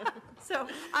 So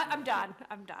I'm done.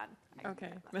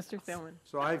 Okay, Mr. Thielman.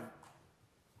 So I've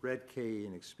read KE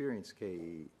and experienced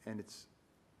KE, and it's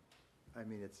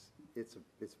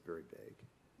very vague.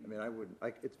 I mean,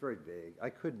 it's very vague. I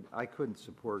couldn't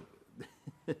support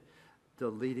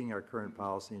deleting our current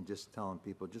policy and just telling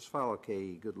people, just follow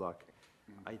KE, good luck.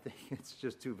 I think it's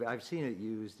just too, I've seen it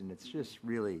used, and it's just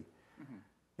really,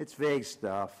 it's vague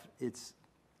stuff. It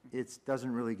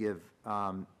doesn't really give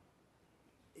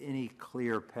any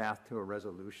clear path to a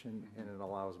resolution, and it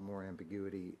allows more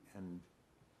ambiguity. And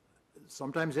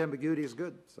sometimes ambiguity is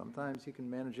good. Sometimes you can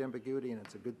manage ambiguity, and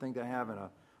it's a good thing to have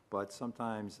but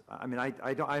sometimes, I mean,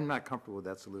 I'm not comfortable with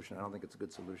that solution. I don't think it's a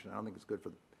good solution. I don't think it's good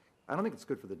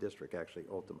for the district, actually,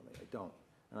 ultimately. I don't.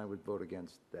 And I would vote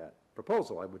against that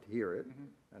proposal. I would hear it,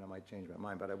 and I might change my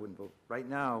mind, but I wouldn't vote. Right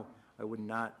now, I would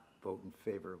not vote in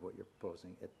favor of what you're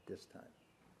proposing at this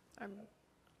time.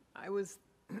 I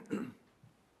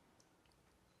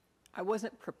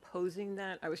wasn't proposing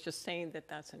that. I was just saying that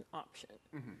that's an option.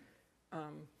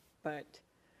 But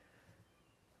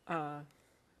I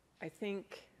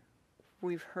think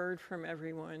we've heard from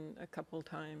everyone a couple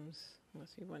times,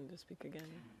 unless you wanted to speak again.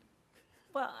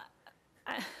 Well,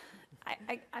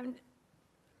 I'm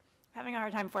having a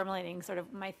hard time formulating sort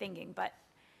of my thinking, but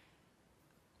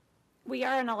we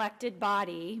are an elected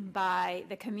body by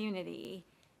the community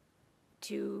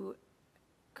to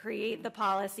create the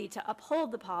policy, to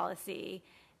uphold the policy,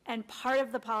 and part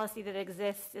of the policy that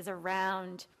exists is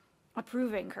around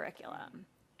approving curriculum.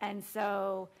 And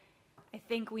so I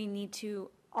think we need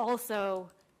to also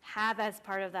have as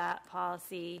part of that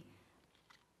policy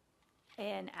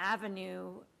an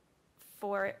avenue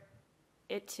for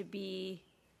it to be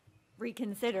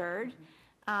reconsidered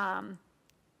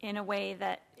in a way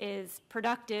that is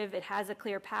productive, it has a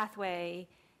clear pathway,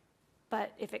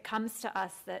 but if it comes to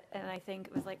us and I think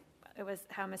it was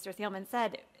how Mr. Thielman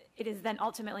said, it is then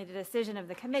ultimately the decision of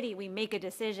the committee. We make a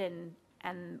decision,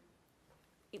 and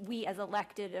we as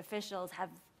elected officials have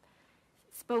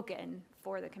spoken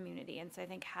for the community. And so I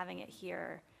think having it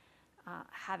here,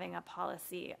 having a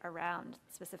policy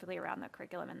specifically around the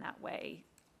curriculum in that way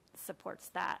supports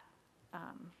that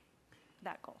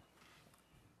goal.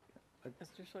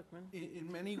 Mr. Schlickman.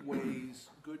 In many ways,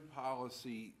 good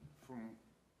policy from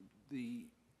the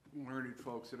learned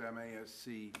folks at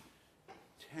MASC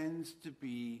tends to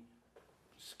be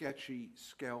sketchy,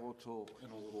 skeletal,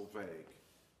 and a little vague.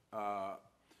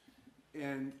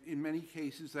 And in many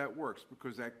cases that works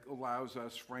because that allows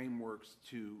us frameworks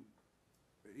to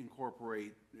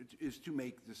incorporate, is to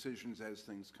make decisions as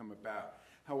things come about.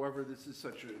 However, this is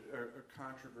such a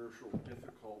controversial,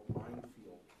 difficult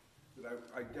minefield that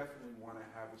I definitely want to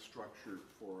have a structure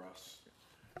for us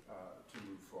to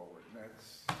move forward.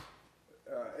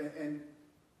 And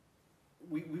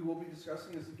we will be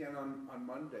discussing this again on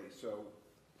Monday, so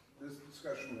this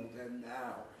discussion won't end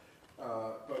now.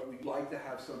 But we'd like to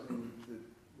have something that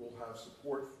we'll have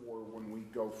support for when we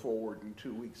go forward in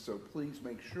 2 weeks. So please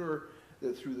make sure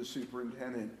that through the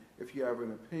superintendent, if you have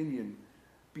an opinion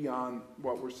beyond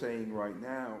what we're saying right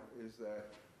now, is that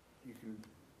you can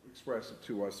express it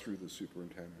to us through the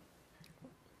superintendent.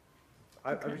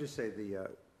 I would just say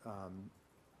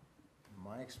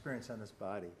my experience on this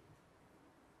body,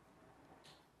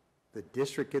 the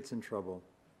district gets in trouble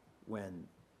when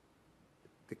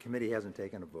the committee hasn't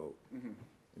taken a vote. And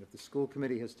if the school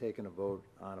committee has taken a vote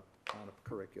on a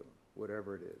curriculum,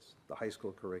 whatever it is, the high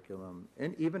school curriculum,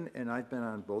 and I've been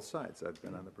on both sides. I've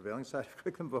been on the prevailing side of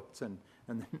curriculum votes and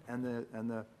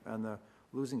the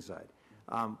losing side.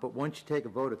 But once you take a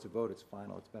vote, it's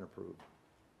final, it's been approved.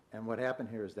 And what happened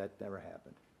here is that never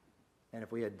happened. And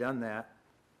if we had done that,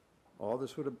 all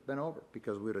this would have been over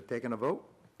because we would have taken a vote.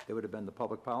 It would have been the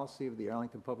public policy of the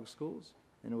Arlington Public Schools,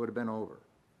 and it would have been over.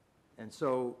 And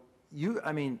so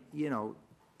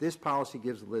this policy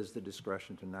gives Liz the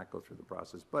discretion to not go through the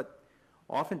process. But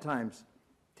oftentimes,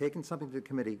 taking something to the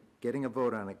committee, getting a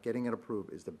vote on it, getting it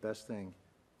approved is the best thing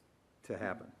to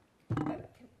happen.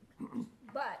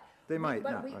 But they might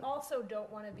but not. We also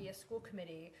don't want to be a school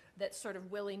committee that's sort of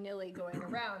willy-nilly going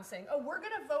around saying, "Oh, we're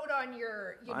going to vote on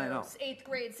your, 8th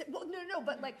grade." Well, no,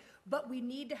 but we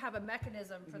need to have a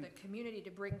mechanism for the community to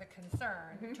bring the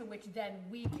concern, to which then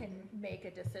we can make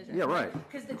a decision. Yeah, right.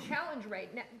 Because the challenge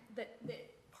right now,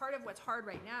 part of what's hard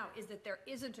right now is that there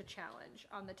isn't a challenge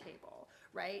on the table,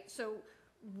 right? So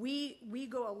we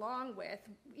go along with,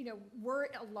 we're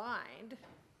aligned,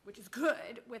 which is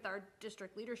good, with our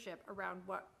district leadership around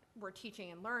what we're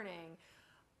teaching and learning.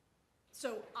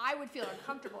 So I would feel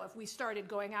uncomfortable if we started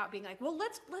going out being like, well,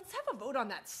 let's have a vote on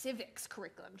that civics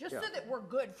curriculum just so that we're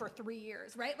good for 3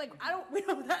 years, right? Like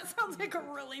that sounds like a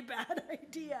really bad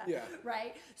idea,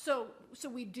 right? So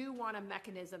we do want a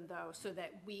mechanism though, so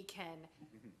that we can,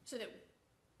 so that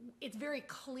it's very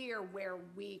clear where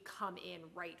we come in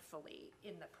rightfully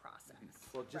in the process.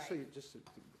 Well,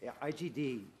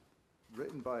 IGD,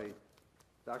 written by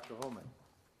Dr. Holman,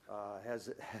 has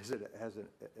a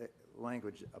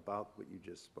language about what you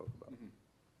just spoke about.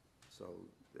 So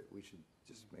that we should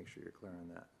just make sure you're clear on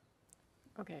that.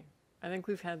 Okay, I think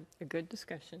we've had a good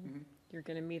discussion. You're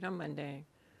going to meet on Monday,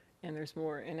 and there's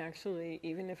more. And actually,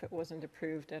 even if it wasn't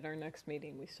approved at our next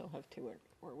meeting, we still have 2 or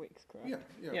 4 weeks, correct?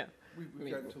 Yeah.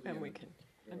 We've got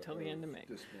until the end of May.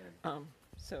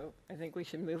 So I think we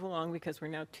should move along because we're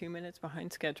now 2 minutes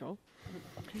behind schedule.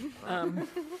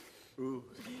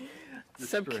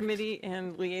 Subcommittee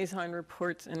and liaison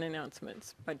reports and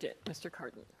announcements. Budget, Mr.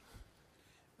 Cardin.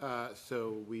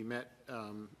 So we met,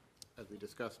 as we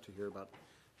discussed, to hear about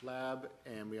lab,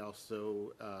 and we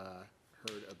also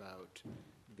heard about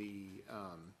the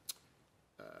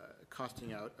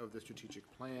costing out of the strategic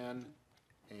plan,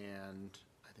 and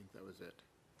I think that was it.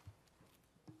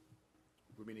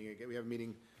 We're meeting again. We have a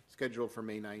meeting scheduled for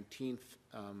May 19th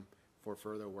for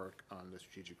further work on the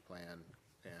strategic plan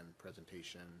and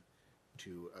presentation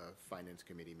to a finance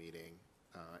committee meeting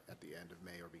at the end of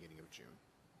May or beginning of June.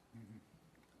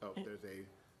 Oh, there's a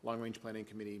long-range planning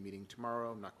committee meeting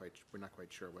tomorrow. We're not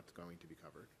quite sure what's going to be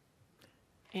covered.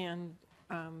 And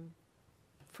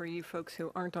for you folks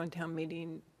who aren't on town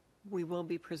meeting, we will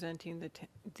be presenting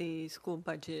the school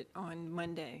budget on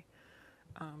Monday.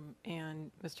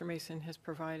 And Mr. Mason has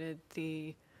provided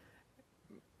the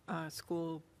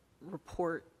school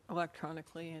report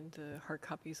electronically, and the hard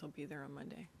copies will be there on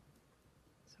Monday.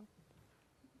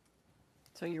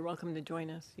 So you're welcome to join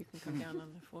us. You can come down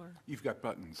on the floor. You've got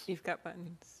buttons. You've got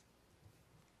buttons.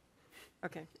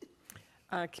 Okay.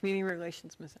 Community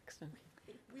relations, Ms. Exton.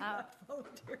 We left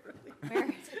voluntarily.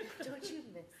 Don't you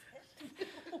miss it?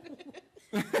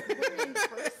 We're in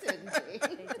person,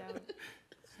 Jane. They don't.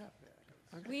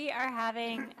 We are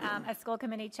having a school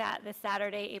committee chat this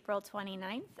Saturday, April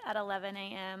 29th at 11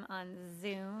 a.m. on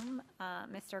Zoom.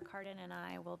 Mr. Cardin and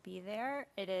I will be there.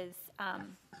 It is,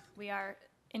 we are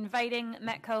inviting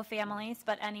Metco families,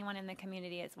 but anyone in the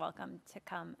community is welcome to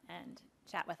come and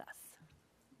chat with us.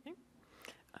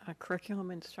 Okay.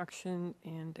 Curriculum instruction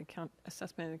and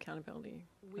assessment and accountability.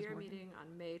 We are meeting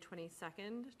on May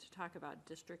 22nd to talk about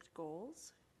district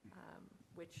goals,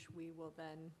 which we will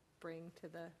then bring to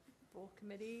the full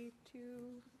committee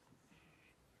to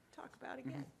talk about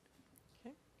again.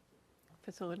 Okay.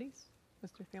 Facilities,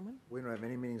 Mr. Thielman? We don't have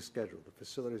any meetings scheduled. The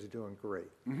facilities are doing great.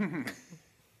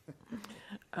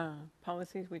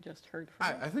 Policies, we just heard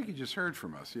from. I think you just heard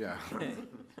from us, yeah.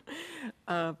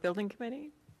 Okay. Building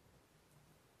committee?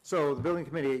 So the building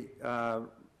committee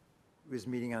is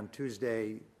meeting on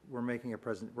Tuesday. We're making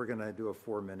we're going to do a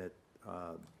 4-minute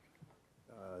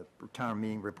town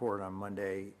meeting report on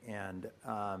Monday, and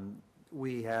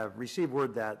we have received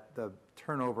word that the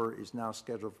turnover is now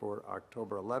scheduled for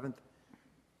October 11th.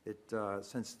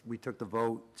 Since we took the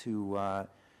vote to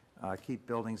keep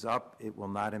buildings up, it will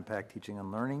not impact teaching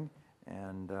and learning,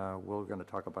 and we're going to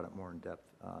talk about it more in depth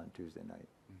on Tuesday night.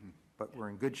 But we're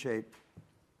in good shape.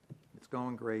 It's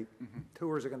going great.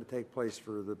 Tours are going to take place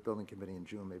for the building committee in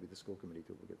June, maybe the school committee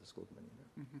too. We'll get the school committee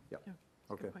in there. Yeah.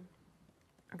 Okay.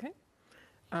 Okay.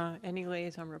 Any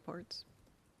liaison reports?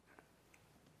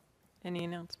 Any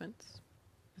announcements?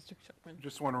 Mr. Schuckman.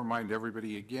 Just want to remind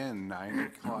everybody again, 9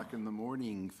 o'clock in the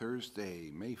morning,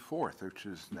 Thursday, May 4th, which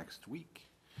is next week.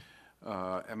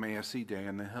 MASC Day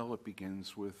on the Hill. It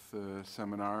begins with a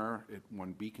seminar at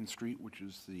 1 Beacon Street, which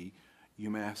is the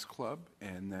UMass Club,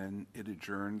 and then it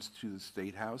adjourns to the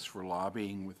State House for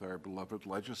lobbying with our beloved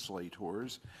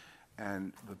legislators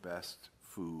and the best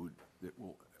food that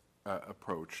will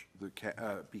approach the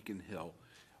Beacon Hill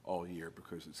all year,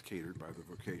 because it's catered by the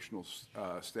vocational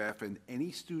staff, and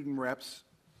any student reps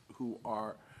who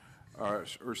are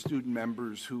or student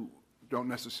members who don't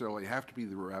necessarily have to be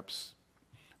the reps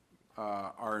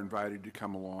are invited to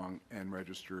come along and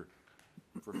register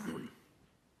for free.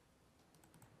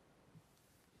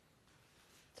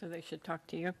 So they should talk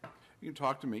to you? You can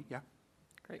talk to me, yeah.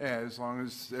 Great. As long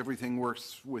as everything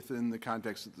works within the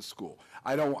context of the school.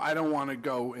 I don't want to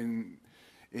go and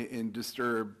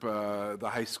disturb the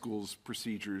high school's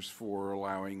procedures for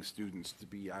allowing students to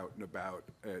be out and about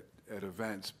at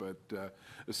events, but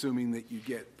assuming that you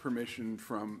get permission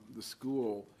from the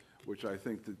school, which I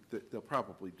think that they'll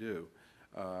probably do,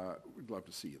 we'd love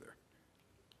to see you there.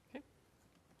 Okay.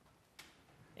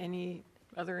 Any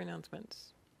other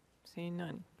announcements? Seeing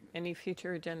none. Any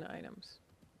future agenda items?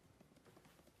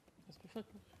 Mr.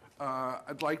 Schlichter?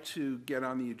 I'd like to get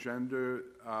on the agenda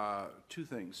two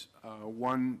things.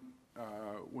 One,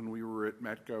 when we were at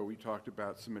METCO, we talked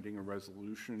about submitting a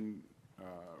resolution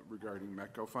regarding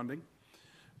METCO funding.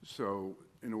 So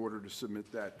in order to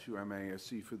submit that to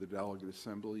MASC for the Delegate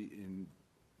Assembly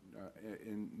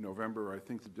in November, I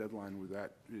think the deadline with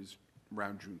that is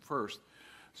around June 1st.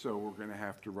 So we're going to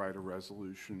have to write a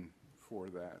resolution for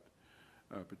that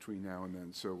between now and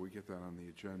then, so we get that on the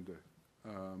agenda.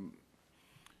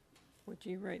 Would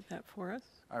you write that for us?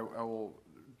 I will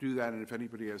do that, and if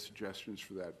anybody has suggestions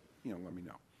for that, let me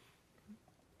know.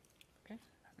 Okay.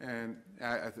 And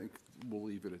I think we'll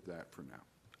leave it at that for now.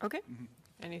 Okay.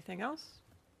 Anything else?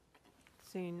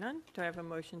 Seeing none, do I have a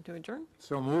motion to adjourn?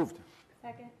 So moved.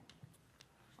 Second.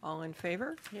 All in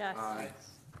favor? Yes. Aye.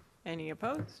 Any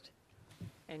opposed?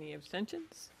 Any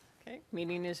abstentions? Okay,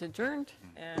 meeting is adjourned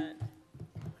at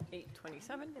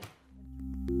 8:27.